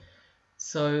business.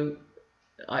 So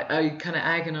I kind of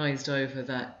agonized over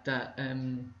that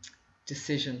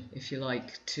decision, if you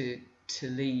like, to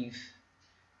leave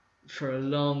for a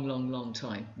long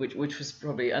time, which was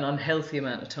probably an unhealthy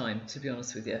amount of time, to be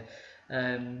honest with you.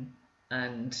 And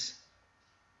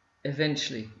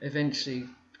eventually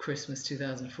Christmas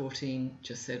 2014,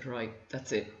 just said, right,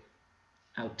 that's it,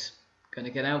 out,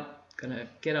 gonna get up,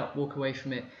 walk away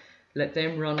from it, let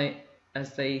them run it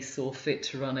as they saw fit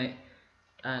to run it.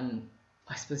 And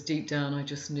I suppose deep down I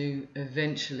just knew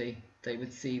eventually they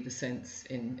would see the sense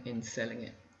in selling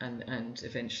it, and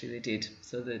eventually they did.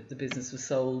 So the business was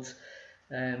sold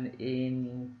I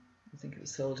think it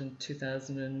was sold in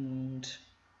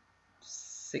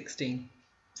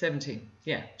 2017.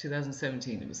 Yeah,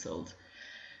 2017 it was sold.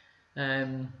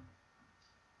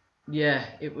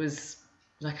 It was,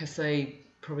 like I say,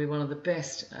 probably one of the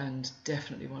best and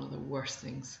definitely one of the worst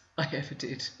things I ever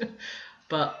did.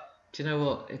 But do you know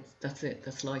what? That's it.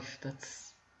 That's life.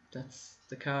 That's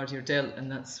the card you're dealt,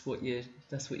 and that's what you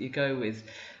go with.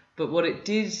 But what it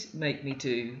did make me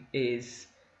do is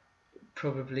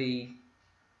probably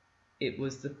it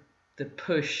was the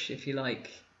push, if you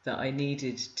like, that I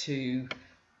needed to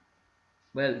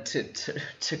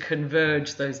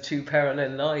converge those 2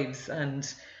 parallel lives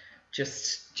and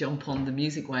just jump on the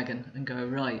music wagon and go,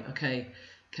 right, okay,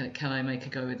 can I make a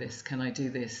go of this? Can I do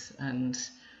this? And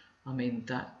I mean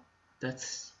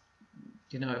that's,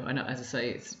 you know, I know, as I say,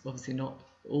 it's obviously not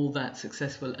all that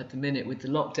successful at the minute with the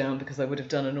lockdown, because I would have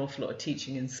done an awful lot of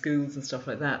teaching in schools and stuff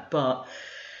like that, but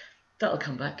that'll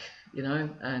come back, you know.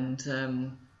 And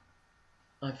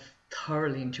I've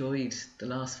thoroughly enjoyed the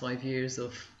last 5 years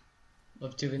of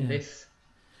doing this.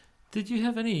 Did you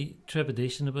have any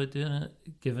trepidation about doing it,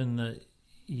 given that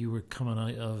you were coming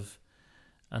out of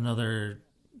another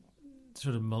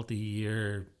sort of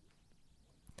multi-year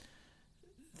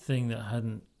thing that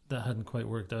hadn't quite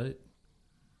worked out?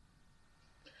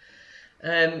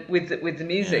 With the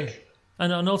music,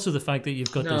 and also the fact that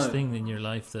you've got this thing in your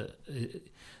life that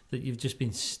you've just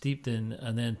been steeped in,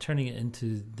 and then turning it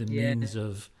into the means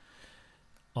of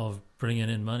bringing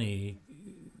in money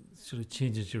sort of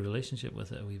changes your relationship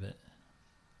with it a wee bit.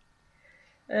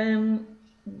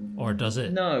 Or does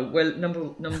it? No. Well,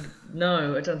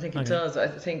 no, I don't think it does. I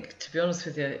think, to be honest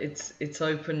with you, it's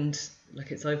opened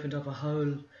up a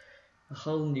whole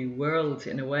new world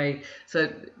in a way. So,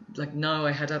 like, no,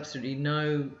 I had absolutely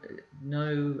no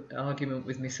argument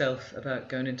with myself about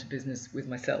going into business with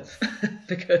myself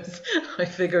because I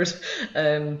figured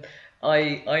I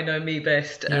know me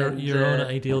best. Your own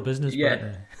ideal business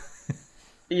partner.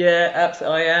 Yeah,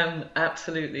 I am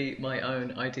absolutely my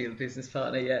own ideal business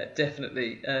partner. Yeah,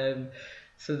 definitely.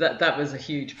 So that was a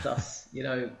huge plus. You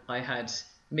know, I had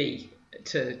me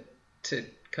to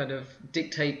kind of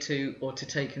dictate to or to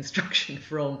take instruction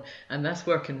from, and that's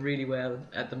working really well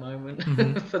at the moment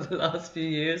for the last few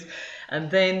years. And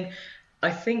then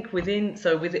I think within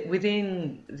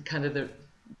kind of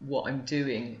what I'm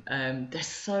doing, there's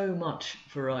so much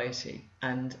variety,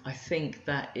 and I think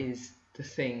that is the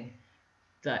thing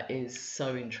that is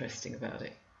so interesting about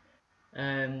it.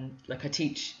 Like I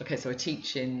teach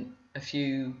in a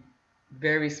few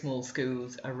very small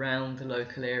schools around the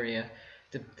local area.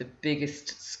 The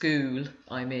biggest school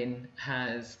I'm in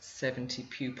has 70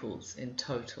 pupils in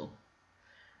total.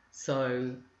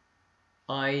 So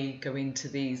I go into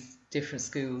these different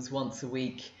schools once a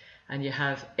week, and you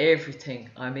have everything.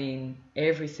 I mean,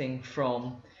 everything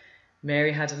from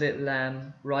Mary Had a Little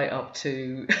Lamb right up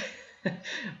to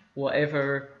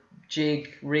whatever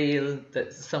jig, reel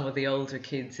that some of the older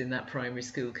kids in that primary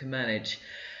school can manage.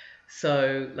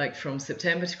 So, like from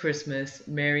September to Christmas,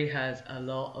 Mary has a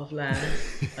lot of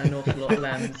lambs, an awful lot of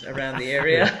lambs around the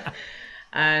area,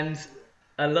 and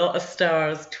a lot of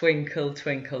stars twinkle,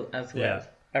 twinkle as well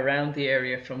around the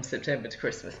area from September to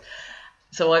Christmas.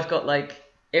 So I've got like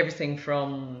everything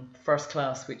from first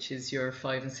class, which is your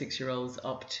 5 and 6 year olds,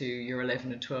 up to your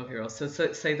 11 and 12 year olds. So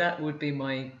that would be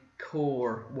my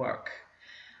core work.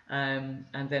 And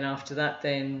then after that,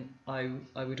 then I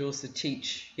would also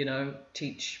teach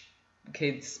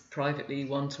kids privately,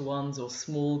 one-to-ones or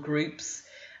small groups,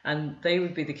 and they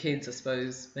would be the kids, I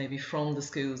suppose, maybe from the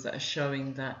schools that are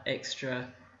showing that extra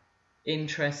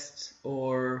interest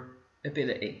or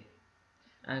ability,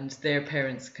 and their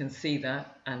parents can see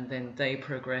that, and then they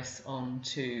progress on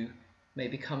to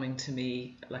maybe coming to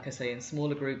me, like I say, in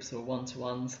smaller groups or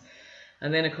one-to-ones.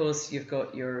 And then, of course, you've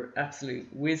got your absolute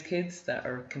whiz kids that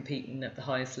are competing at the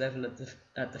highest level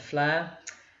at the FLA.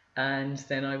 And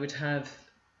then I would have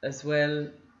as well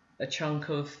a chunk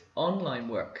of online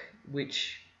work,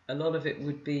 which a lot of it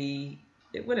would be,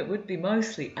 it would be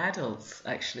mostly adults,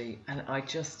 actually. And I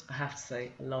have to say,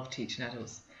 I love teaching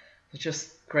adults. It's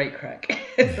just great crack.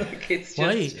 Like, it's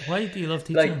just, why do you love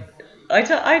teaching? Like,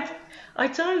 I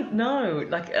don't know.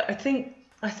 Like, I think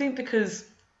because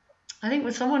I think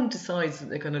when someone decides that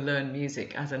they're going to learn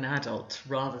music as an adult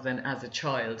rather than as a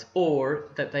child, or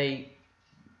that they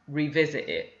revisit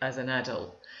it as an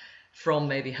adult from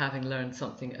maybe having learned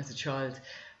something as a child,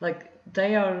 like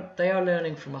they are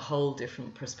learning from a whole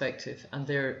different perspective, and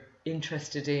they're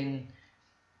interested in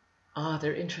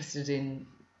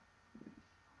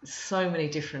so many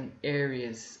different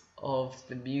areas of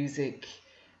the music,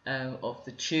 of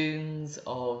the tunes,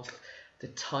 of the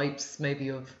types maybe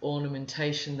of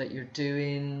ornamentation that you're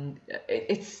doing.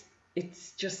 It's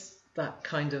just that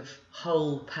kind of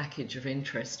whole package of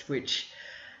interest, which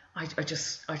I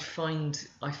just find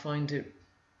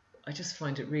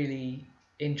it really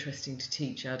interesting to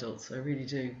teach adults. I really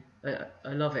do.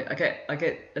 I love it. I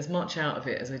get as much out of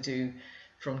it as I do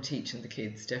from teaching the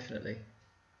kids, definitely.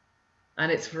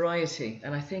 And it's variety,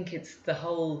 and I think it's the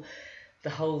whole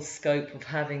scope of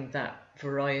having that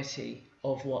variety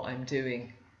of what I'm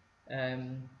doing,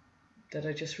 that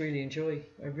I just really enjoy.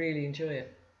 I really enjoy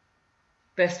it.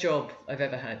 Best job I've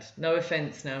ever had. No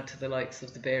offence now to the likes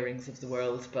of the Bearings of the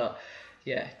world, but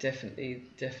yeah, definitely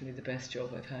the best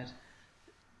job I've had.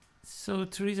 So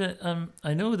Teresa,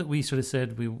 I know that we sort of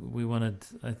said we wanted,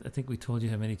 I think we told you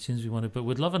how many tunes we wanted, but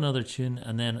we'd love another tune,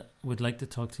 and then we'd like to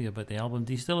talk to you about the album.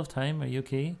 Do you still have time? Are you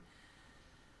okay?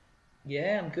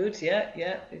 Yeah, I'm good. Yeah.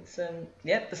 It's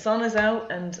the sun is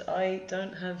out, and I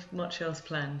don't have much else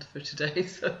planned for today,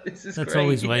 so this is That's great.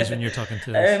 always wise when you're talking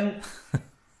to us.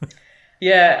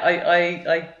 Yeah,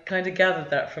 I kind of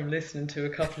gathered that from listening to a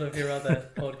couple of your other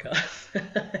podcasts.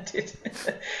 I did.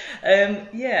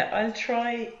 I'll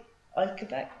try. I'll go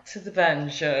back to the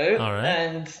banjo. All right.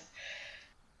 And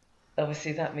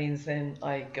obviously that means then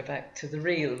I go back to the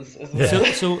reels as well.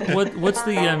 So what's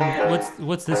the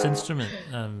what's this instrument?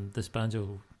 This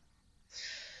banjo.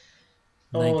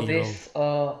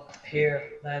 Here,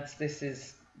 lads. This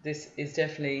is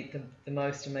definitely the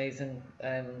most amazing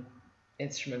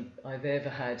instrument I've ever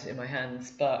had in my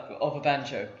hands, but of a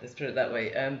banjo. Let's put it that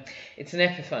way. It's an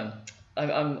Epiphone.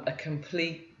 I'm a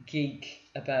complete geek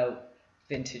about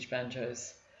vintage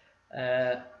banjos.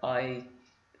 I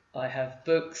have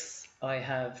books. I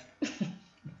have.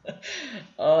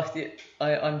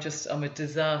 I'm a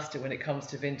disaster when it comes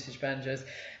to vintage banjos.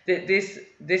 This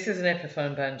is an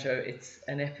Epiphone banjo. It's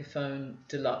an Epiphone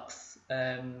Deluxe.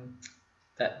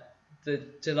 That the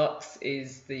Deluxe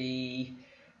is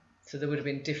so there would have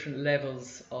been different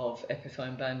levels of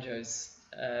Epiphone banjos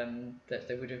that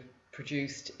they would have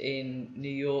produced in New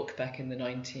York back in the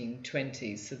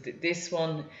 1920s. So this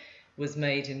one was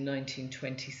made in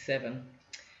 1927.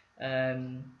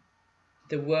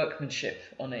 the workmanship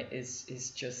on it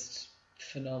is just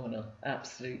phenomenal,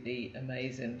 absolutely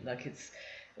amazing. Like it's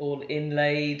all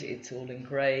inlaid, it's all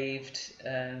engraved,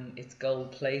 it's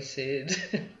gold plated.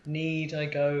 Need I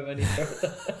go any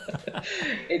further?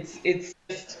 It's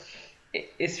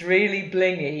really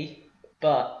blingy,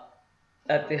 but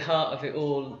at the heart of it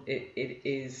all, it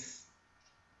is,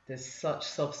 there's such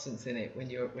substance in it when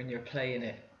you're playing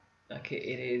it. Like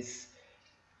it is,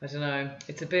 I don't know.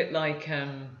 It's a bit like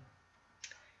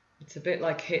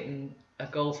hitting a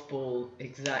golf ball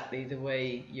exactly the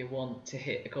way you want to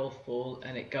hit a golf ball,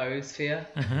 and it goes for you.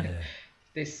 Uh-huh. Yeah.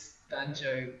 This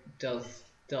banjo does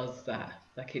that.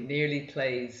 Like it nearly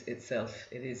plays itself.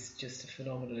 It is just a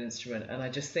phenomenal instrument, and I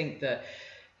just think that,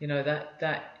 you know,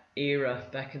 that era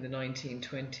back in the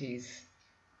 1920s,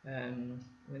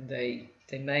 when they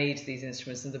made these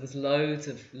instruments, and there was loads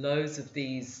of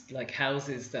these like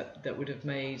houses that would have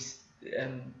made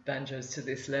banjos to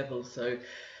this level. So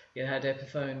you had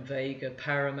Epiphone, Vega,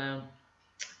 Paramount,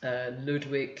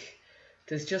 Ludwig.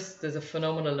 There's a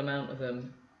phenomenal amount of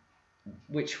them,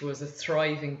 which was a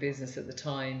thriving business at the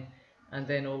time, and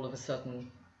then all of a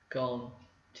sudden gone.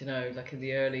 You know, like in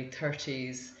the early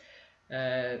 30s,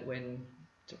 when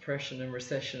depression and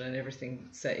recession and everything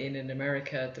set in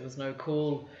America, there was no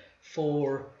call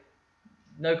for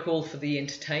the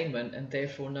entertainment, and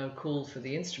therefore no call for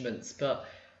the instruments. But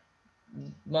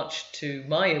much to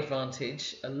my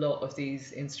advantage, a lot of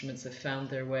these instruments have found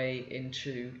their way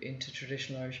into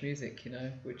traditional Irish music, you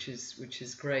know, which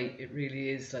is great. It really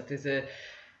is. Like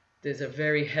there's a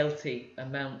very healthy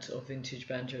amount of vintage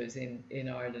banjos in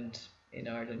Ireland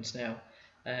now.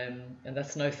 And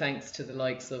that's no thanks to the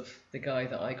likes of the guy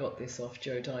that I got this off,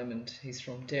 Joe Diamond. He's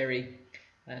from Derry,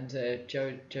 and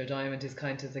Joe Diamond is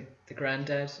kind of the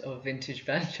granddad of vintage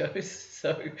banjos.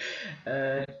 So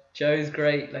Joe's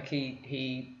great. Like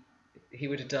he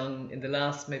would have done, in the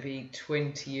last maybe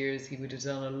 20 years, he would have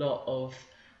done a lot of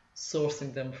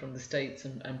sourcing them from the States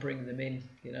and bringing them in,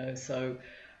 you know. So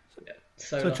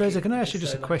Teresa, can I ask you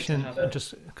just a question?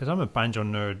 Just because I'm a banjo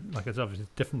nerd, like it's obviously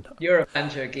different. You're a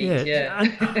banjo geek, yeah.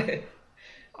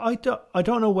 I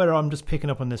don't know whether I'm just picking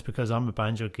up on this because I'm a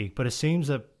banjo geek, but it seems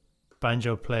that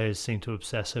banjo players seem to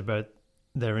obsess about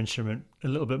their instrument a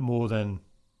little bit more than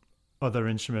other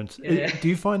instruments. Yeah. Do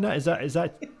you find that? Is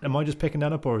that? Am I just picking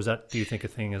that up, or is that? Do you think a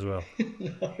thing as well?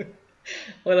 No.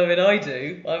 Well, I mean, I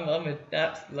do. I'm a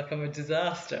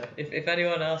disaster. If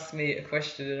anyone asks me a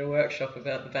question in a workshop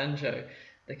about the banjo,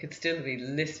 they could still be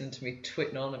listening to me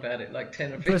twitting on about it like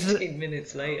 10 or 15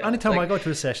 minutes later. Anytime I go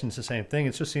to a session, it's the same thing.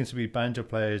 It just seems to be banjo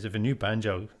players. If a new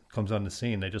banjo comes on the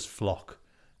scene, they just flock.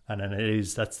 And then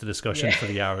that's the discussion for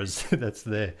the hours that's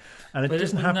there. And it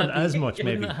doesn't happen as much,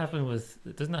 maybe. Doesn't that happen with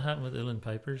uilleann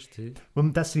pipers too? Well,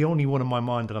 that's the only one in my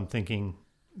mind that I'm thinking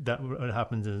that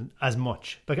happens as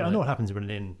much. Like right. I know it happens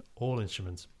within all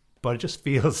instruments, but it just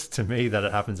feels to me that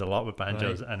it happens a lot with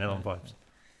banjos and uilleann pipes.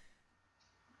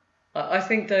 I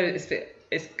think though it's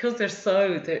because they're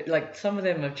like, some of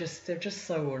them they're just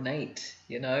so ornate,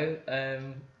 you know,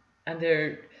 and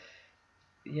they're.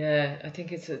 Yeah, I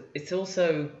think it's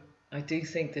also, I do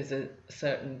think there's a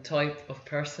certain type of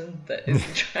person that is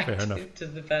attracted to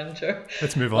the banjo.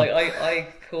 Let's move on. Like I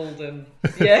call them,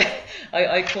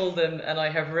 I call them, and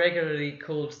I have regularly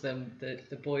called them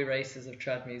the boy races of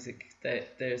trad music.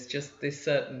 That there's just this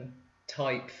certain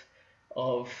type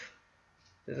of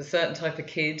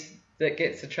kid that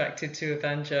gets attracted to a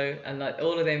banjo, and like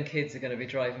all of them kids are going to be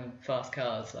driving fast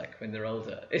cars like when they're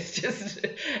older. It's just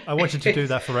I want you to do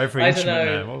that for every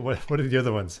instrument now. What are the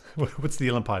other ones? What's the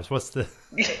uilleann pipes? What's the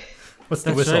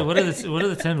whistle? Right. What are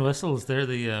the 10 whistles? They're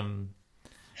the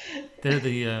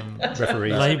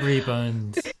referees, library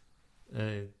bound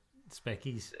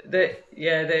speckies.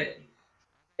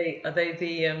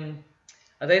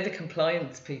 Are they the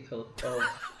compliance people of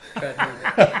trad music?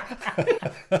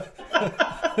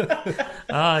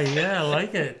 Yeah, I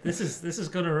like it. This is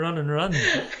going to run and run.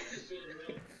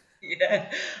 Yeah.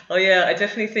 Oh yeah, I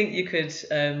definitely think you could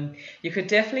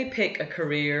definitely pick a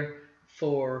career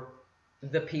for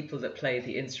the people that play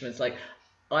the instruments. Like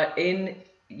in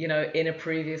a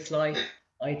previous life,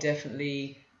 I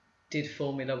definitely did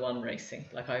Formula One racing.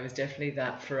 Like I was definitely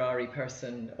that Ferrari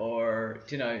person, or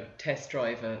test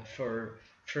driver for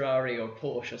Ferrari or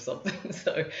Porsche or something.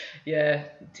 So yeah,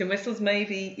 tin whistles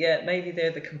maybe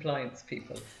they're the compliance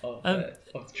people of the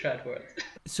trad world.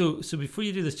 So before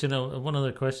you do this, Janelle, one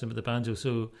other question about the banjo.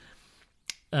 So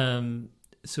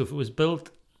if it was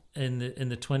built in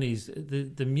the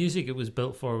 20s, the music it was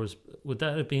built for would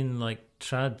that have been like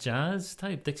trad jazz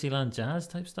type, Dixieland jazz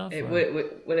type stuff? It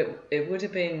would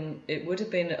have been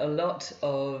a lot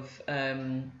of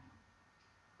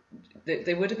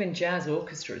they would have been jazz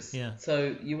orchestras. Yeah.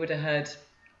 So you would have had,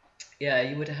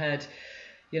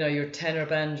 your tenor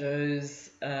banjos,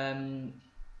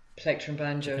 plectrum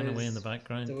banjos. Kind of way in the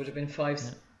background. There would have been five.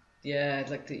 Yeah,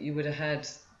 like you would have had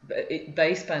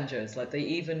bass banjos. Like they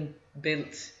even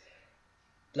built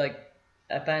like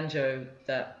a banjo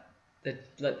that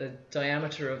the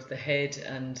diameter of the head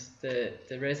and the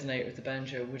resonator of the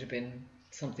banjo would have been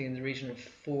something in the region of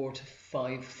 4 to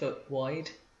 5 foot wide,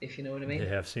 if you know what I mean.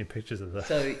 Yeah, I've seen pictures of that.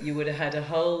 So you would have had a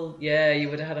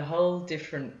whole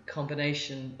different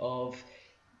combination of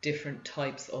different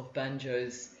types of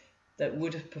banjos that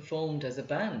would have performed as a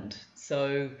band.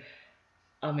 So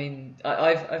I mean,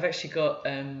 I've actually got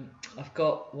I've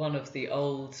got one of the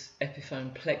old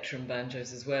Epiphone plectrum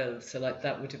banjos as well. So like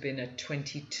that would have been a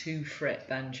 22 fret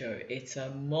banjo. It's a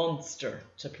monster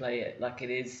to play it. Like it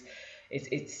is,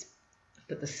 it's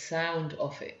but the sound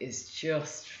of it is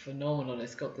just phenomenal.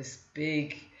 It's got this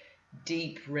big,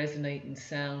 deep, resonating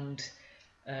sound.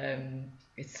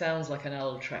 It sounds like an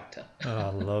old tractor.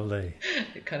 Oh, lovely.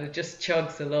 It kind of just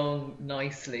chugs along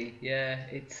nicely. Yeah,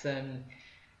 it's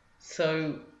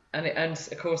so and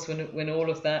of course when all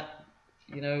of that,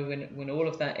 when all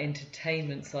of that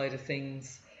entertainment side of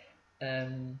things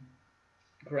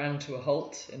ground to a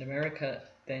halt in America,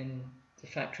 then the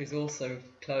factories also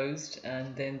closed,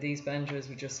 and then these banjos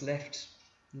were just left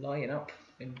lying up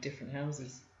in different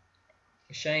houses.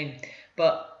 A shame,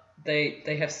 but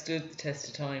they have stood the test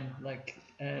of time. Like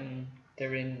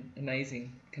they're in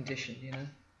amazing condition,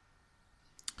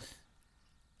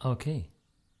 Okay.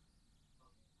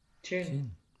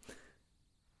 Tune.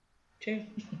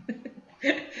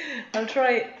 I'll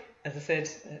try, as I said,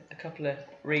 a couple of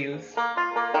reels.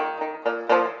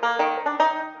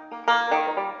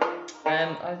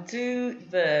 I'll do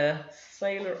the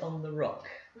Sailor on the Rock,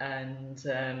 and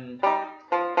I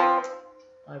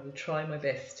will try my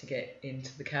best to get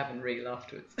into the cabin reel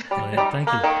afterwards. Brilliant, thank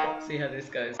you. See how this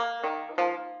goes.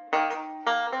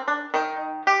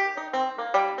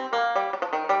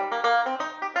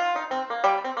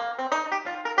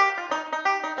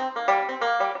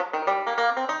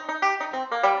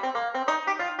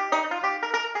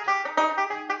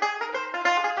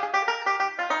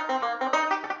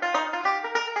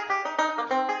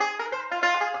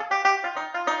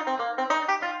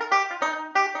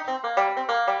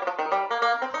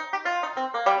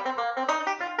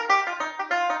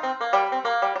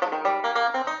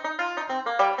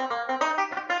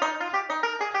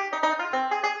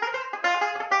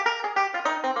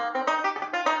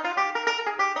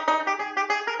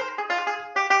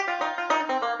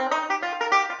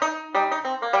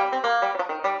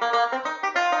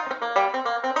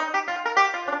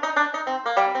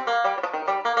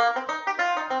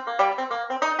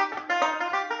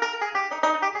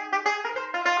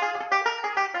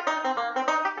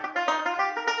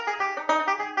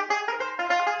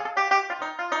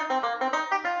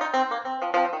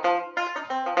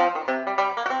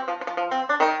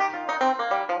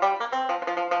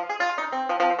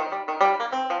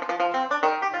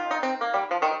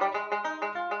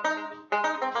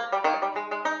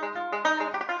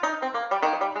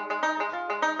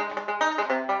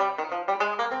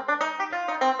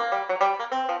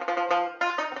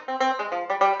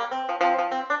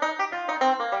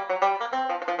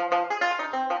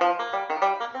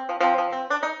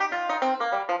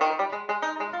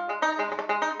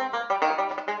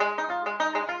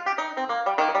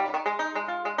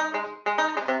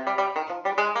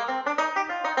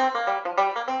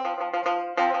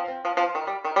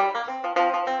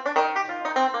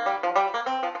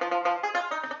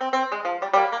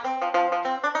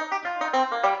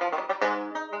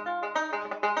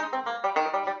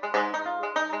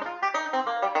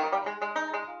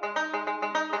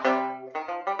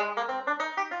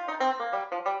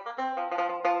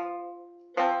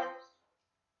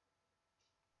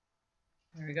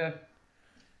 There we go.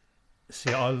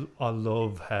 See, I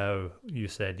love how you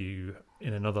said you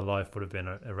in another life would have been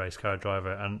a race car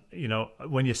driver, and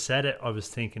when you said it, I was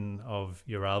thinking of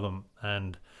your album,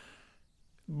 and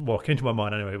what came to my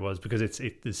mind anyway was because it's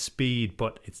the speed,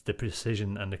 but it's the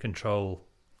precision and the control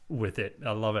with it.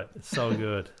 I love it. It's so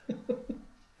good.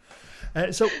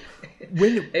 So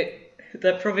when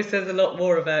that probably says a lot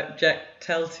more about Jack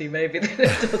Talty maybe than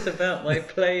it does about my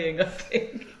playing, I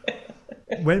think.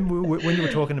 when you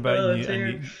were talking about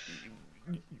dear.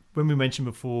 When we mentioned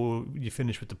before you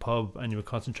finished with the pub and you were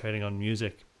concentrating on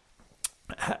music,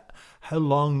 how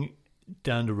long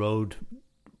down the road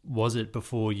was it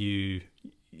before you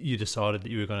decided that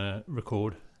you were going to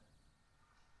record?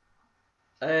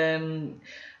 To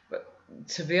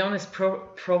be honest,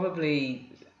 probably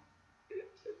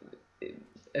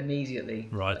immediately.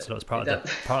 Right, so that's part of That-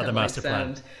 the that might master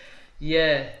plan. sound-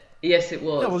 Yeah. Yes, it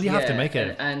was. Yeah, well, you have to yeah. make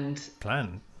it. And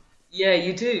Plan. yeah,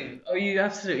 you do. Oh, you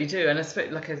absolutely do. And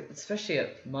especially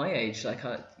at my age,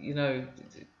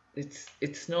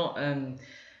 it's not.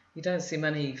 You don't see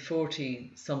many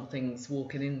 40 somethings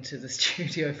walking into the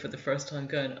studio for the first time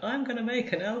going, I'm going to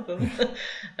make an album.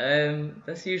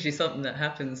 That's usually something that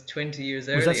happens 20 years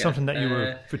earlier. Was that something that you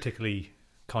were particularly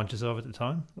conscious of at the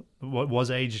time? What was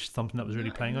age something that was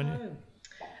really playing on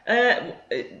you?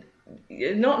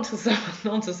 Not until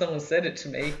someone said it to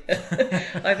me.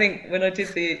 I think when I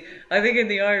think in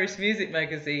the Irish Music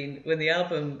magazine, when the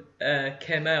album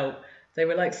came out, they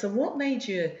were like, so what made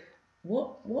you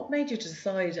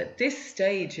decide at this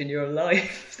stage in your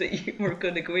life that you were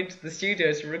going to go into the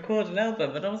studio to record an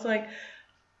album? And I was like,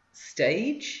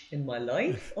 stage in my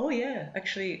life? Oh yeah,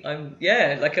 actually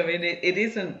it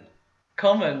isn't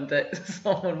common that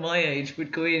someone my age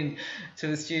would go in to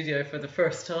the studio for the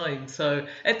first time. So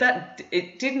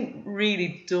it didn't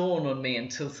really dawn on me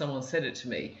until someone said it to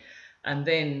me. And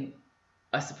then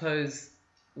I suppose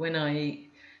when I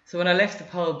left the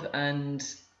pub, and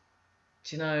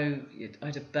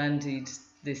I'd have bandied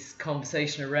this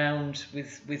conversation around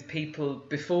with people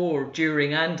before,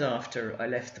 during and after I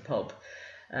left the pub.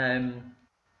 And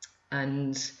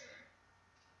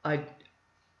I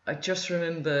just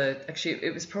remember, actually,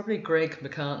 it was probably Greg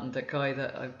McCartan, that guy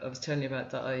that I was telling you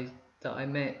about, that I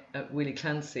met at Willie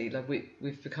Clancy. Like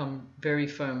we've become very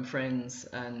firm friends,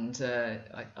 and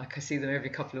I see them every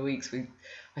couple of weeks.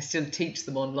 I still teach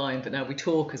them online, but now we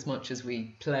talk as much as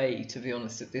we play, to be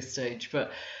honest, at this stage.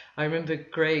 But I remember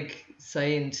Greg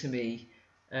saying to me,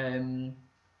 if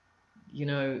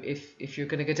you're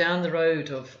going to go down the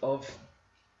road of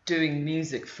doing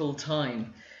music full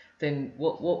time, then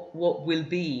what will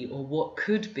be, or what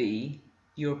could be,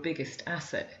 your biggest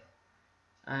asset?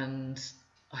 And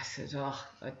I said, I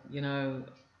don't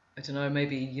know,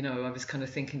 maybe, I was kind of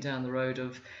thinking down the road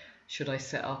of, should I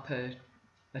set up a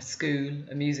school,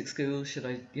 a music school? Should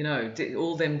I,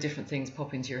 all them different things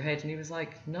pop into your head? And he was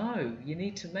like, no, you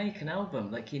need to make an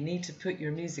album. Like, you need to put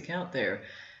your music out there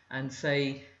and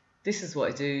say, this is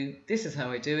what I do, this is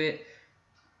how I do it.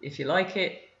 If you like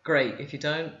it, great. If you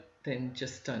don't, then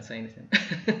just don't say anything.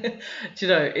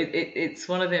 It's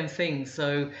one of them things.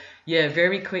 So yeah,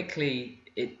 very quickly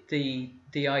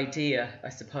the idea, I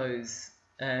suppose,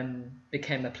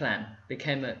 became a plan.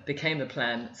 Became a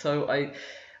plan. So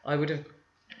I would have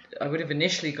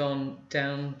initially gone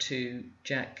down to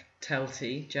Jack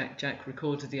Talty. Jack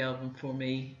recorded the album for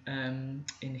me in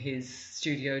his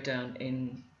studio down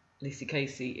in Lacey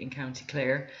Casey in County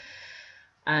Clare,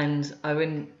 and I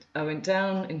went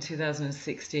down in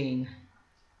 2016,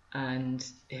 and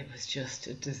it was just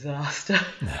a disaster.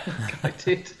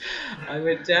 I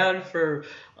went down.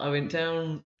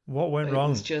 What went wrong? It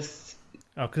was just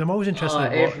because I'm always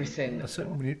interested in everything.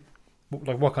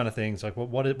 Like what kind of things? Like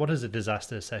what does a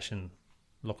disaster session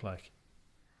look like?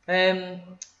 Well,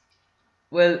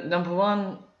 number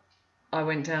one, I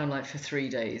went down like for 3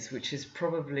 days, which is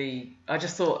probably, I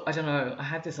just thought, I don't know, I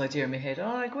had this idea in my head,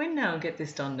 I go in now and get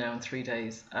this done now in 3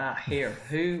 days.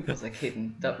 Who was I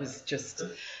kidding? That was just,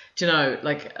 it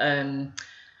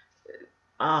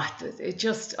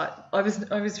just, I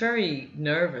was very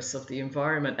nervous of the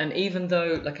environment. And even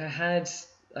though, like, I had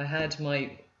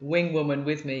my wing woman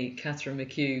with me, Catherine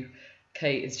McHugh.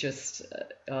 Kate is just,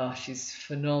 she's a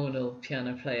phenomenal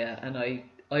piano player, and I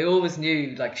always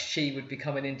knew like she would be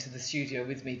coming into the studio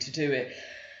with me to do it.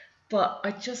 But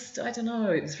I don't know,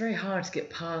 it was very hard to get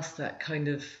past that kind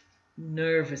of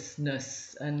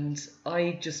nervousness, and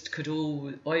I just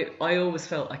I always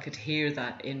felt I could hear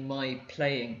that in my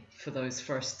playing for those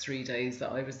first 3 days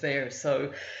that I was there.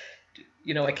 So,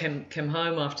 I came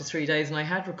home after 3 days, and I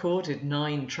had recorded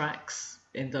 9 tracks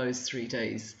in those 3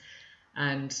 days,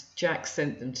 and Jack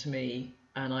sent them to me,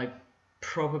 and I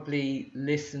probably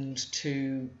listened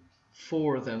to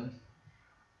 4 of them,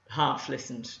 half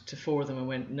listened to 4 of them, and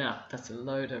went, nah, that's a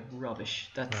load of rubbish.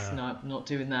 That's not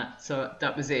doing that. So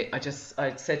that was it. I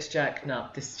said to Jack, no,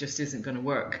 this just isn't going to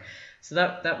work. So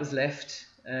that was left.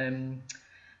 And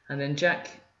then Jack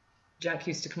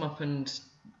used to come up and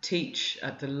teach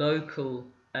at the local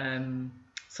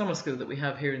summer school that we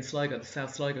have here in Sligo, the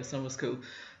South Sligo Summer School.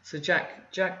 So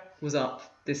Jack was up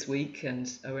this week,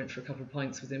 and I went for a couple of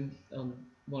pints with him on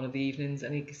one of the evenings,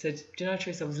 and he said, do you know,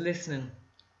 Trace, I was listening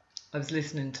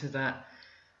to that,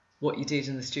 what you did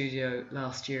in the studio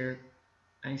last year,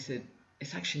 and he said,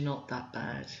 it's actually not that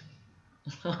bad.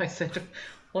 I said,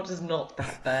 what does not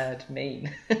that bad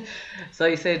mean? So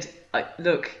he said,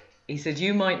 look, he said,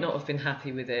 you might not have been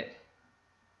happy with it,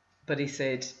 but he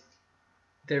said,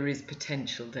 there is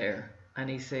potential there. And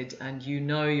he said, and you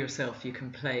know yourself, you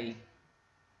can play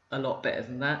a lot better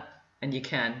than that, and you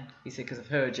can. He said, because I've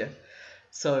heard you.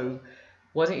 So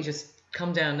why don't you just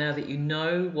come down now that you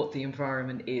know what the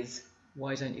environment is?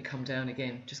 Why don't you come down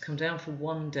again? Just come down for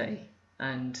one day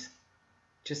and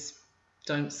just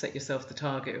don't set yourself the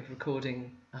target of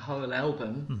recording a whole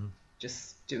album. Mm-hmm.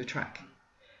 Just do a track.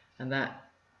 And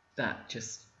that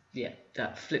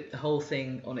flipped the whole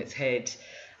thing on its head.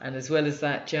 And as well as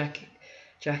that, Jack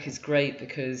is great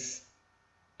because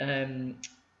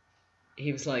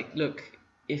he was like, look,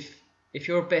 if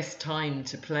your best time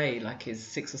to play like is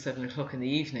 6 or 7 o'clock in the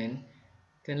evening,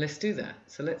 then let's do that.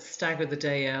 So let's stagger the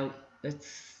day out.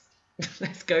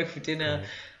 Let's go for dinner. Right.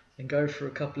 And go for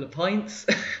a couple of pints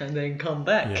and then come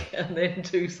back and then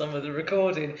do some of the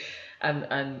recording.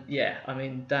 And yeah, I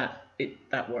mean, that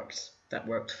worked. That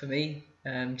worked for me.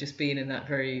 Just being in that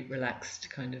very relaxed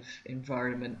kind of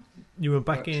environment. You went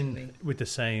back in with the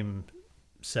same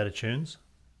set of tunes?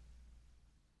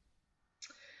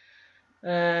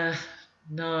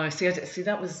 No, see,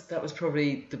 that was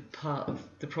probably the part of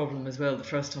the problem as well. The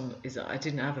first time is that I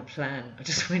didn't have a plan. I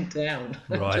just went down.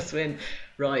 Right. I just went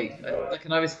right.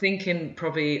 And I was thinking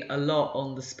probably a lot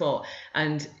on the spot.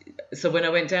 And so when I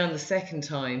went down the second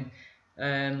time,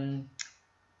 I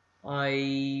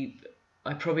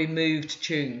probably moved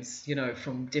tunes,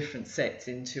 from different sets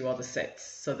into other sets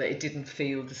so that it didn't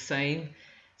feel the same.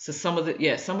 So some of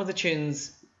the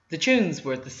tunes. The tunes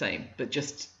were the same, but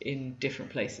just in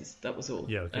different places. That was all.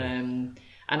 Yeah, okay. And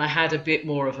I had a bit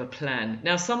more of a plan.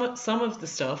 Now, some of the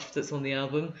stuff that's on the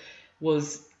album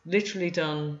was literally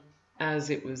done as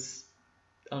it was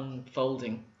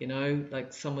unfolding.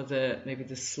 Like some of maybe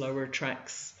the slower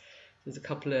tracks. There's a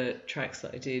couple of tracks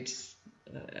that I did.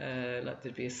 Like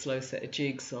there'd be a slow set of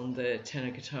jigs on the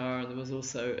tenor guitar, and there was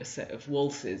also a set of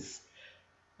waltzes.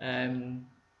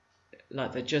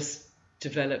 Like they're just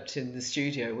developed in the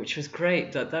studio, which was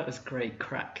great. That was great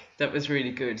crack. That was really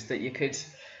good that you could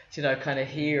kind of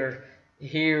hear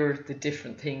the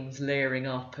different things layering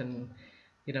up and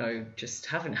just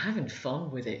having fun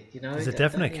with it. There's a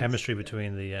definite chemistry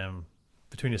between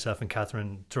between yourself and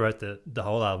Catherine throughout the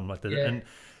whole album, like and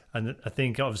I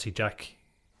think obviously Jack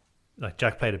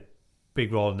played a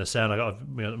big role in the sound.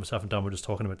 Myself and Don were just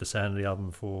talking about the sound of the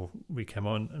album before we came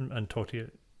on and talked to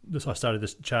you. I started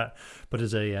this chat, but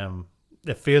there's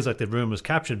it feels like the room was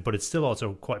captured, but it's still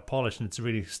also quite polished, and it's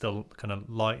really still kind of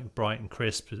light and bright and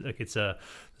crisp. Like there's a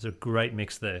great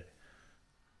mix there.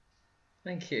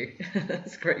 Thank you.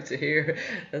 That's great to hear.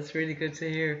 That's really good to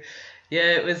hear.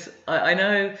 Yeah, it was. I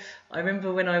know. I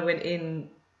remember when I went into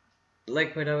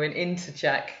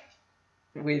Jack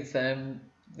with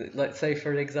like say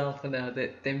for an example now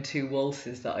that them 2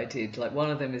 waltzes that I did. Like one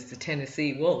of them is the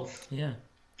Tennessee waltz. Yeah.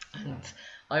 And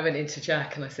I went into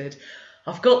Jack and I said,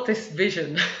 I've got this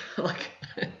vision. Like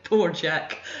poor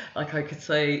Jack. Like I could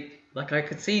see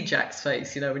Jack's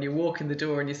face, when you walk in the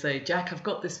door and you say, Jack, I've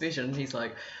got this vision. And he's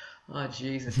like, oh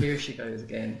Jesus, here she goes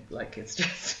again. Like it's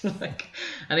just like,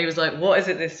 and he was like, what is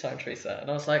it this time, Teresa?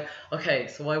 And I was like, okay,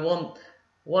 so I want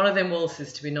one of them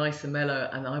waltzes to be nice and mellow,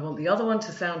 and I want the other one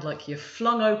to sound like you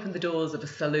flung open the doors of a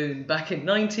saloon back in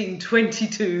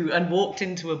 1922 and walked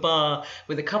into a bar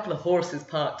with a couple of horses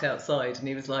parked outside. And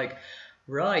he was like,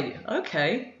 right,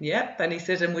 okay, yep. And he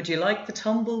said, and would you like the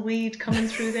tumbleweed coming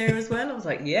through there as well? I was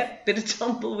like, yep, bit of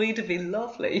tumbleweed would be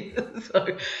lovely.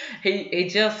 So he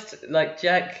just, like,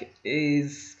 Jack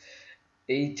is,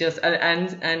 he just,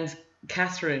 and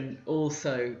Catherine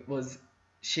also was,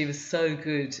 she was so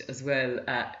good as well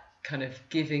at kind of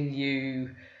giving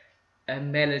you a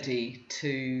melody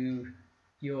to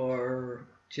your,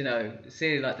 it's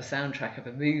really like the soundtrack of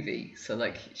a movie. So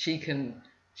like she could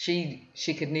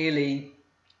nearly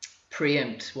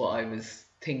preempt what I was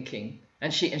thinking,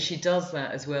 and she does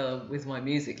that as well with my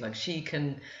music. Like she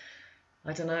can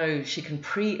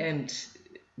preempt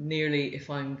nearly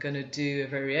if I'm going to do a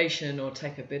variation or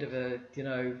take a bit of a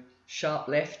sharp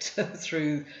left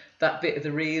through that bit of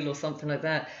the reel or something like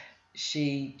that.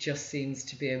 She just seems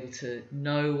to be able to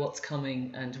know what's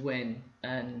coming and when,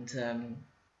 and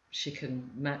she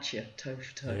can match you toe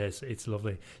for toe. Yes, it's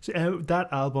lovely. So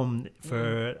that album,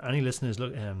 for any listeners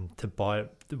to buy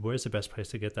it, where's the best place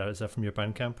to get that? Is that from your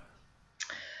Bandcamp?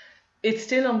 It's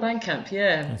still on Bandcamp,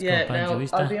 yeah. It's yeah. called Now,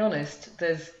 I'll be honest,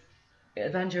 there's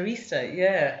Banjoista,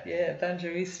 yeah,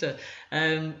 Banjoista.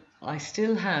 I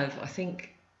still have, I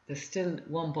think there's still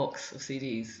 1 box of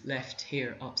CDs left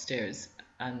here upstairs,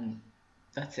 and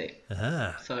that's it.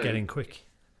 So getting quick.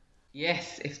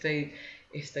 Yes, if they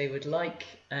would like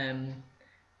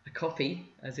copy,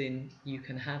 as in you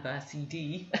can have a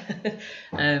CD. The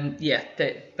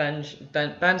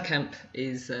Bandcamp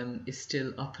is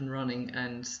still up and running,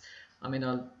 and I mean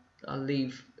I'll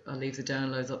leave the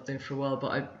downloads up there for a while,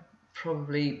 but I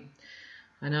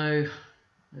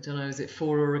don't know, is it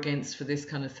for or against for this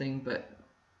kind of thing, but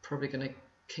probably going to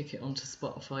kick it onto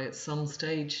Spotify at some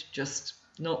stage. Just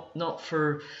not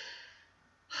for.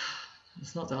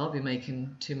 It's not that I'll be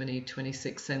making too many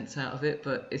 26 cents out of it,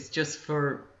 but it's just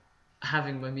for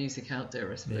having my music out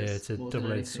there, I suppose. Yeah, it's a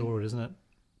double-edged sword, isn't it?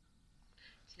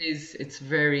 It is. It's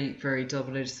very, very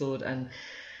double-edged sword. And,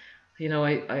 you know,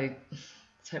 I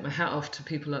take my hat off to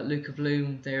people like Luca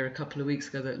Bloom there a couple of weeks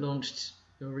ago that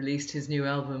released his new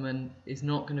album and is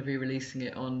not going to be releasing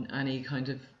it on any kind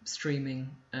of streaming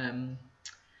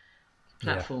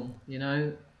platform, you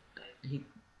know.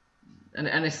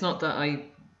 And it's not that I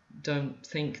don't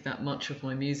think that much of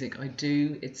my music. I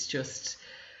do. It's just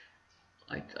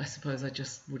I suppose I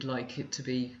just would like it to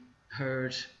be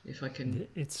heard if I can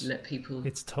let people.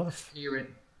 It's tough. Hear it.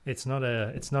 It's not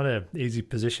a easy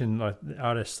position. Like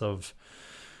artists of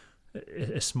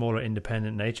a smaller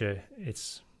independent nature,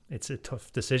 it's a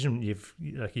tough decision. You're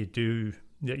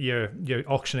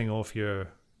auctioning off your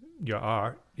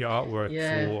artwork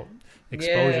for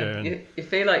exposure. Yeah, you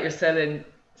feel like you're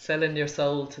selling your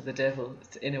soul to the devil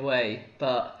in a way,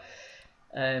 but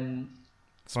I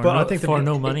think for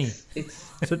no money.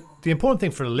 So the important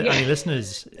thing for any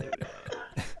listeners,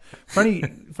 for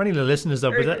any listeners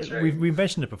though, but we've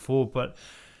mentioned it before, but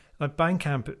like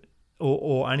Bandcamp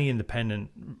or any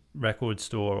independent record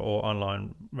store or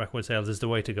online record sales is the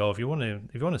way to go if you want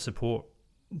to support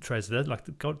Trace Dead. Like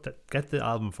get the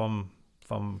album from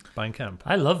Bandcamp.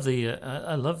 I love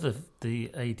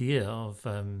the idea of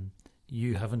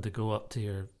you having to go up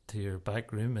to your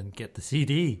back room and get the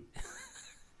CD.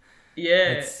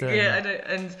 Yeah, I know,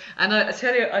 and I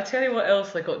tell you what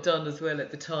else I got done as well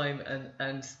at the time,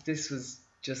 and this was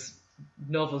just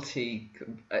novelty,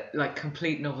 like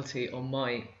complete novelty on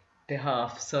my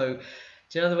behalf. So,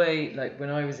 do you know the way, like when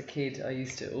I was a kid, I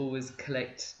used to always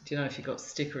collect. Do you know if you got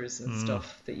stickers and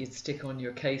stuff that you'd stick on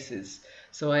your cases?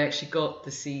 So I actually got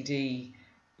the CD,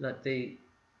 like the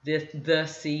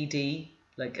CD.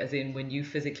 Like as in when you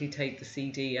physically take the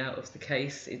CD out of the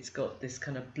case, it's got this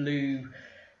kind of blue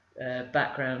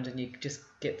background and you just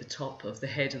get the top of the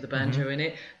head of the banjo in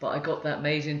it. But I got that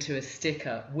made into a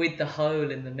sticker with the hole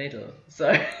in the middle. So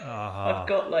I've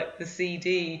got like the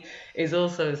CD is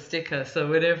also a sticker. So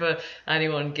whenever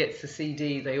anyone gets a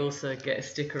CD, they also get a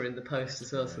sticker in the post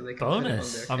as well, so they can put it on their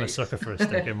case. I'm a sucker for a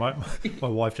sticker. My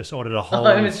wife just ordered a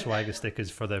whole swag of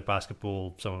stickers for their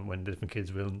basketball. So when different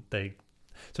kids will,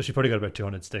 so she probably got about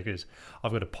 200 stickers.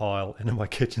 I've got a pile in my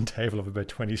kitchen table of about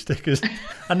 20 stickers.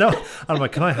 And I'm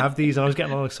like, can I have these? And I was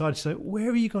getting all excited. She's like,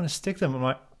 where are you going to stick them? I'm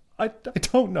like, I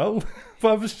don't know.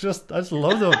 But I just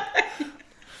love them.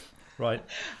 Right.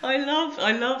 I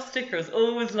love stickers.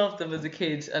 Always loved them as a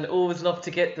kid, and always loved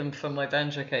to get them from my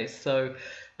banjo case. So,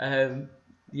 I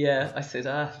said,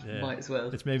 might as well.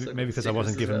 It's maybe because I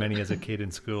wasn't given many as a kid in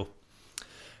school.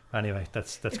 Anyway,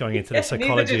 that's going into the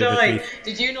psychology neither of it.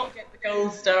 Did you not get the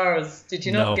gold stars? Did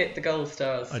you not get the gold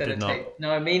stars? I did not.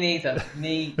 No, me neither.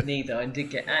 Me neither. I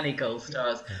didn't get any gold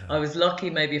stars. I was lucky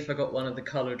maybe if I got one of the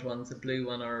coloured ones, a blue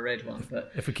one or a red one.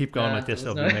 But if we keep going like this,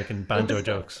 they'll be making banjo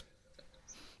jokes.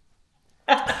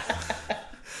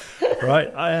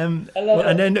 Right. And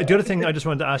then the other thing I just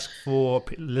wanted to ask for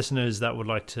listeners that would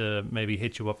like to maybe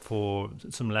hit you up for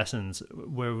some lessons,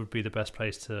 where would be the best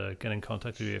place to get in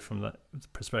contact with you from that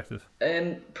perspective?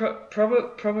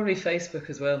 Probably Facebook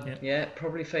as well. Yeah,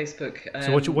 probably Facebook.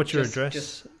 So what's your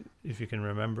address, if you can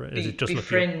remember it? Is it just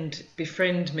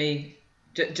befriend me,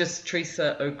 just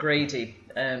Teresa O'Grady.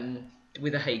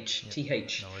 With a H,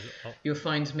 TH. You'll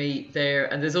find me there,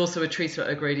 and there's also a Teresa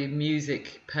O'Grady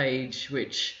music page,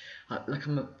 which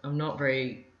I'm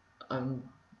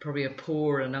probably a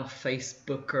poor enough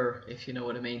Facebooker, if you know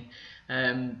what I mean.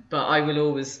 But I will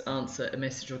always answer a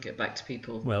message or get back to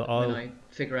people when I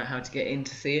figure out how to get in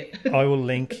to see it. I will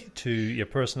link to your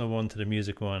personal one, to the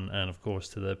music one, and of course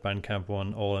to the Bandcamp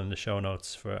one, all in the show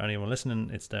notes for anyone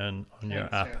listening. It's down on your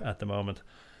app at the moment.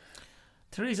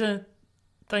 Teresa,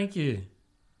 thank you.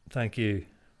 Thank you.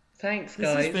 Thanks,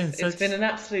 guys. It's been an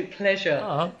absolute pleasure.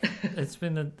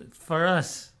 For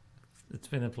us, it's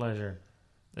been a pleasure.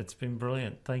 It's been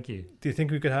brilliant. Thank you. Do you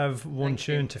think we could have one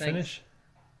tune to finish?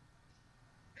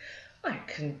 I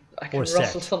can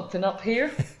rustle something up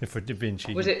here. If we're being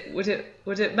cheeky. Would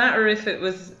it matter if it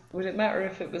was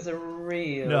a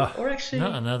reel? No. Or actually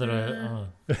not another.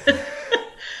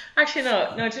 Actually,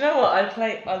 no. Do you know what?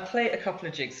 I'll play a couple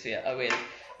of jigs for you. I will.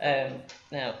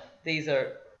 Now these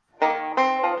are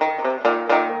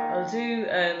I'll do.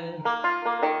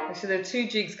 Actually, there are two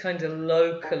jigs kind of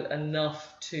local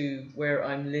enough to where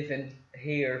I'm living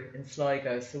here in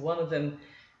Sligo. So one of them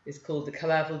is called the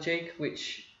Calavel jig,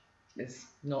 which is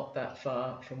not that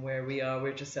far from where we are.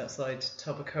 We're just outside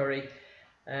Tobercurry.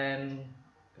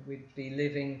 We'd be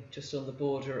living just on the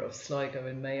border of Sligo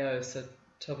and Mayo. So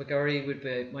Tobercurry would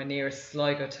be my nearest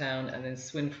Sligo town, and then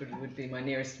Swinford would be my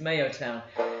nearest Mayo town.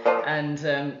 And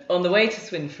on the way to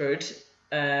Swinford,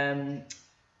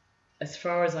 as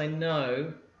far as I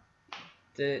know,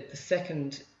 the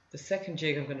second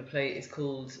jig I'm going to play is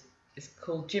called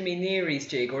Jimmy Neary's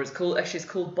jig, or it's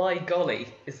called By Golly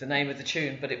is the name of the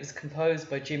tune, but it was composed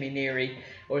by Jimmy Neary,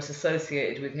 or it's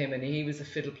associated with him, and he was a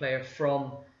fiddle player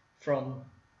from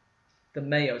the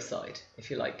Mayo side,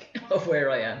 if you like, of where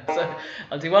I am. So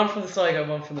I'll do one from the Sligo,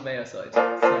 one from the Mayo side.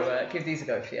 So give these a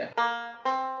go for you.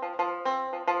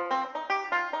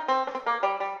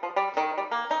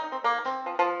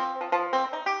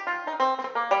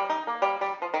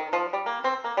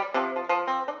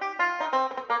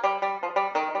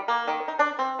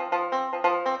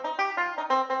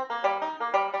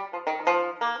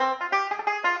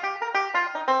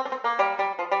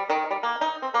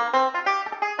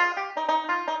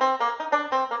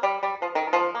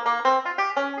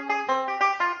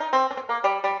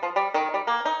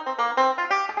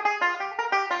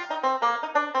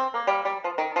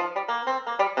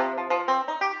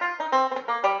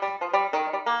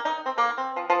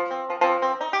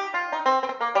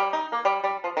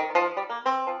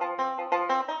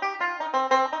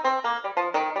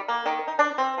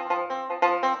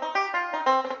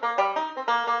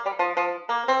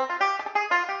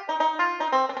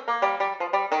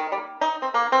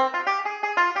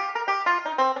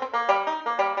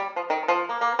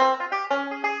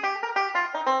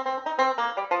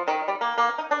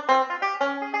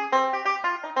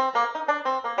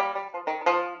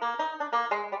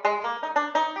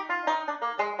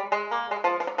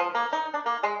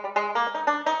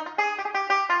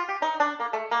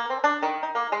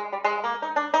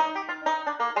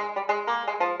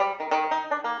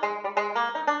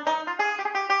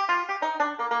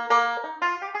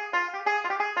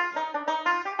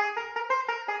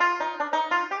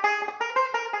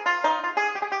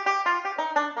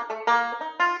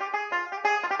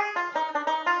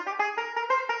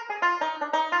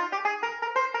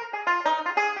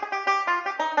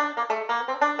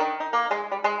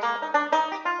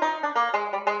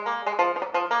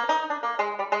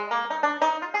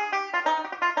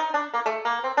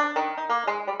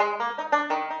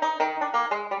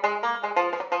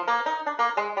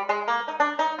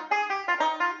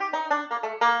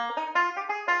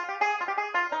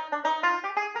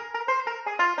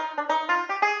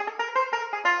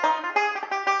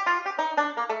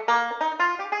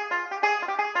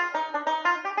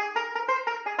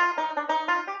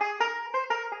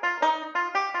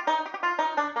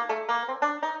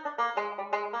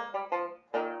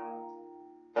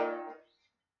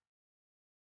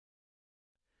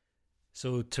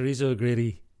 So, Teresa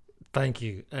O'Grady, thank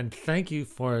you. And thank you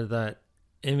for that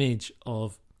image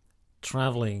of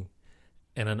travelling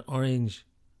in an orange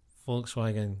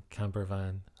Volkswagen camper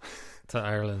van to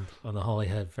Ireland on the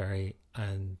Holyhead Ferry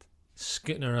and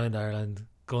scooting around Ireland,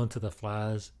 going to the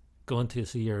Flas, going to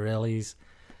see your rallies.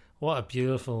 What a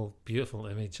beautiful, beautiful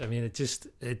image. I mean, it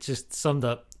just summed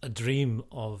up a dream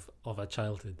of a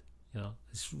childhood. You know,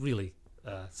 it's really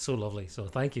so lovely. So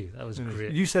thank you. That was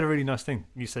great. You said a really nice thing.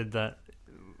 You said that,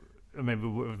 I mean,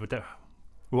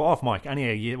 we're off mic.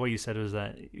 Anyway, what you said was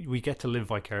that we get to live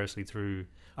vicariously through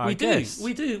our guests.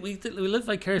 We live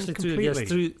vicariously through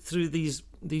guests, through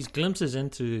these glimpses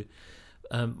into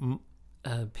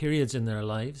periods in their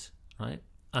lives, right?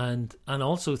 And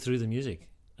also through the music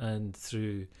and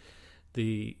through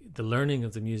the learning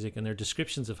of the music and their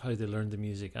descriptions of how they learned the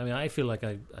music. I mean, I feel like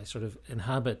I sort of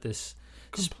inhabit this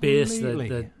space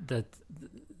that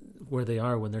where they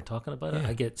are when they're talking about it.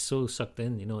 I get so sucked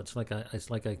in, you know. It's like I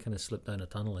kind of slip down a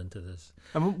tunnel into this.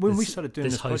 And when we started doing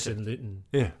this house project, in Luton,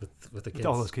 with the kids,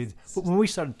 all those kids. But when we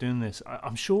started doing this,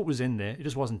 I'm sure it was in there. It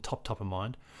just wasn't top of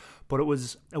mind, but it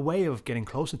was a way of getting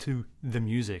closer to the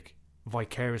music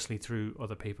vicariously through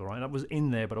other people. Right, that was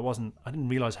in there, but it wasn't. I didn't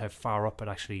realize how far up it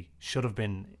actually should have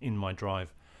been in my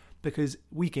drive, because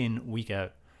week in, week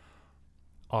out,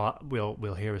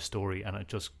 we'll hear a story and it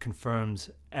just confirms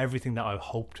everything that I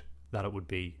hoped that it would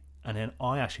be, and then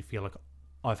I actually feel like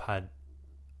I've had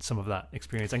some of that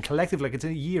experience, and collectively, like, it's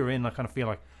a year in, I kind of feel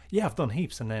like, yeah, I've done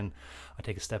heaps, and then I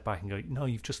take a step back and go, no,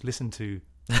 you've just listened to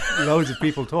loads of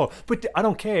people talk. But I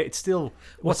don't care. It's still,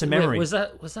 what's a memory? Was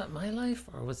that my life,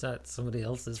 or was that somebody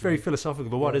else's? It's very life? philosophical,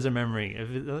 but what is a memory?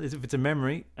 If it's a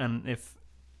memory, and if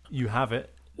you have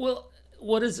it, well,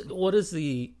 what is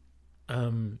the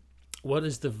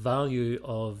value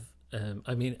of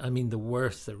I mean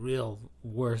the real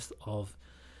worth of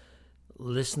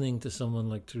listening to someone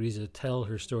like Teresa tell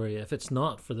her story, if it's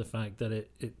not for the fact that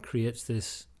it creates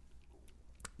this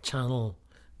channel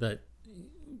that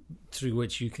through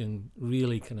which you can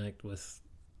really connect with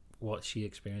what she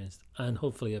experienced, and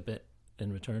hopefully a bit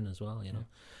in return as well, you know.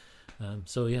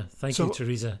 So yeah, thank you,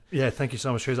 Teresa. Yeah, thank you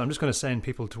so much, Teresa. I'm just going to send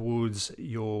people towards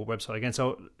your website again.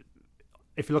 So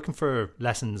if you're looking for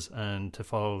lessons and to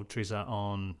follow Teresa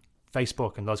on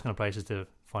Facebook and those kind of places to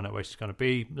find out where she's going to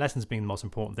be, lessons being the most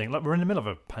important thing. Like, we're in the middle of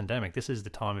a pandemic. This is the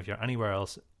time, if you're anywhere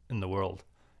else in the world,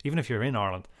 even if you're in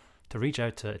Ireland, to reach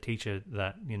out to a teacher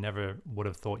that you never would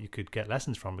have thought you could get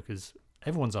lessons from, because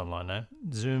everyone's online now.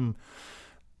 Zoom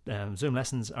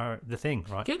lessons are the thing,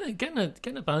 right?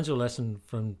 Getting a banjo lesson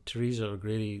from Teresa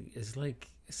O'Grady is like,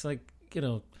 it's like, you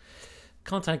know,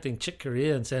 contacting Chick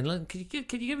Corea and saying, "Look, could you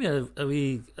give me a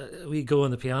wee go on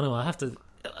the piano? I have to."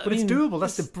 But it's doable.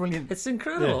 That's the brilliant. It's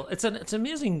incredible. Yeah. It's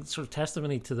amazing sort of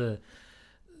testimony to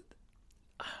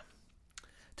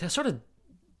a sort of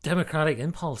democratic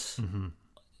impulse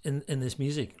in this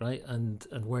music, right? And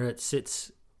where it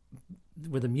sits,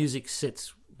 where the music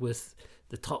sits with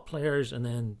the top players, and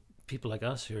then people like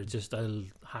us who are just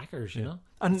hackers, you know.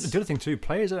 And the other thing too,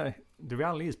 the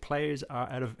reality is players are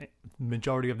out of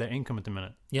majority of their income at the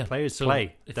minute. Yeah, players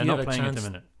play. They're not playing at the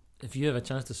minute. If you have a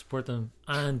chance to support them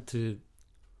and to,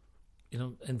 you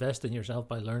know, invest in yourself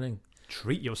by learning,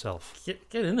 treat yourself.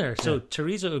 Get in there. So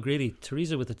Teresa O'Grady,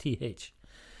 Teresa with a TH.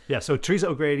 Yeah, so Teresa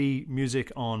O'Grady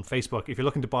Music on Facebook. If you're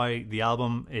looking to buy the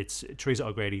album, it's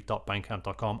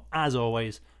teresao'grady.bandcamp.com. As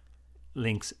always,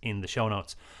 links in the show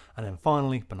notes. And then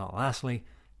finally, but not lastly,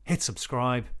 hit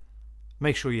subscribe.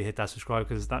 Make sure you hit that subscribe,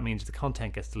 because that means the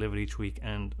content gets delivered each week,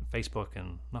 and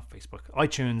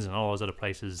iTunes and all those other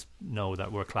places know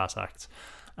that we're class acts.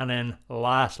 And then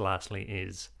lastly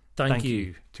is thank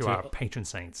you to our patron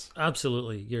saints.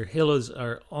 Absolutely. Your halos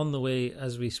are on the way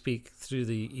as we speak through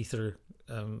the ether.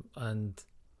 And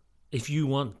if you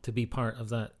want to be part of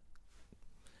that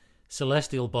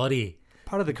celestial body,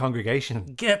 part of the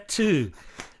congregation, get to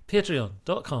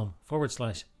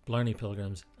patreon.com/Blarney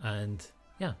Pilgrims, and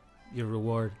yeah, your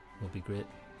reward will be great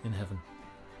in heaven.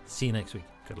 See you next week.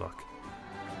 Good luck.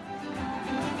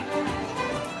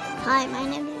 Hi, my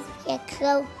name is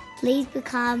Pietro. Please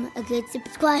become a good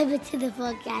subscriber to the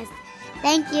podcast.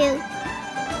 Thank you.